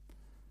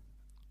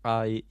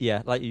 Like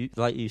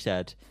you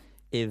said,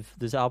 if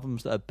there's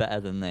albums that are better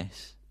than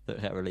this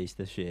that get released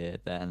this year,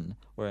 then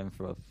we're in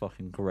for a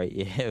fucking great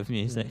year of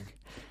music.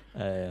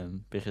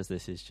 Because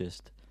this is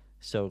just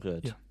so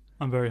good. Yeah,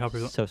 I'm very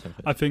happy with that. So good.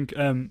 I think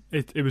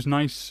it was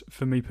nice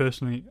for me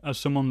personally, as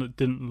someone that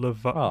didn't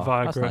love That's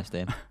Viagra. nice,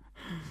 Dan.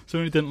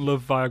 Someone who didn't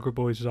love Viagra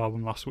Boys'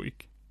 album last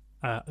week,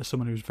 as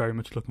someone who was very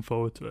much looking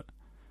forward to it,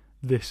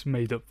 this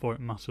made up for it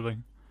massively.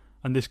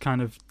 And this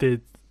kind of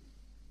did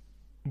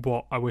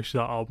what I wish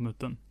that album had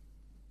done.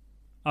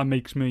 And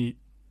makes me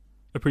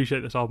appreciate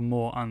this album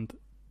more and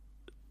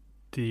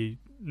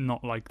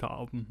not like that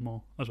album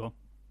more as well.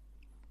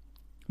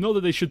 Not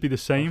that they should be the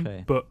same,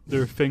 Okay. but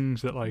there are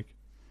things that, like,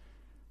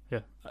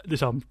 yeah,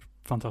 this album's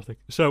fantastic.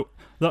 So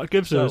that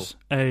gives us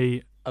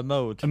a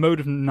mode, mode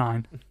of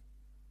 9.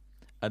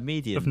 a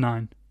medium, Of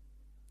 9.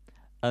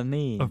 a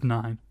mean, Of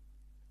 9.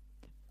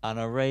 and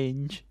a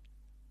range.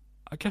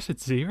 I guess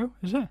it's 0,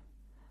 is it?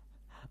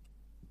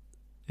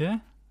 Yeah?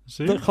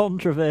 0? The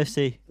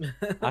controversy.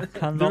 I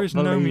cannot There is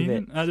no believe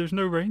meaning. it. There's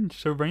no range.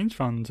 So Range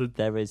fans,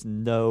 There is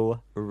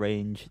no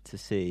range to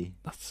see.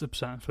 that's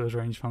upsetting for those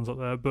Range fans out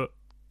there. But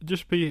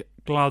just be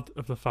glad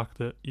of the fact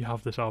that you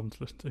have this album to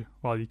listen to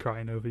while you're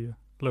crying over your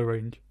low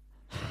range.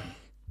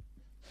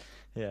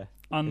 Yeah.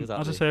 And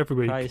Exactly. as I say every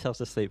week, Cry yourself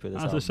to sleep with this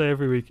as I album. say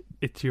every week,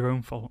 it's your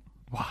own fault.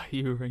 Why are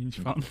you a Range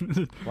fan?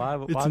 Why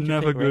It's would you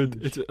never pick good.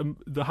 Range? It's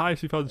the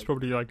highest we've had is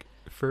probably like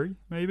 3,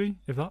 maybe,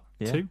 if that.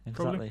 Yeah, 2, exactly.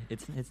 probably.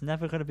 It's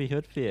never going to be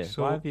good for you.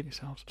 So Why have you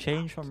yourselves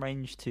changed out. from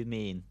range to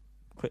mean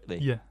quickly?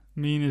 Yeah,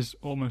 mean is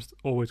almost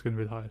always going to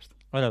be the highest.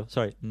 Oh no,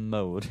 sorry,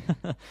 mode.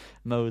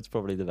 Mode's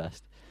probably the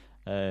best.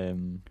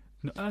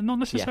 Not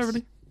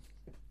necessarily.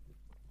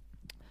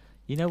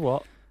 You know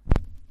what?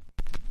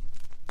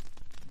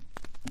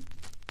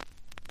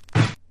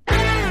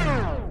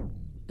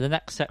 The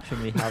next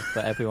section we have for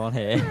everyone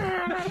here,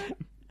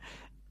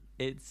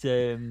 it's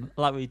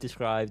like we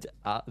described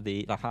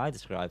like I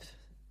described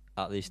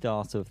at the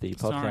start of the podcast.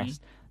 Sorry.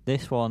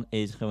 This one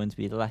is going to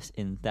be less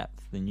in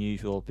depth than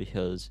usual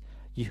because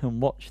you can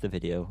watch the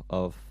video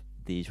of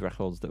these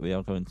records that we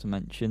are going to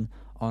mention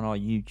on our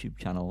YouTube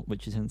channel,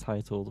 which is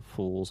entitled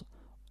Fools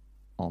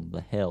on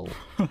the Hill.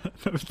 No,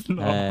 it's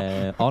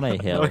not. On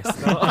a hill. Go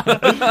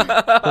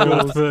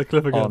on to the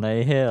clip again. On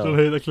a hill. Shall I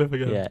hear the clip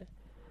again? Yeah.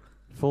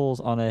 Falls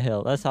on a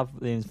hill. Let's have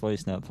Liam's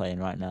voice note playing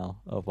right now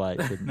of why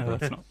it shouldn't No, be.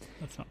 that's not.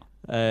 That's not.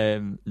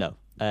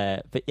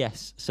 No. But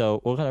yes,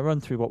 so we're going to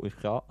run through what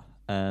we've got.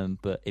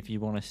 But if you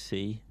want to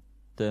see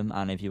them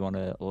and if you want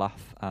to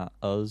laugh at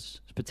us,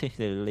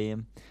 particularly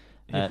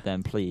Liam,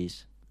 then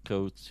please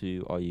go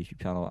to our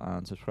YouTube channel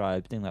and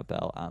subscribe, ding that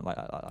bell, and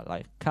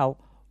like Cal,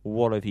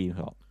 what have you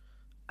got?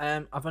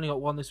 I've only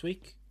got one this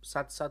week.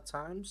 Sad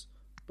times,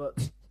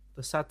 but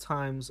the sad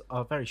times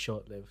are very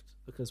short-lived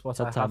because what I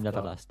Sad have time never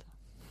got last.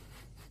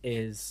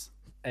 is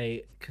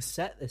a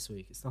cassette this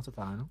week. It's not a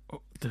vinyl.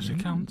 Oh, does it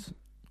count?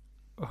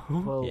 Oh,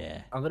 Well,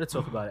 Yeah. I'm going to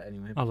talk about it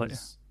anyway. I'll let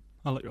because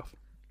I'll let you off.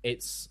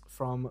 It's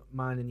from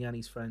mine and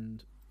Yanni's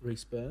friend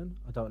Reese Byrne.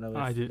 I don't know if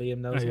I do. Liam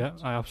knows Yeah, him.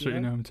 I absolutely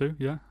know him too.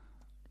 Yeah,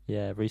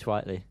 Yeah, Reese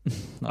Whiteley.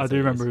 I do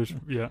remember his.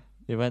 Yeah,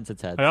 He went to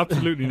TED. I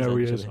absolutely know who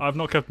he is. essentially. I've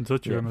not kept in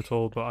touch with Yeah. him at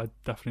all, but I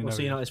definitely Well, know. so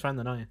who you're he not is. his friend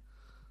then, are you?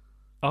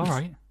 All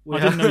right. We I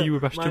didn't know are- you were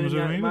best chums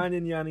with him. Mine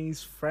and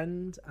Yanni's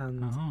friend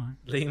and Oh, all right.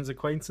 Liam's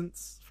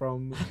acquaintance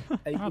from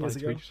 8 I years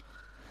like ago. Reese.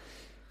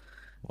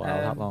 Wow,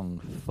 that Um, long.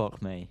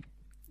 Fuck me.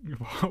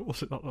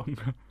 Was it that long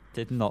ago?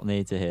 Did not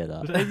need to hear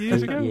that. Was it 8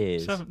 years 8 ago?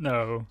 years. 7?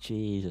 No.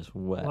 Jesus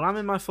wept. Well, I'm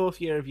in my 4th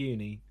year of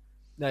uni.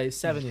 No, it's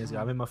 7 years ago.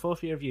 I'm in my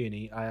 4th year of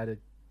uni. I had a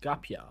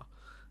gap year,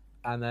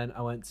 and then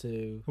I went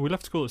to. We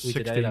left school at We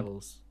did 16. A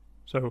levels.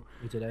 So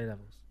We did A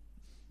levels.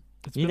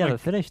 it's You been never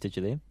like, finished, did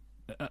you,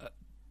 Liam?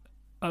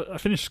 I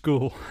finished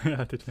school.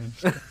 Yeah, I did finish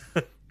school.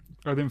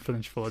 I didn't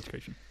finish full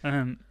education.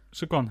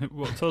 So go on.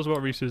 Tell us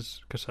about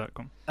Reese's cassette.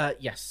 Come.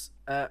 Yes.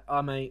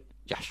 Our mate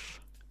Yes.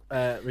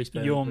 Reese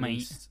Byrne Your mate.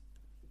 released,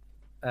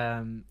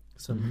 some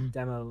Mhm.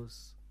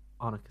 demos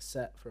on a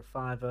cassette for a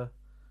 £5.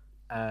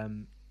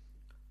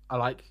 I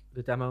like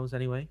the demos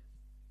anyway,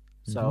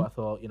 so Mhm. I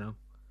thought,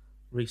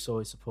 Reese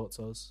always supports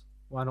us.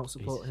 Why not He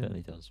support him?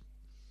 certainly does.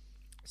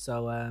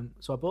 So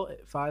I bought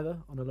it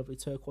 £5 on a lovely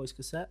turquoise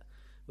cassette,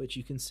 which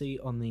you can see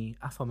on the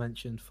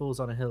aforementioned Fools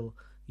on a Hill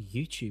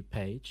YouTube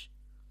page.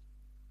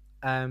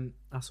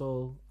 That's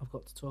all I've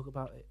got to talk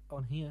about it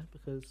on here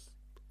because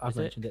I've Is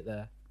it? mentioned it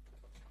there.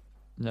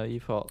 No,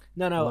 you've got.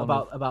 No, One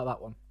about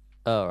that one.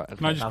 Oh, right.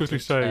 Can I just quickly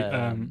say,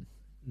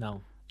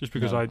 No, just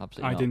because No, I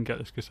absolutely not. didn't get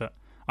this cassette,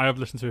 I have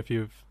listened to a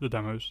few of the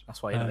demos.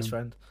 that's why you're not his Um,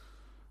 friend.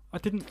 I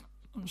didn't.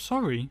 I'm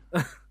sorry.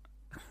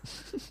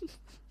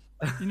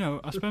 You know,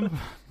 I spent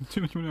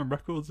too much money on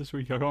records this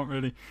week. I can't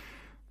really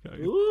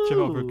chip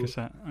over a Ooh.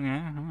 cassette.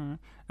 Yeah.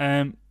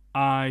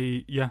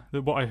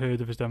 What I heard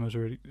of his demos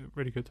are really,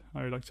 really good. I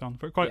really like the sound.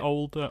 But quite Yeah.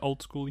 old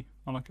schooly.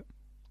 I like it.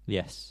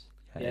 Yes.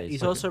 Yeah, it is.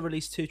 he's like also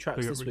released 2 tracks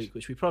big this outreach. week,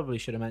 which we probably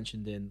should have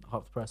mentioned in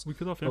Hot the Press. We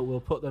could have, yeah. But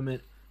we'll put them in.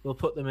 We'll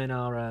put them in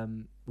our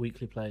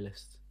weekly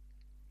playlist.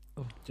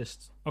 Oh.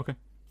 Just Okay.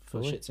 for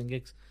Really? shits and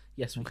gigs.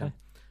 Yes, we Okay.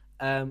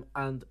 can.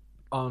 And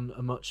on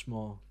a much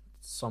more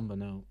somber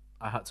note,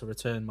 I had to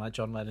return my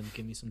John Lennon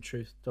 "Give Me Some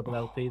Truth" double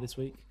LP this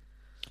week.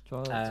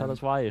 Tell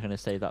us why you're going to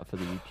save that for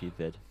the YouTube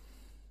vid.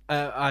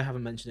 I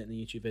haven't mentioned it in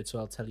the YouTube vid, so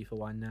I'll tell you for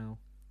why now.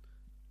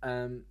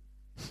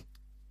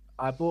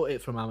 I bought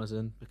it from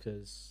Amazon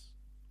because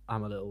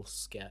I'm a little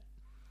scat.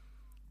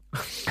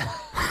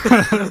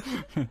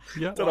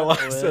 Yeah. Don't know why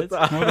I said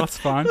that. No, that's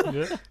fine.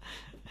 Yeah.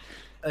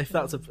 If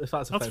that's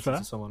offensive fair.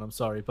 to someone, I'm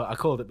sorry, but I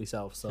called it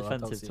myself, so I don't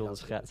Offensive see to all how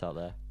the to- scats out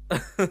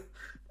there.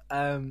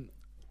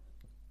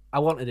 I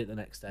wanted it the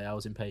next day. I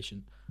was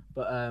impatient,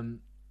 but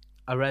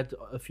I read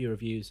a few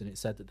reviews and it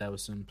said that there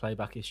was some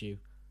playback issue.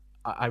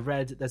 I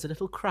read there's a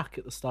little crack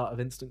at the start of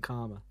Instant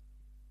Karma.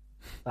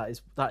 That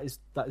is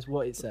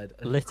what it said.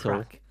 A Little.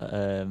 crack.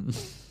 Um,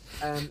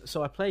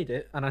 So I played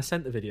it and I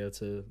sent the video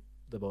to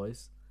the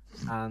boys.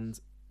 And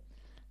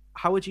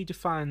how would you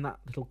define that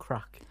little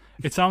crack?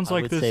 It sounds I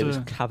like would say it was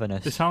there's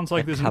cavernous. it sounds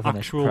like a there's an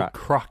cavernous actual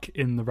crack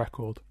in the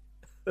record.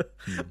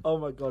 Oh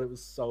my god, it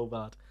was so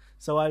bad.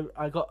 So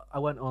I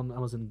went on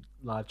Amazon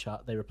live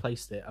chat. They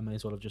replaced it. I may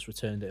as well have just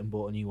returned it and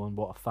bought a new one.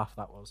 What a faff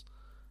that was.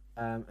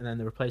 And then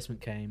the replacement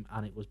came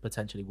and it was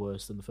potentially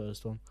worse than the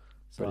first one.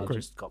 So I Great.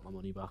 just got my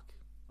money back.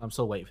 I'm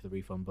still waiting for the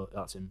refund, but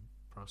that's in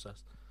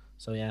process.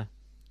 So yeah,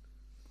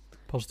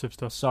 Positive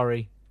stuff.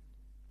 sorry,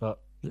 but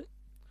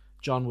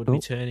John would Oh. be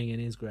turning in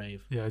his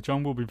grave. Yeah,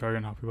 John will be very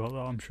unhappy about that,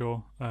 I'm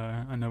sure.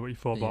 I know what you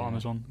thought about Yeah.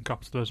 Amazon and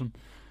capitalism.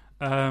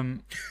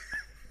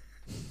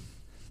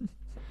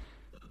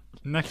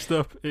 Next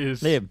up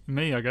is Liam.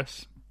 me, I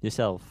guess.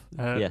 Yourself.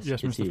 Yes,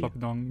 yes, it's Mr. you. Floppy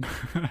Dong.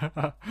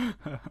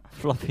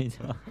 Floppy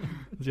down.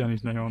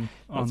 Gianni's name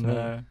That's on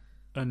me.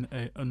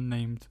 an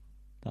unnamed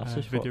That's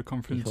just video what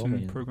you conferencing told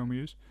me. program we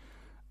use.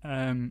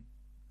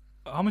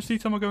 How much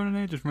detail am I going in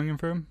here? Just ringing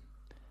through him?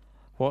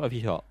 What have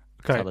you got?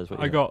 Okay, Tell us what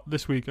you I got.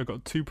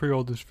 got 2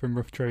 pre-orders from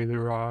Rough Trade that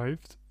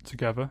arrived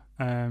together.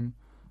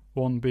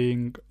 One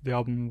being the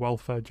album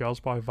Welfare Jazz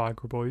by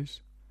Viagra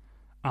Boys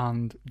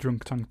and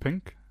Drunk Tank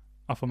Pink,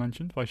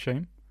 aforementioned, by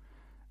Shame.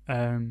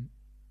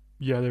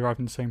 They arrived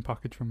in the same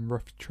package from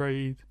Rough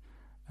Trade.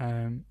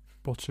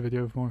 Watch the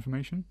video for more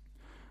information.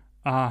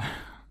 I'm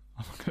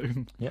not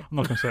going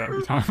to say that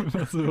every time.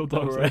 That's the real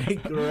time saying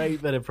it.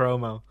 Great bit of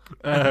promo.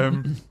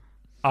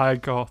 I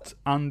got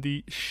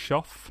Andy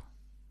Schoff.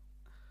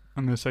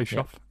 I'm going to say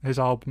Schoff. His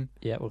album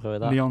Yeah, we'll go with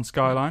that. Neon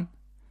Skyline,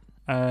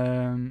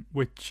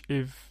 which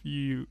if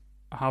you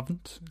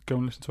haven't, go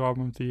and listen to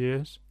Album of the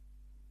Years.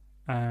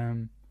 But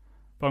I'm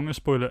going to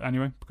spoil it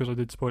anyway because I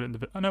did spoil it in the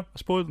video. I know I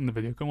spoiled it in the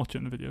video. Go and watch it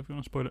in the video if you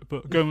want to spoil it.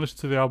 But go and listen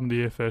to the Album of the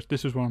Year first.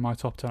 This is one of my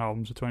top 10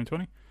 albums of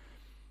 2020.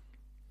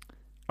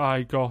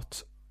 I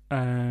got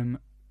the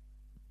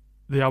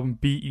album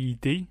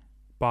BED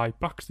by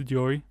Baxter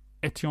Dury,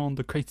 Etienne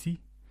de Créty,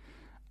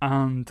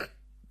 and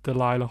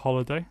Delilah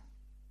Holiday.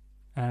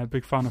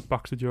 Big fan of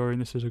Baxter Dury,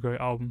 and this is a great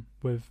album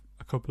with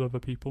a couple other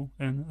people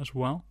in as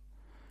well.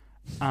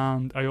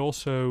 And I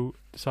also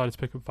decided to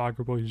pick up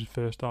Viagra Boys'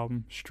 first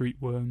album, Street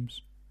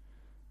Worms,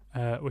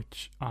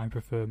 which I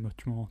prefer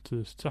much more to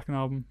the second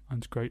album, and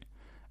it's great.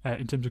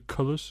 In terms of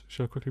colours,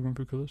 shall I quickly run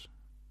through colours?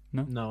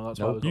 No? No, that's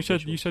No. why we got You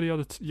said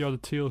visuals. you had a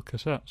teal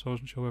cassette, so I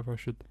wasn't sure whether I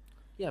should.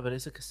 Yeah, but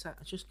it's a cassette.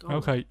 Just go.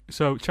 Okay,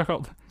 so check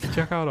out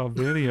our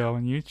video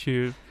on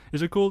YouTube.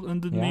 Is it called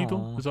Under the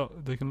Needle? Yeah. Is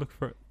that they can look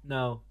for it?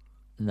 No.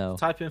 No.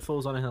 Type in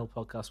Fools on a Hill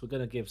podcast. We're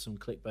going to give some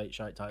clickbait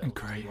shite titles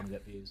because we Great. want to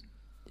get views.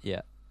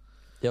 Yeah.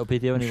 It'll be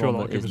the only sure one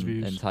that'll that give us isn't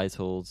views.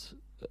 entitled,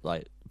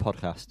 like,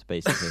 podcast,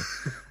 basically.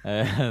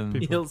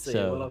 People. You'll see.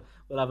 So-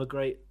 We'll have a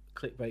great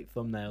clickbait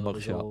thumbnail that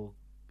is Mugshot. all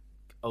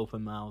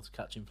open mouthed,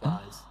 catching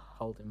flies,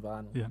 holding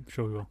vinyl. Yeah, I'm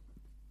sure we will.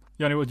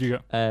 Yanni, what do you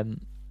get?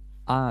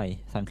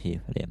 Thank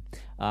you, Liam.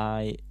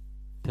 I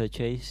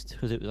purchased,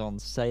 because it was on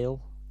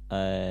sale,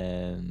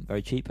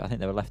 very cheap. I think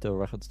they were leftover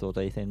record store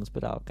day things,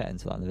 but I'll get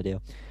into that in the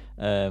video.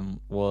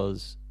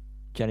 Was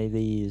Jenny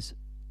Lee's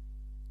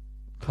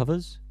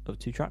covers of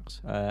 2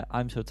 tracks.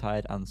 I'm So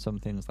Tired and Some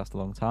Things Last a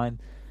Long Time.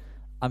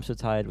 I'm So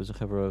Tired was a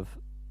cover of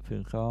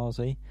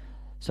Fugazi.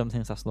 Some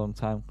Things Last a Long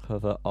Time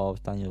cover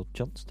of Daniel I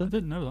Johnston.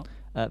 didn't know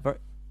that.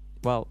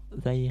 Well,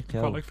 there you I go.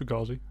 quite like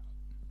Fugazi.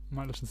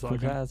 Might listen to that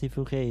again.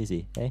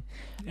 Fugazi, eh?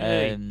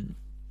 Yay.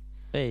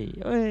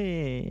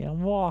 Hey,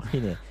 I'm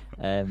walking it.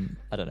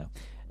 I don't know.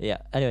 Yeah.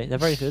 Anyway, they're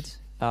very good.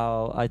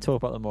 I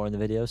talk about them more in the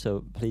video,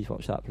 so please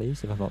watch that,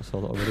 please, if I've not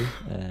sold it already.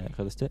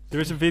 Go listen to it.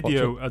 There is a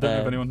video. I don't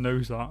know if anyone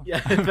knows that.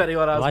 Yeah, if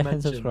anyone else Like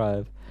mentioned. and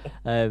subscribe.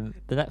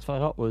 The next one I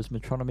got was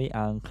Metronomy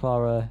and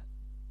Clara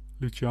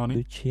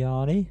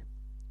Luciani.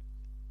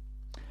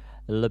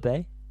 Le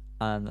Bay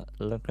and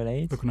Le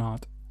Grenade.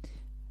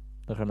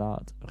 Le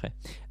Grenade, okay.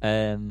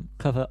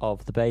 Cover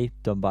of The Bay,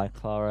 done by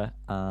Clara,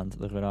 and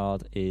Le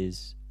Grenade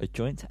is a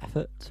joint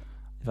effort,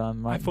 if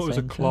I'm right. I thought it was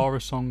a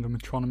Clara song and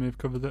Metronomy have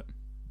covered it.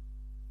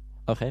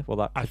 Okay, well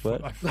that could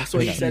work. That's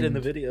what you said in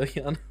the video,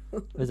 Jan.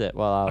 Is it?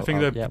 Well, I think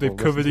they've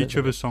covered each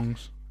other's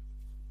songs.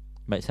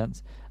 Makes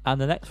sense.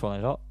 And the next one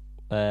I got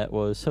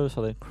was So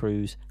Solid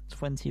Cruise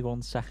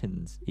 21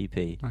 Seconds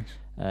EP. Nice.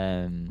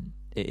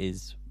 It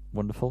is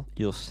wonderful.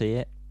 You'll see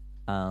it,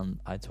 and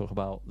I talk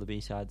about the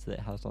B-sides that it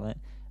has on it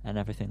and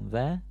everything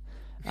there.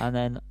 And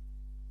then,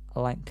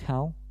 like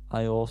Cal,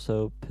 I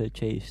also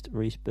purchased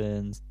Reese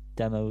Burns'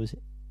 Demos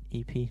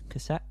EP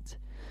cassette.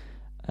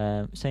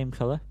 Same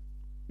colour,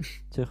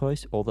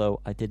 turquoise, although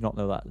I did not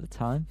know that at the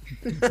time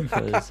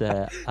because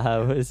I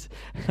was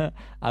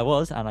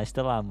and I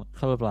still am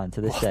colourblind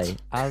to this day.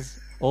 As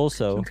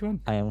also,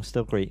 I am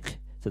still Greek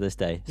to this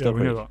day. Still we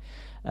Greek. know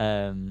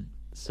that.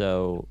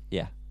 So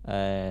yeah.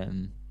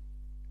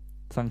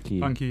 Thank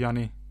you. Thank you,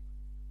 Yanni.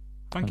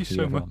 Thank you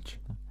so everyone. much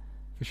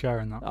for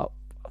sharing that. Oh,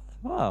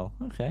 wow.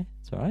 Okay,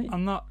 it's all right.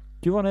 And that.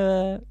 Do you want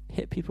to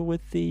hit people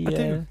with the? I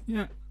do.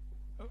 Yeah.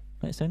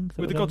 Next thing.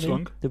 With the God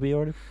song. Did we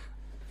already?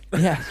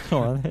 Yeah,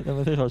 come on, hit them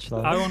with the God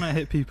song. I want to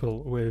hit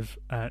people with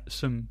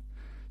some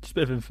just a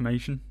bit of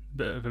information,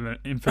 bit of an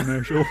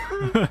infomercial.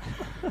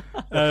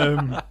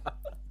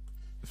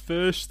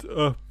 First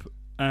up,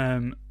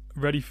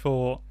 ready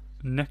for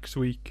next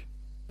week,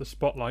 the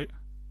Spotlight.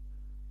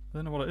 I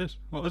don't know what it is.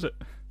 What is it?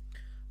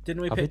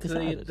 Didn't we pick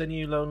the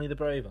new Lonely the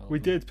Brave album? We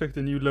did pick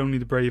the new Lonely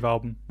the Brave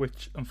album,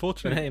 which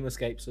unfortunately the name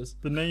escapes us.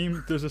 The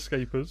name does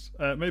escape us.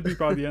 Maybe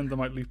by the end I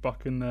might leap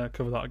back and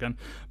cover that again.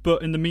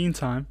 But in the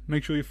meantime,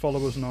 make sure you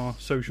follow us on our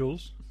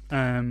socials.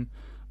 Instagram,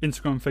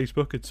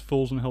 Facebook, it's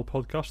Falls on a Hill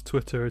Podcast.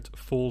 Twitter, it's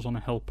Falls on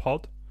a Hill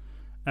Pod.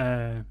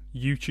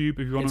 YouTube,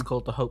 if you want. It's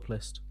called the Hope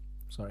List.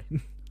 Sorry.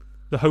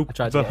 The Hope. I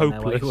tried the to Hope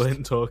get while List. you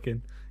weren't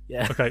talking.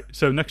 Yeah. Okay,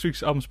 so next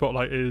week's album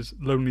spotlight is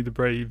Lonely the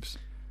Brave's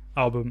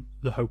album,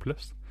 The Hope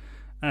List.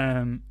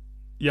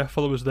 Yeah,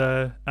 follow us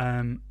there.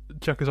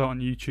 Check us out on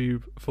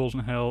YouTube, Falls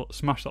on a Hill.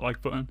 Smash that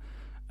like button.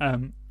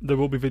 There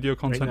will be video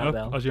content up,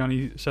 bell. as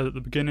Yanni said at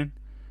the beginning.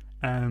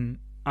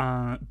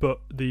 But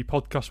the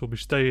podcast will be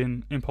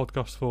staying in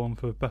podcast form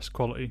for best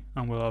quality,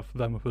 and we'll have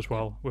them up as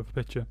well with a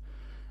picture.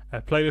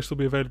 Playlist will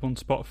be available on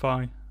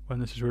Spotify when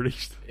this is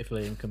released. If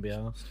Liam can be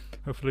asked.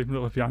 Hopefully, I'm a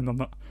little behind on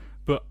that,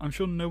 but I'm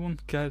sure no one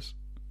cares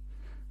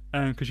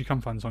because you can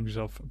find the songs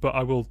yourself. But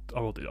I will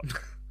do that.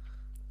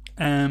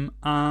 And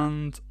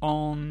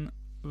on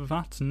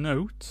that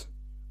note,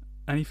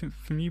 anything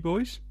from you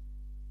boys?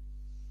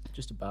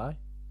 Just a bye.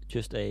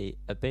 Just a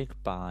big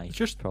bye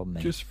from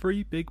me. Just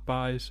 3 big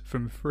buys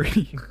from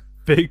 3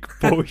 big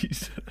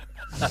boys.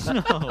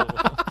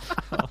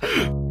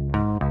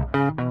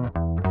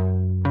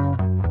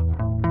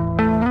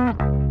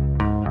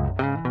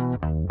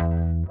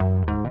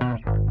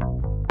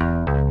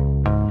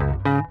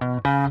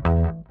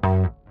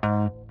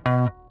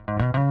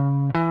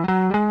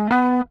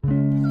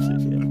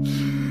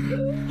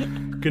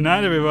 Good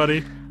night,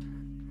 everybody.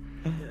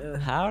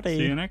 Howdy.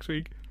 See you next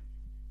week.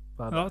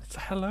 Bye-bye.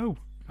 Hello.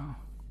 Oh.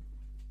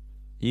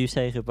 You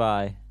say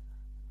goodbye.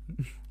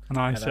 And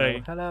I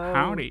say hello.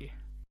 howdy.